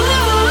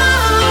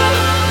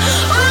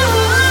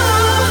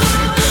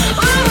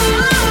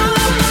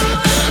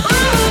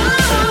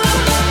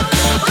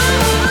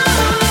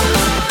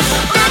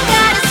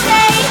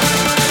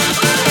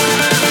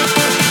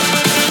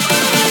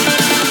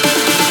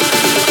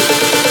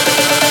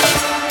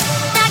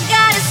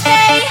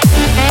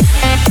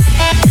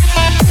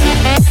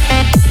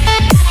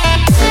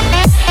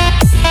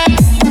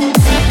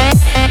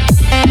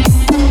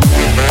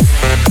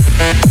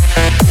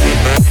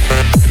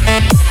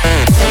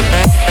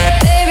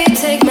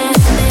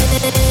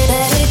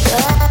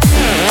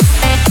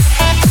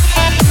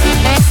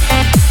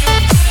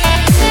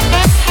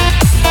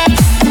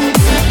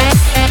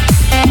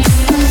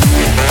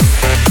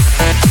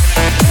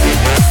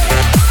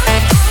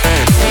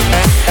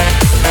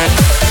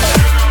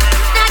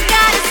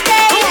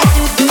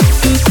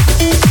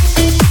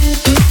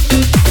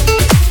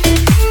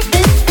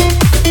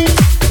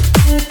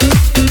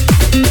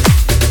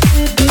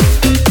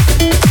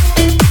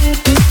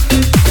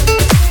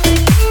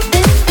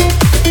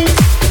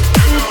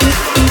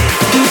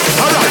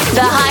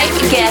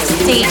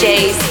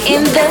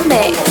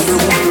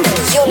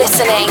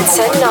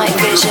 Night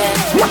Vision.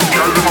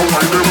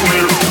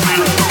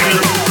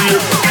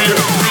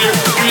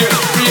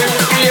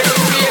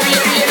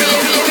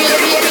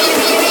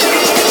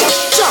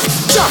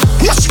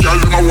 Watch girl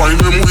them a wine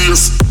them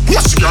waist.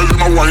 Watch girl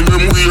them a wine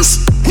them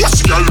waist.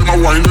 Watch girl them a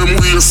wine them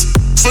waist.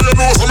 So you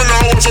know some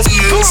now watch your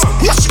face.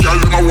 Watch girl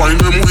them a wine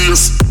them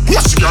waist.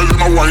 Watch girl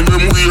them a wine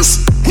them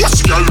waist.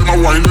 Watch girl them a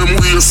wine them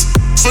waist.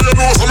 So you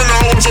know some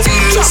now watch your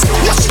face.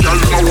 Watch girl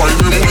them a wine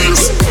them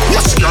waist.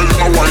 Watch girl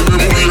them a wine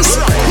them waist.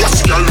 Watch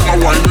girl them a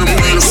wine them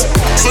waist.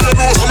 So you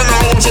know some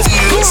now watch your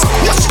face.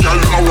 Watch girl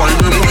them a wine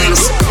them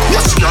waist.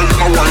 Watch girl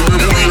them a wine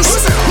them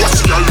waist. Watch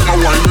girl them a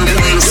wine them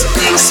waist.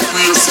 Waist.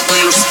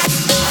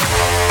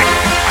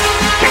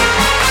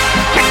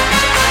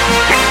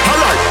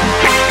 Alright.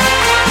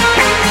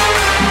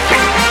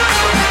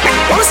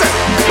 What was that?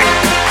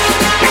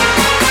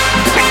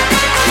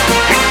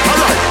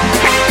 Alright.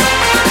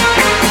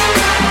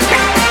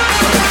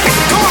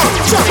 Come on,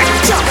 jump.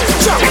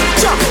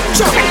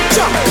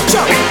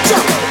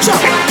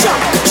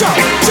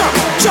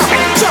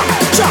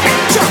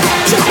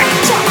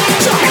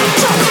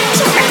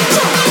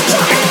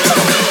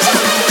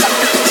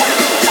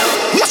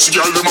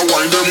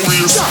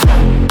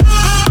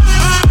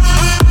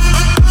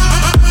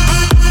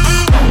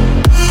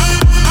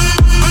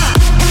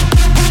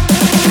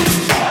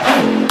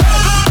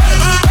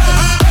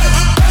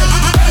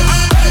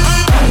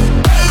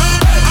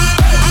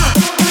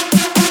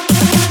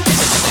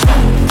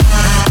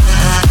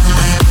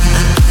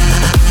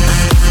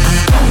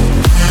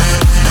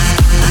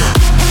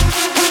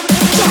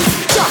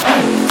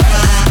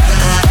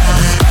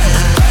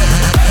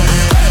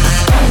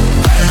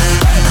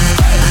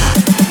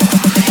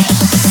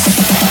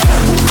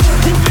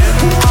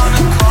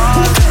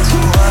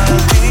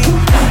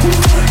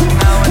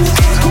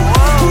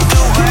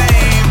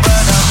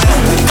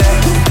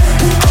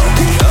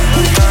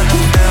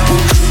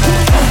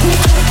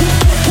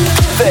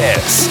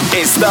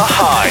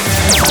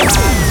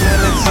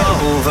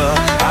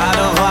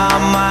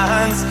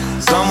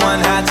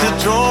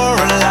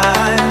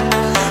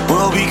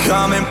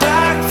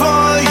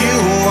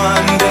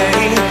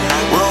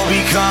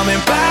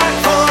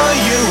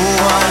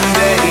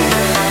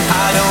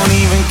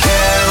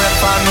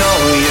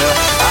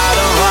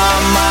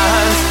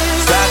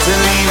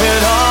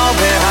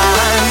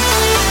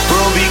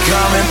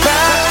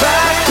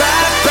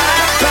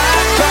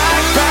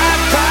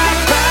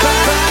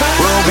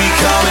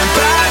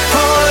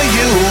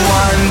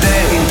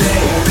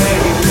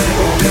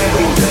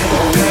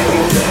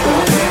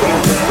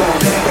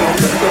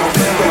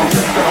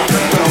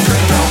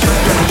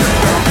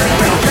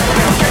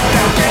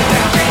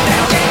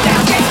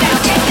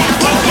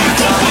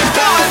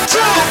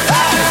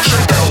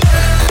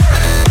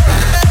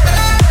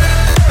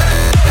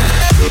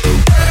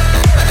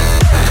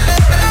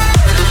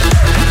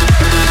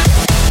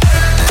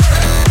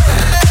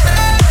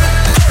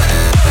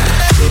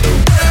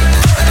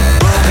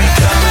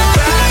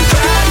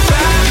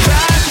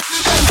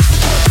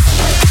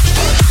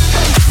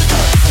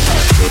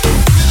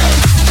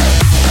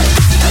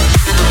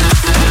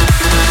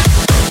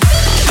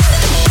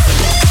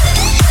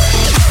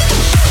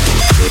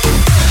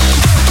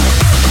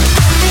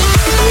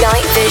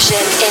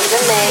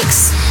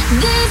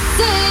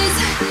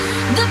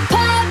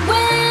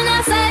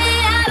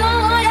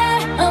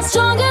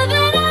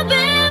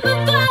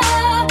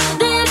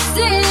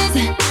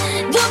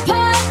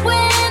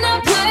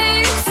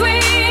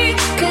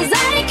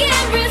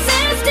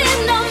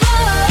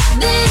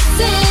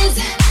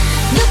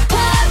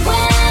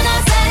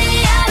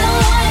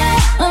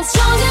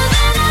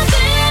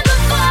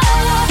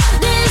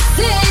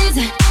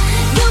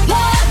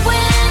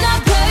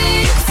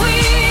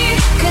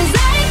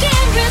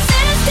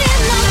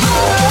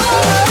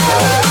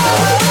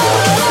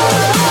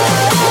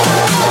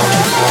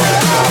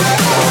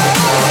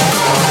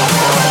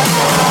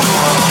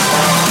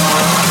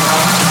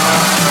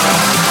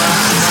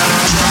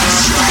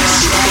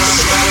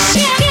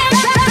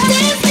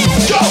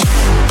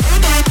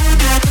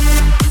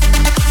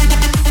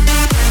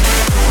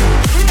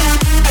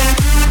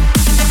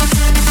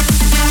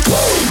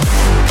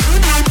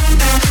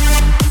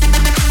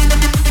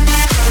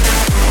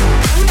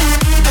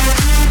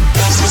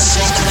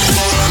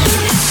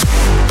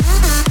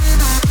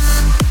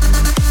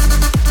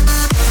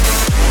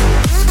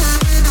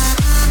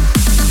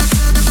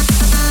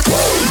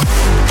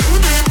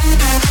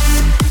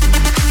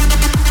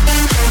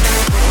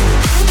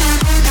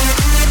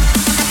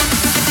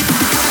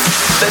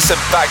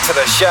 back to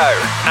the show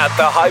at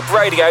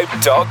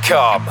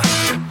thehyperadio.com.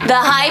 The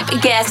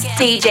Hype guest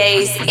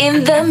DJs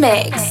in the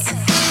mix.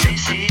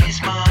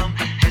 Stacey's mom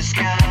has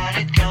got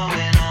it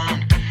going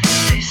on.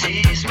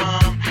 Stacey's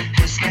mom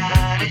has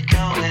got it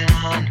going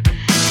on.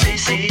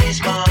 Stacey's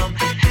mom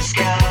has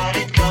got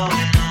it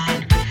going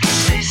on.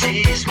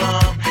 Stacey's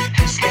mom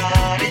has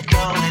got it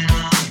going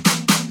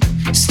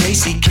on.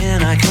 Stacey,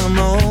 can I come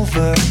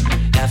over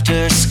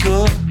after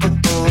school?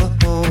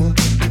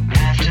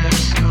 After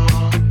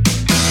school,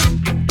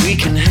 we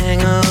can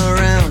hang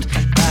around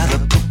by the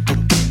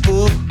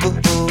pool.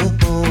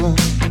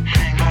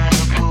 Hang by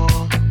the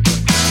pool.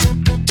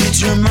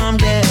 Did your mom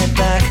get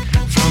back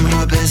from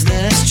her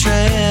business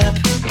trip?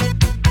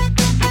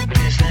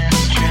 Business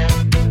trip.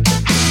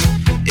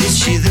 Is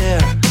she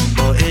there,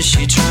 or is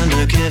she trying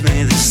to give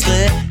me the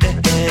slip?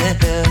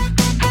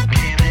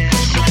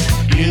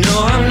 You know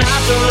I'm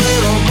not the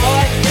little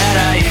boy that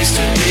I used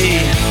to be.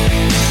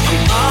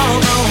 I'm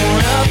all grown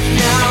up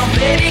now,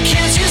 baby,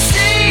 can't you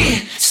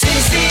see?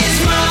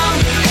 Stacey's mom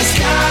has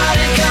got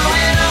it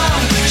going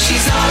on.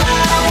 She's all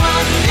I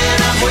want, and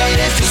I've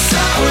waited for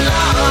so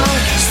long.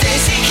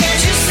 Stacey,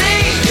 can't you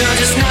see? You're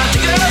just not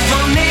the girl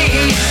for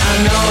me.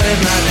 I know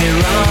it might be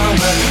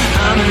wrong, but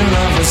I'm in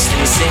love with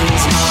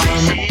Stacey's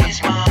mom.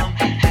 Stacey's mom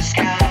has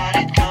got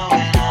it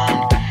going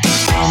on.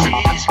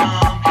 Stacey's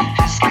mom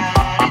has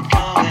got it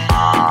going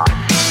on.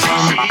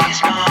 Stacey's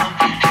mom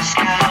has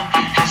got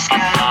it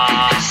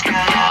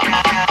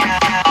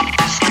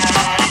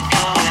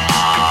going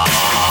on.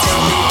 Tell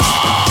me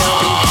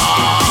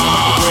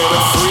where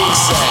the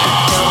freaks at.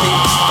 Tell me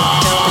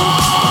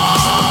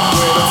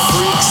where the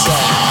freaks at. Freaks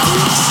at,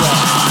 freaks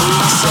at,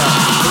 freaks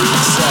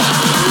at,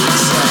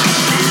 freaks at.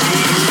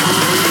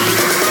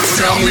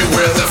 Tell me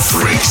where the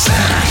freaks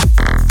at.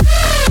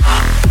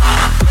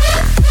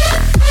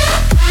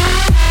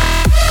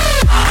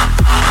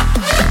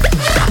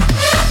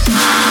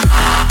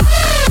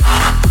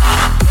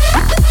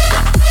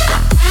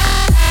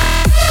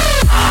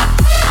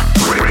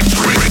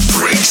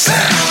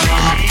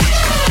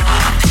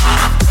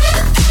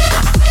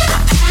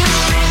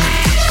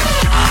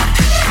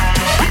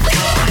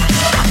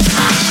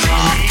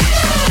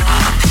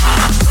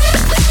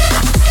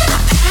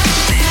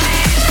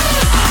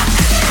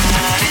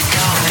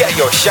 Get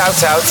your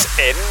shout-outs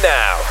in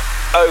now.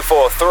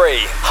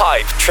 043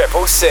 Hype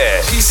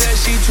 666. She said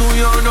she too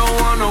young, don't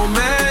want no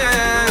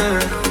man.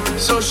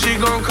 So she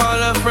gon' call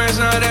her friends,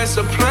 now that's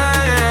a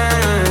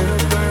plan.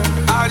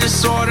 I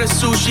just ordered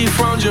sushi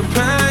from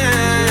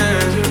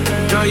Japan.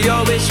 Now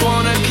yo bitch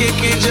wanna kick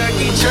it,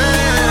 Jackie Chan.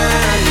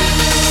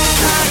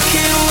 I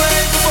can't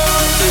wait for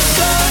the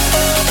sun.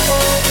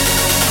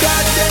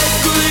 Got that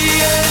good,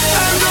 yeah,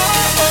 I know.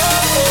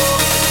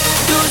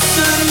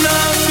 Loosen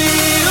up, be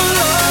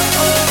alone.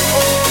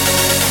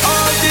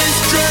 All this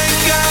drink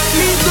got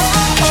me low.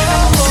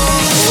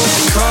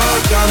 The car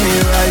got me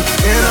right,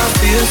 and I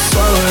feel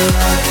so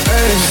alive.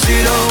 Hey, she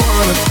don't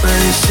wanna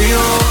think, she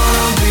don't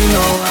wanna be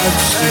no wife.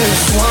 She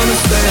just wanna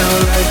stay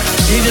alive,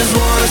 she just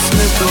wanna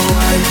sniff the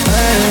white.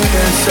 Hey,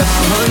 can't tell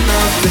her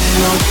nothing,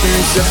 no,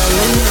 can't tell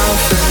her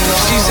nothing.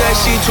 She said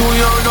she too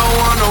young, don't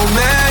want no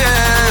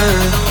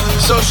man.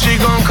 So she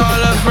gon'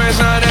 call her friends,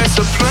 now that's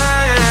a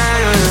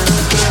plan.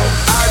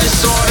 I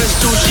just ordered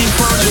sushi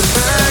from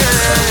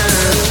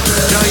Japan.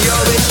 Now yo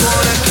bitch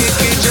wanna kick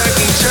it,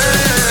 Jackie Chan.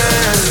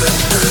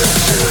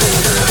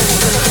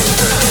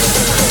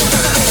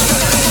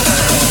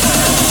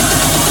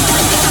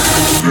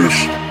 This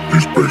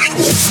is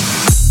baseball.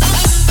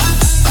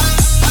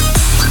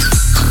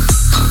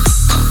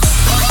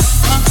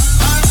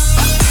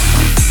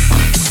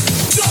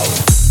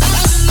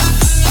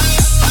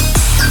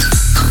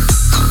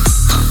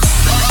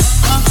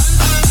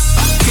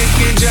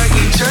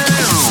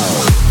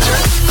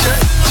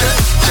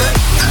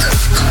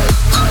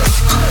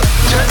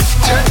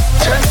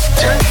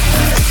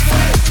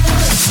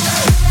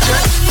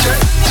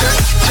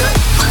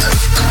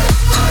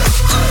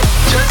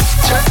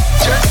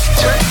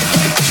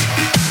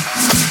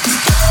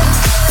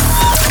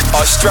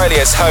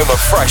 Australia's home of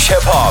fresh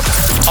hip-hop,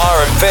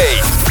 R&B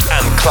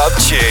and club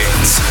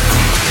tunes.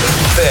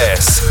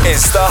 This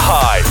is The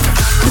Hype.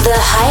 The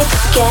Hype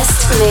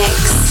guest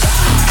mix.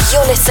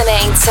 You're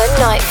listening to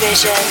Night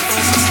Vision.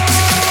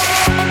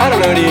 I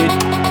don't know, dude.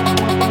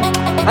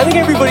 I think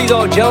everybody's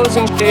all jealous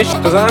and shit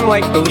because I'm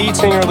like the lead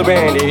singer of the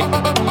band, dude.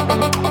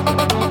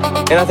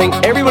 And I think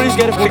everybody's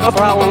got a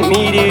problem with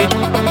me, dude.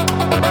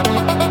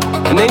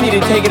 And they need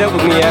to take it up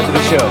with me after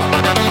the show.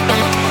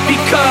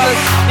 Because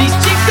these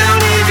chicks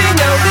don't even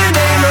know the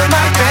name of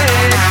my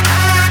band,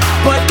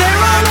 but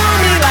they're all on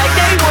me like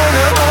they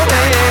wanna hold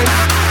hands.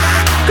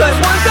 Cause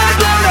once I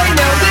blow, they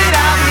know that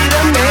I'll be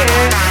the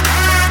man.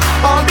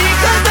 All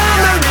because I'm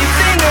the lead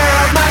singer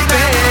of my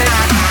band.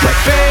 My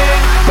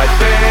band, my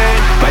band,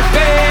 my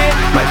band,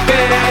 my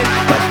band,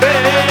 my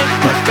band,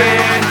 my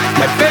band,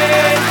 my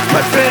band,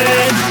 my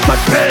band, my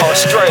band.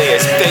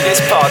 Australia's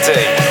biggest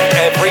party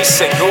every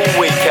single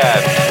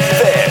weekend.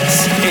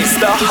 This is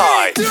The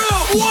Hype. 3,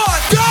 2,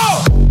 1, go!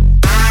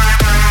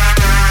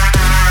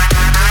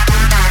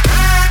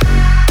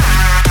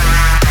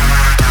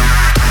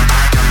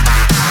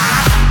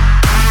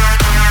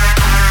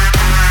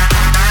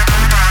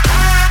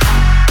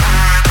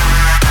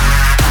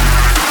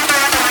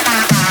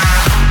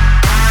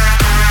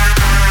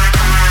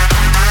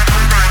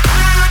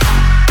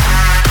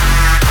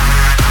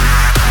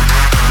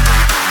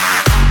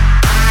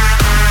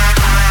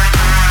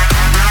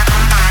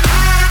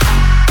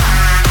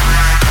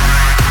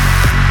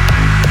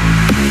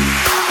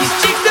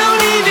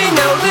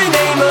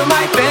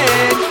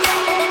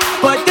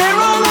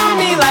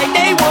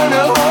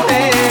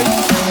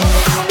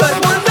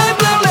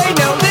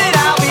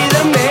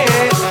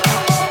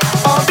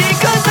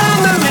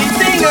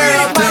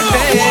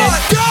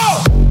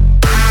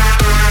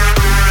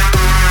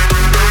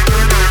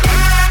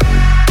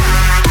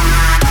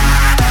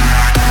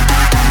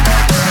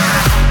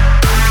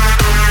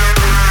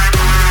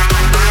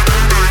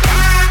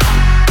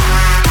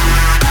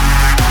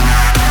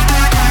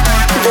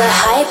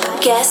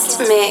 guest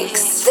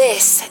mix.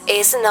 This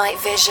is Night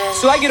Vision.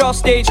 So I get off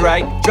stage,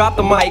 right? Drop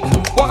the mic.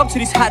 Walk up to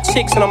these hot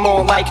chicks and I'm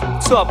all like,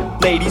 what's up,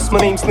 ladies? My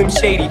name's Slim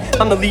Shady.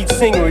 I'm the lead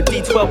singer of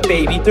D12,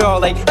 baby. They're all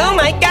like, oh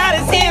my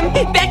God, it's him.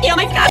 Becky, oh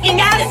my fucking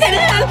God, it's him.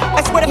 I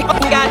swear to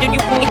fucking God, dude,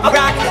 you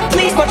rock.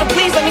 Please, Marshall,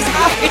 please let me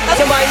stop.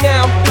 Till by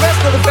now, the rest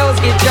of the fellas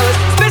get jealous.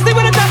 Especially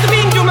when I drop the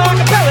beat and do my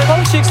acapella.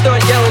 All the chicks start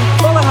yelling.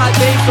 All the hot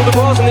babes fill the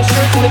balls and the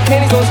shirts and the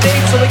panties on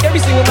stage. So like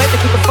every single night they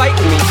keep a fight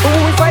with me. But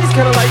when we fight, it's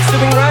kinda like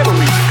sibling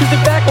rivalry. Cause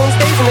they're back on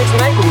stage the next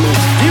night with me.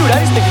 Dude,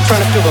 I just think you're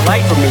trying to feel the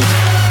light from me.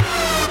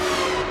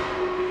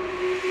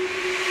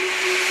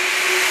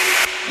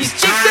 These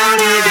chicks don't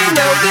even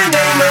know the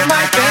name of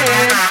my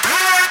band,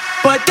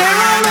 but they're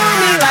all on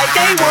me like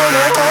they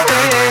wanna hold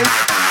hands.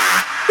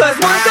 Cause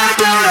once I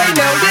blow they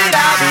know that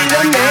I'll be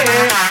the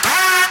man.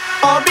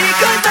 All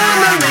because I'm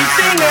the lead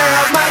singer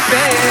of my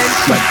band.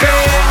 My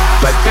band,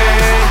 my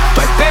band,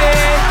 my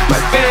band, my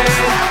band,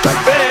 my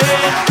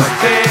band, my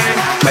band,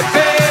 my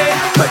band,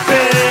 my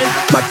band,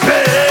 my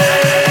band.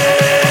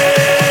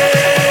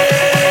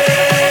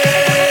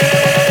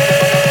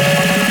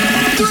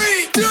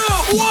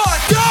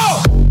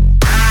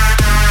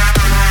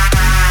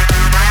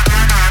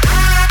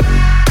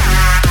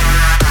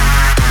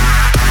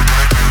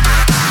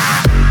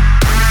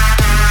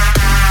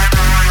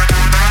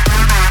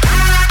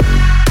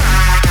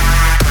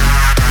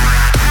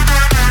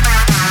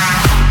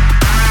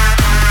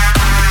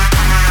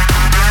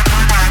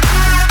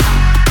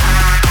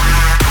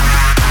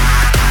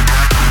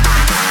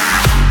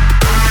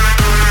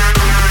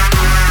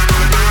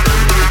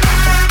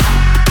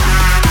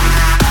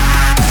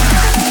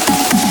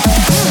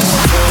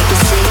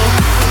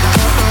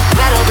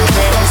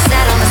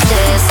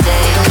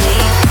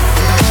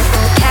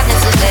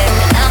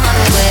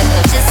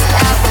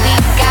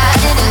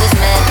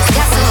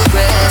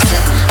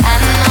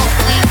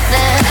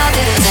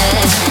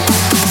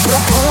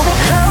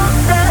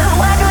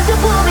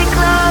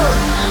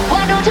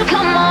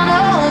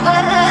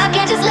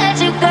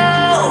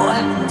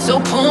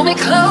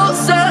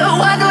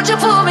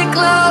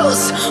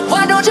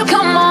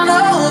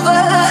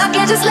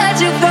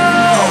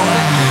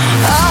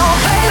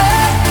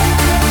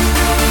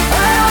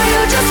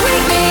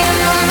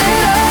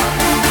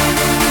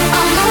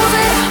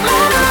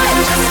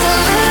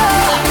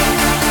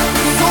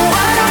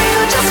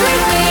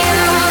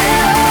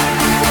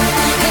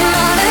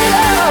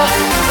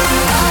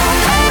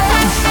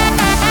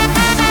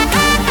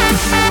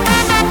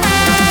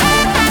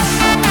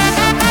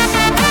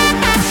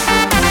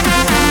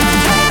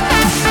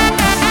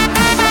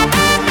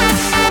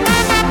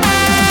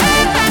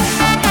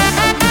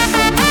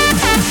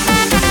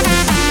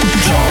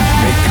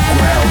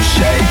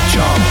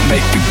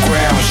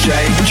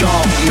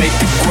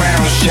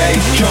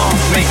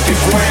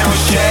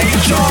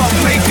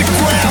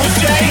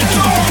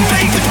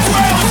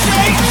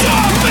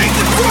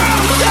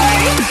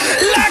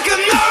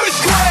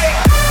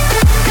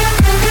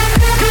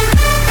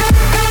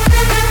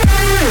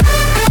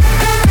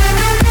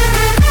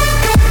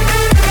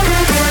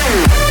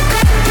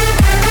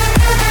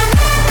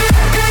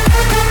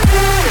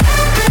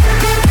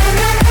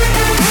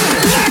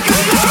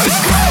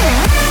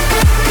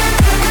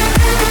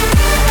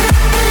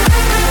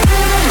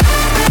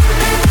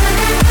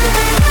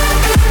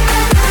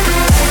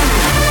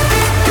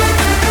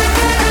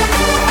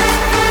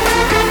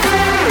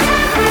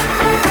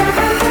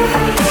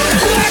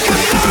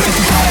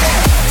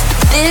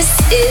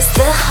 is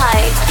The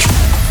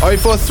Hype.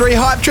 043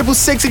 Hype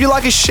 666 if you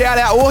like a shout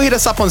out, or hit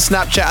us up on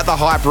Snapchat at The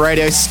Hype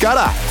Radio.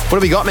 Scudder, what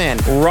have we got, man?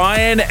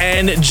 Ryan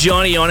and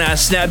Johnny on our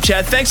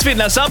Snapchat. Thanks for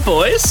hitting us up,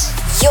 boys.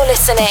 You're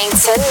listening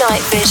to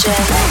Night Vision.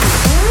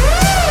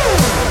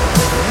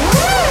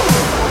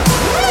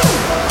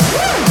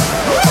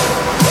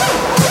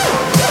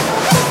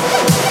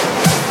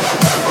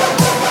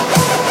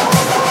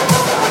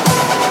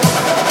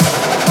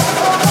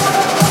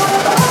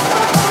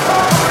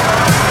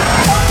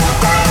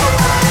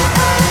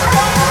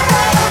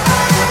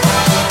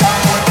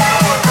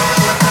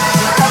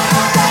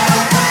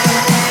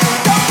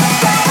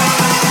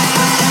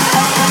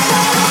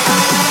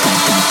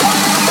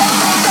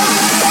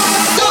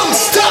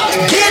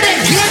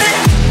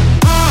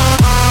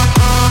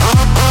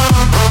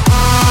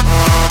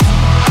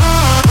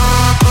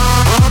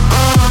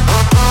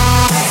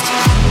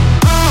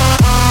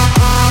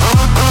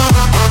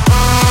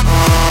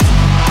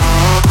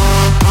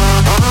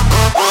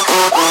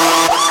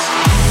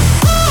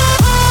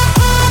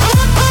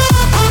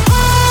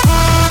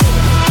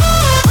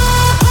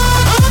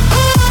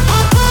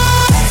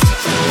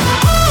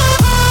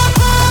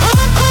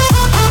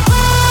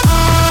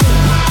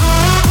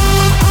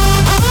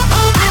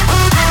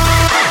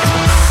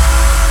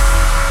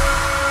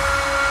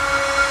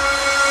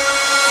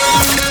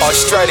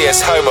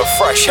 Australia's home of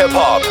fresh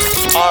hip-hop,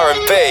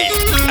 R&B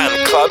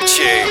and club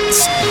tunes.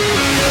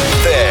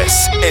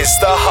 This is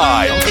The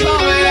Hype. I'm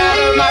coming out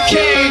of my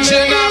cage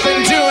and I've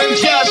been doing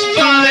just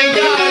fine.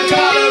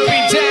 Gotta be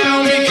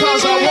down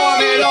because I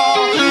want it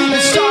all.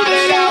 It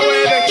started out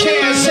with a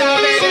kiss, how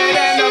did it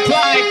end up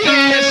like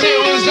this? It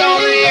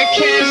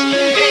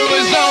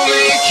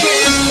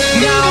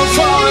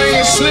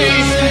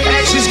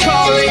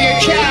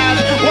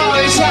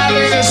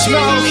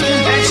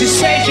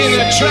taking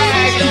a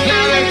drag.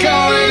 Now they're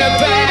going to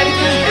bed,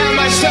 and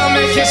my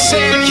stomach is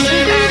sick,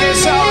 and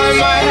it's all in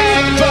my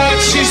head. But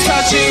she's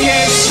touching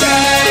his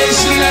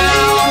chest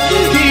now.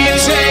 He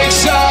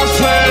takes off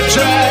her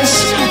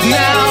dress.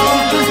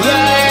 Now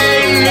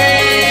let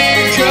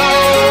me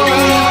go.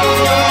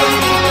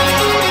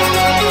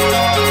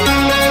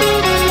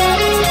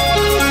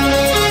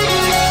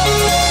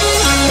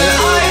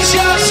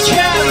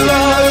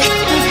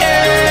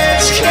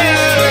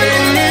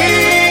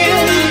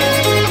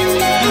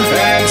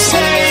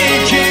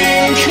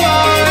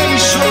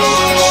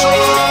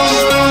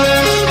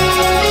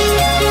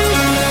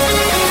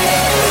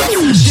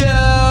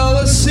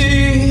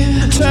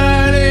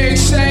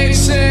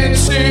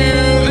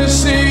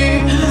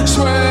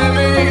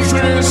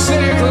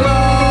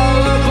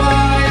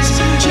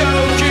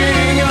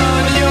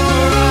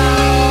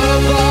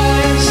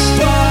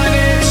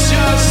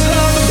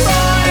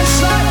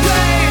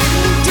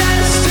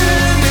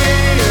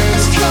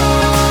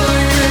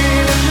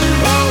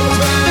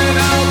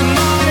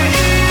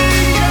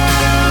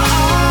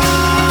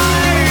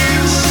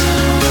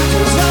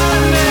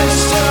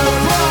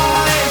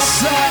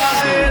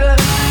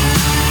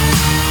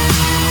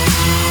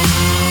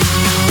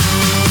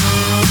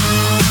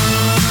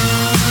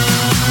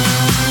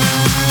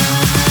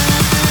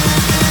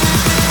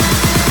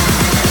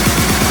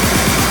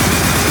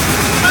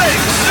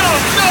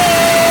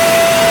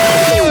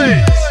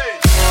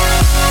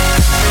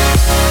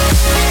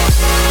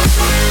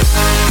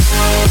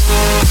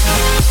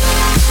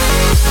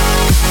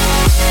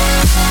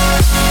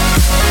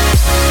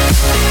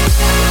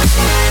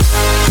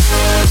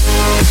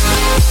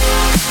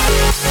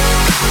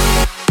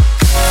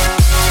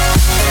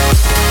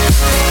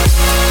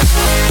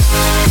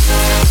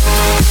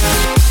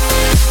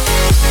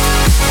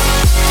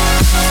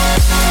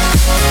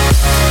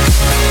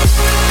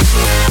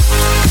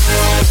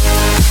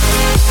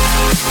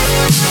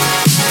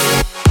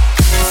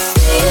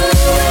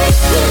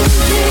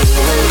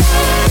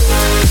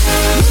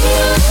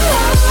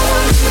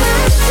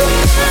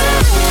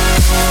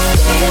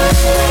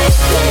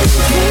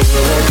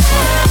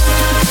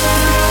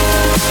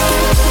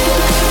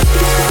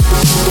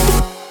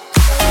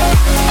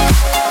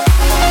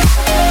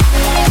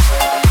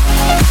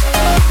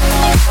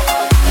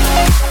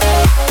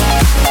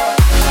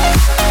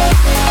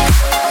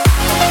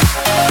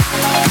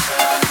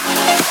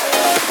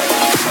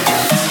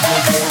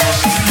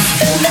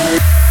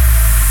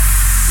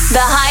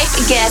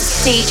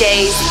 Guest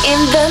DJs in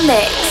the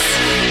mix.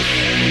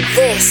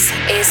 This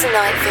is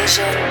Night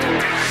Vision.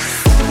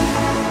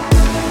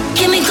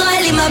 Chemical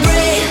in my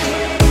brain.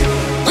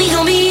 We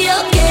gon' be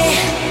okay.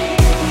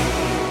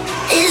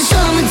 It's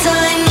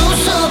summertime, no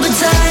sober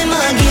time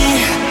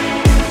again.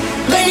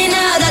 Burning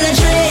out on a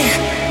train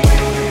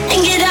and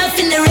get off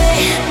in the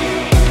rain.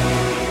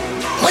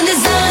 When the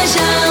sun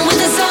shines, with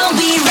the sun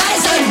we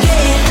rise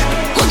again.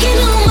 Walking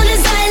home on a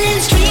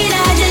silent street,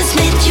 I just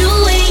met you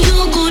and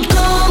you good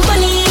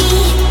company.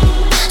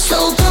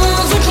 So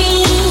comfort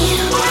me.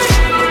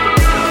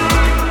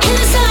 And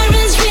the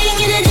sirens ring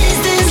in the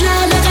distance,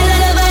 loud like a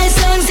lullaby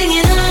song,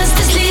 singing us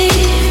to sleep,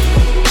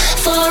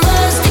 for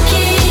us to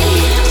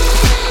keep.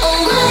 Oh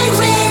my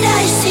friend,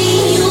 I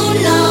see you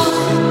now.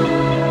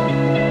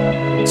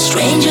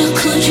 Stranger,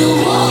 could you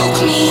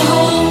walk me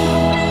home?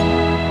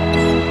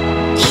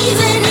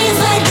 Even if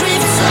I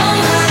drift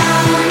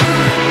somehow,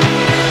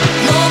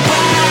 no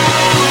problem.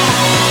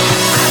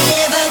 I'm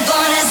never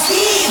gonna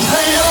sleep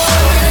alone.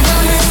 Never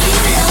gonna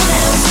sleep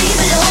alone, sleep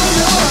alone,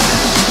 no.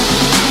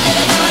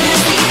 Never gonna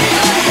sleep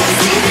alone,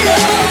 sleep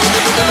alone.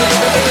 Never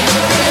gonna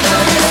sleep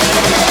alone, sleep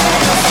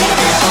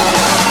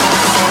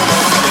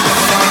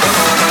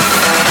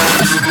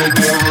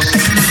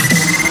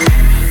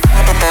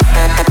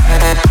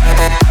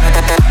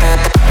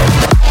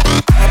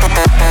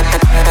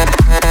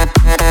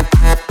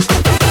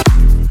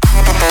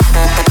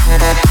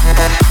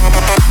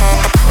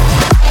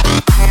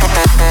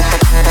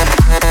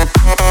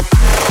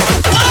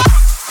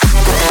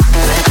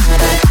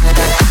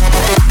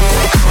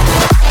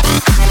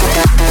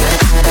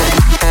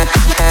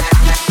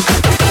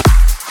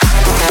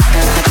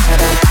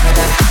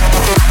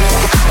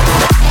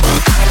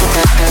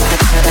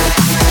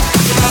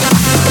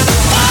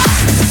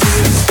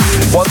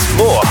Want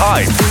more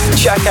hype?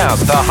 Check out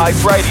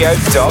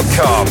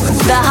thehyperadio.com.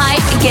 The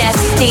Hype Guest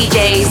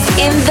DJs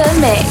in the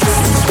mix.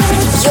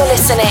 You're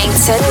listening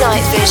to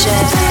Night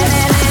Vision.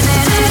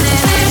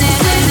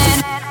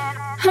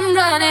 I'm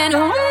running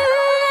away.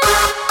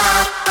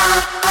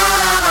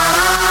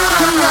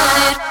 I'm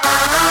running.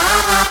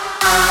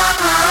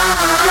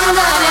 I'm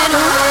running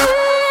away.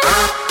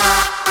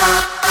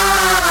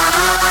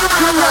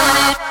 I'm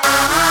running.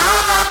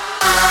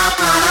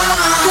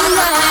 I'm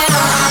running.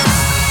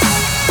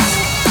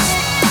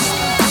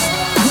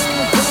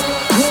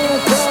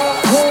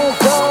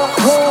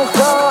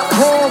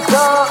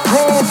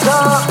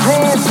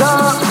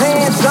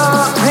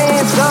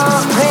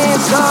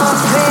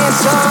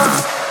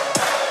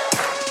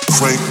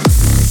 Frank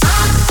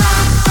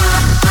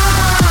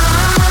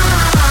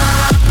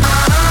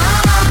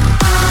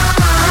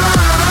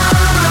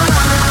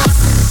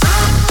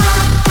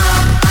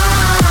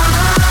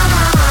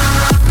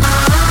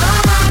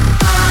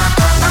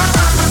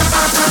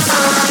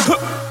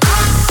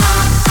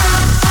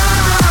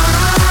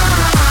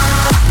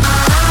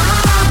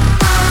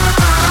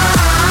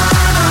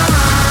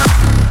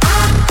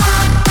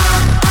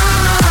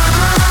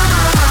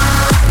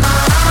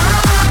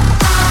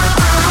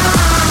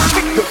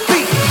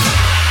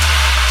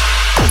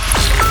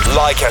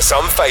Like us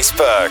on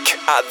Facebook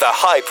at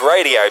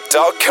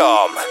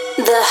thehyperadio.com.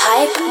 The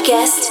Hype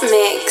Guest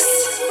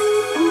Mix.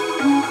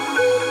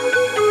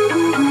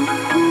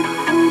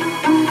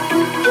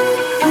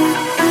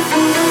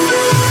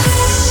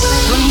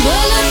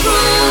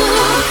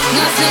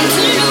 Nothing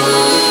to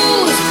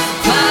lose.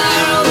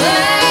 Far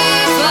away,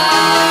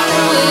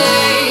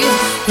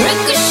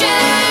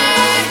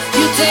 ricochet.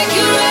 You take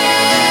your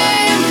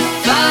aim.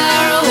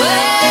 Far away.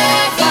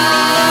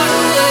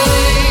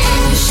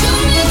 You shoot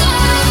me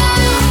down,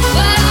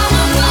 but I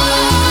won't go.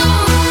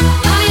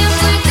 I am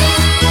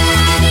titanium.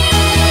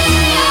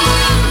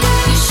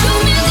 You shoot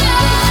me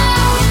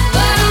down,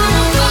 but I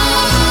won't go.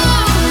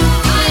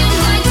 I am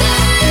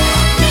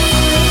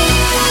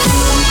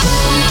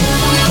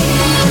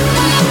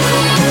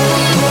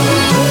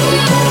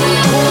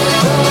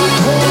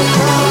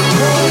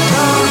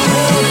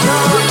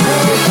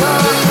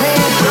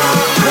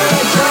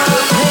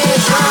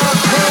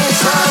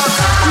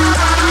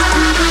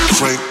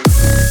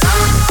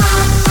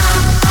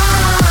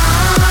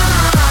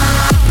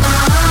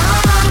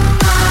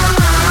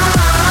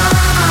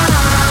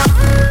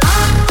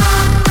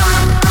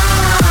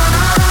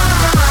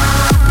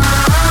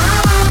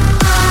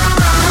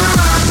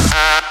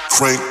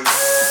Frank.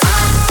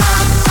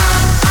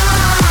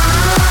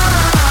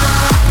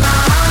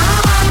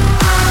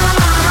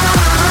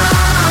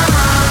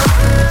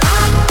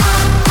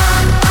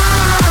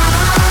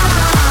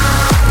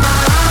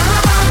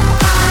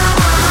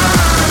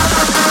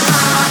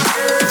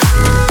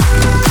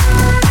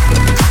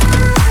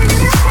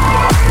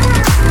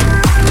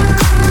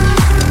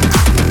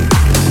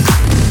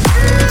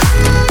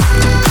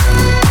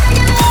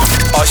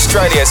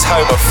 Australia's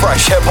home of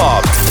fresh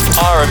hip-hop,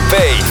 R&B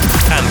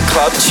and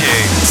club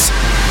tunes.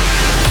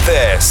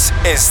 This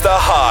is The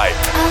Hype.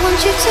 I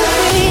want you to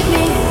breathe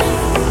me.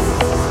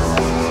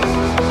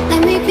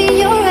 Let me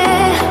be your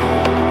air.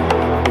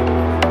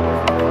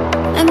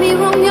 Let me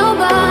roam your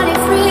body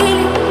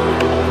free.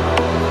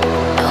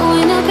 No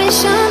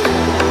inhibition,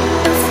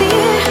 no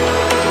fear.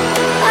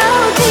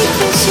 How deep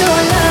is your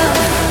love?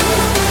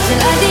 Is it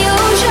like the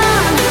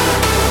ocean?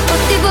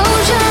 What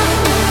devotion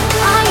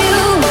are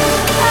you?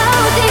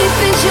 How deep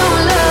is your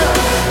love?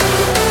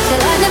 Is it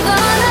like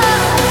Nirvana?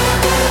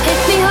 Hit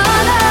me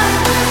harder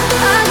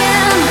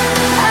again.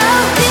 How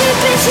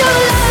deep is your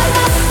love?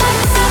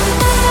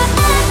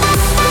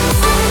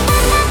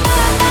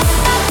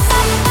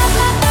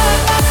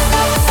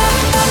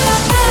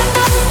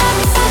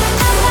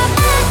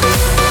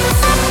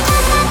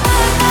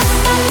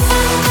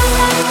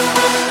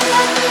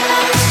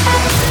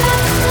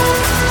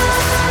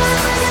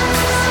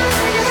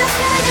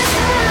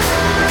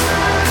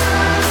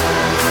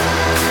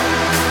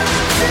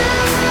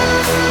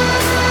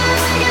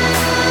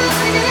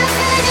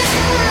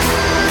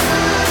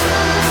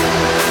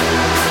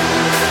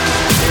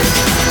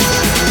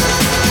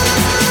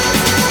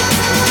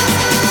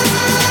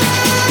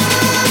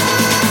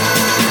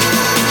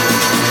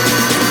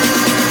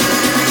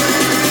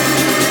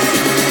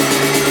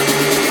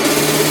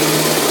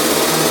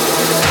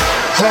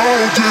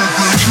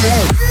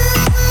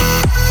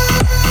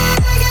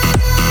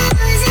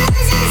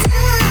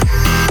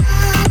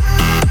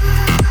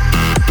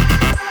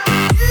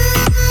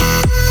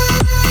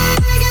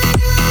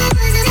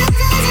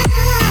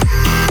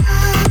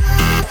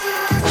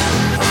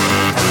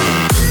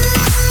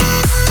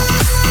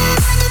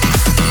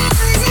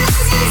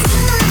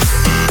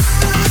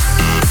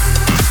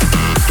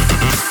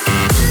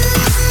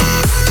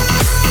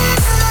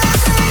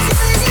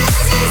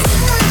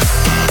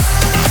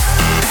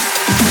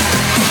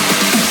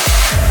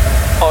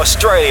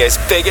 Australia's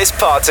biggest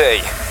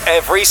party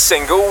every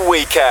single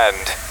weekend.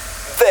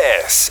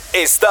 This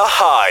is The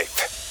Hype.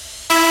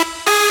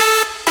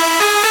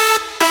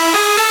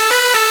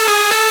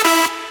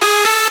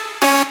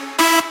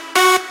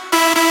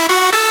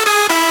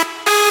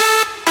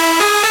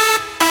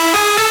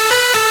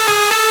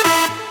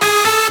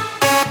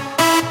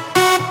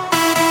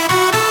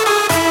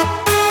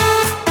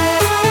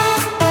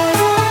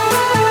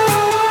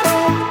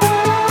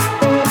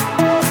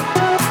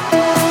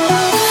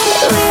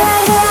 We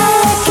are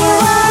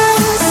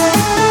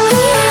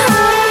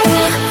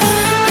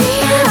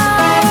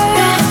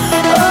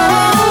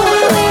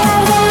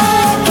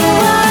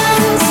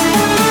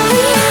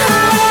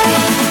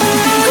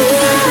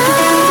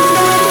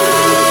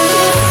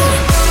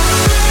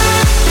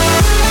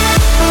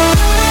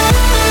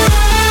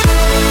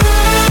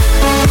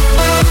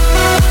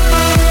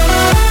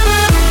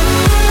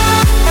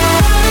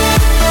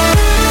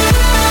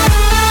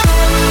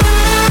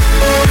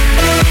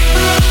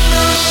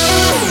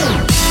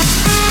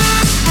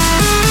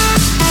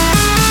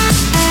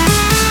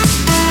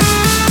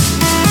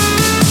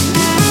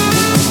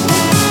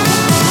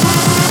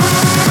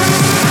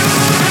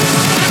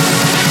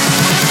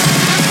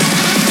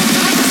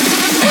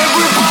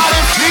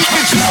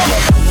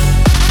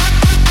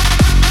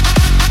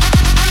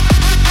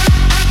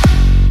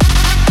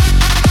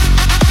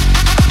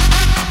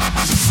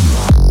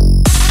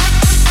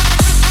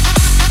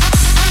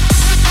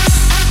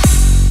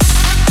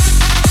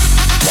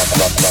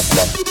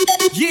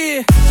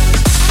Yeah.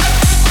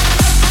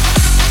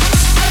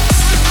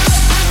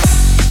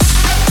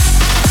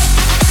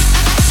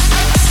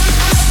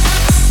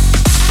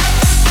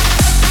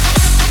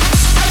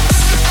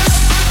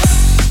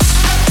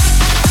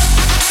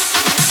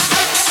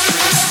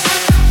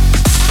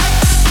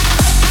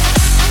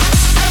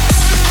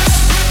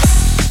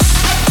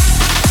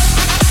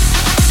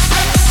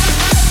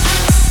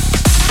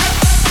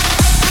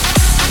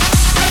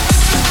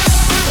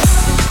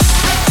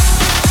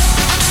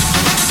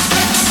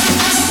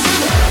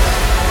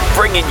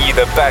 Bringing you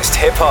the best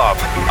hip-hop,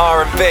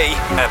 R&B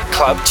and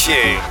club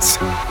tunes.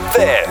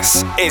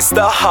 This is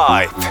The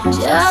Hype.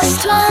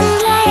 Just one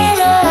day in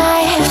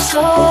life,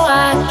 so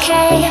I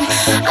can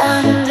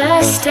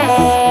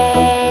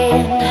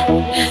understand.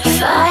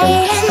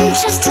 Fighting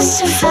just to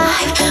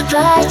survive,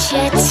 but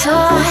you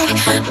taught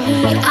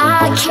me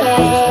I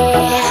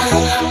can.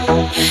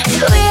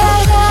 We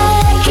are the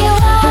lucky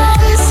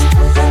ones.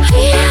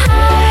 We are.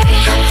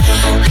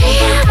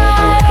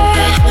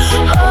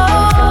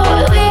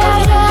 Oh, we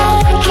are the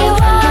lucky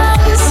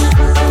ones.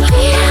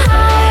 We are.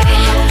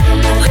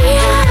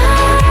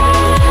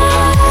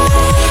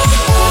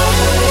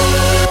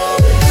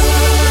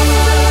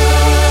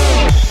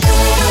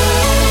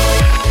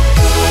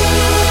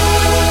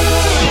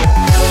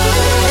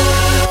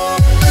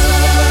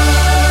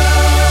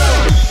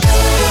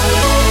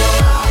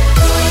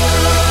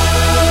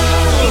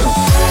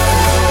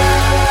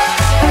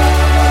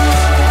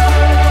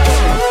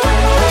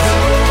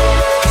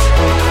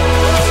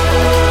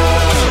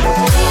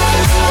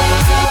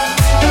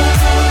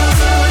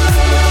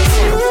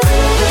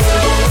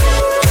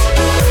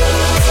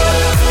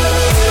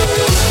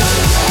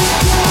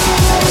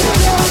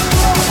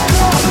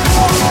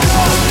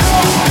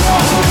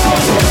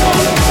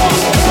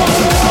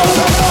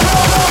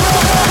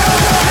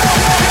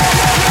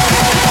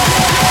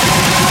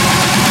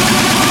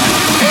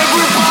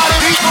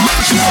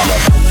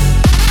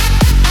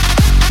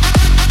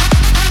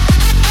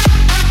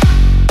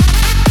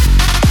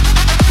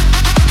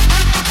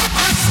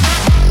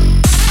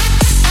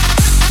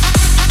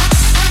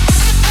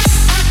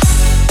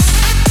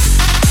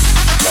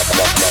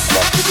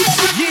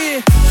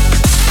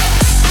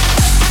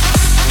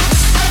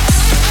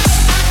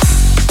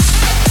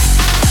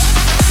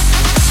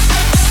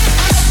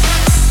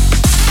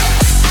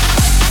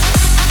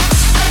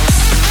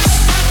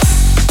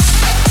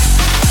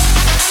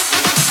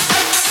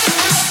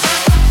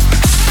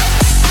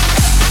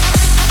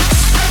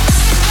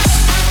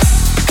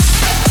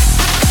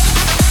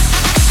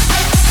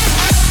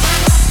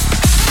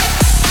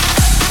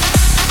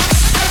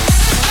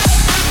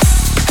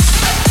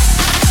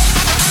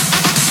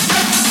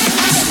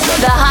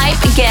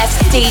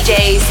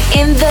 DJs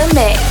in the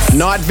mix.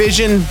 Night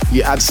Vision,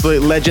 you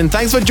absolute legend.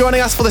 Thanks for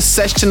joining us for the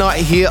sesh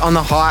tonight here on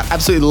The Hype.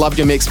 Absolutely loved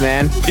your mix,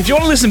 man. If you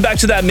want to listen back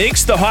to that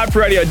mix,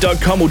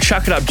 thehyperadio.com will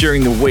chuck it up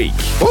during the week.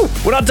 Ooh.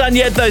 We're not done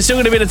yet, though. Still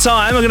got a bit of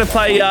time. I'm going to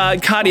play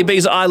Cardi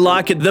B's I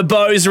Like It, the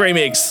Bose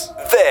remix.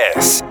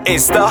 This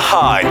is The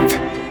Hype.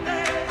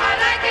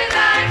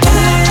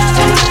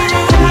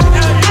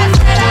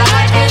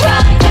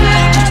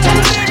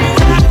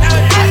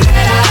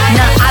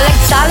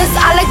 Dollars,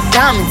 I like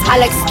diamonds, I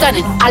like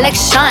stunning, I like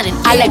shining,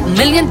 I like $1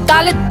 million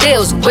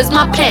deals. Where's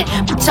my pen?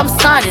 Bitch, I'm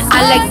signing.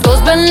 I like those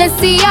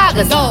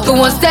Balenciagas, the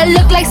ones that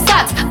look like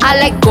socks. I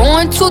like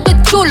going to the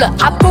Tula,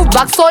 I put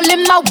rocks all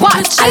in my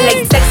watch. I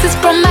like texts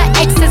from my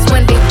exes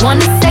when they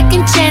want a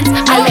second chance.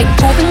 I like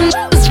proving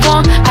it's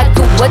wrong, I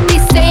do what they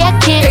say I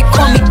can't. They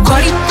call me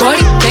Cardi,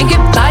 Cardi,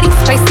 banging body,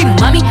 spicy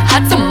mommy,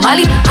 hot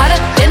tamale, hotter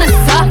than a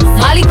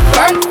Somali.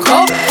 Bird,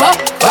 cold,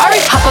 Ferrari,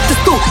 hop up the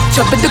stoop,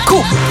 jump in the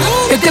coupe,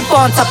 big dip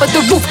on top of the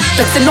roof,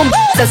 flexing on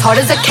as hard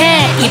as I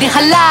can, eating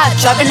halal,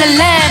 driving a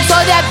lamb. So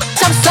that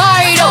bitch, I'm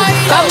sorry though.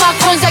 Got my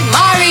coins like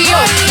Mario.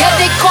 Yeah,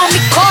 they call me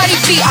Cardi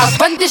B. I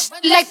run this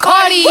shit like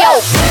cardio.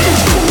 Like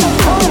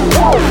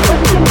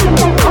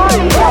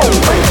cardio.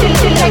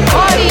 Like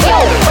cardio.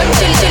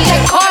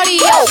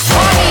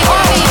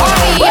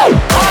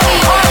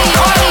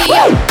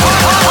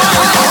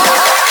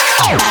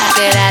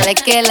 Said I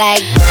like it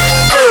like.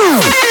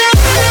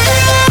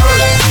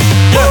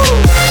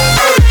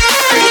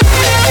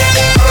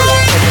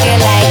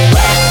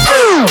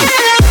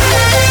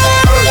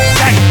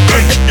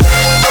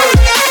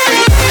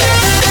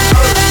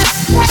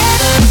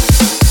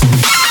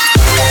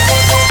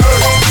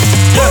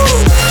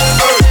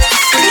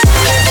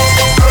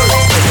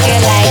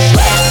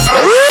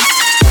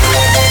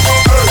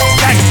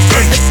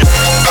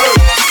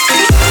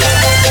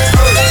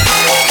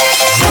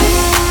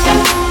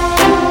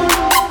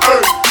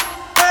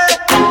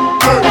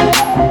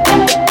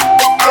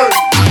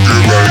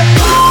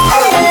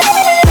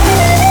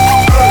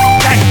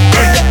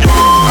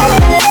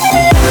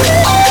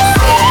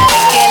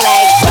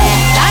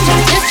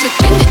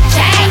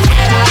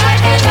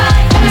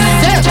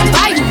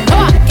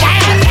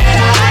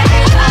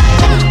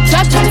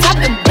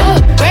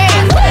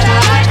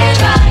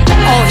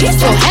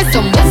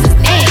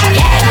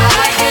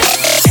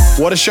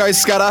 What a show,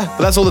 Scudder.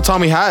 But that's all the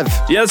time we have.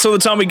 Yeah, that's all the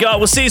time we got.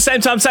 We'll see you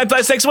same time, same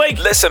place next week.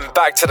 Listen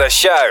back to the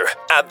show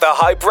at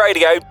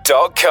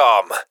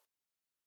thehyperadio.com.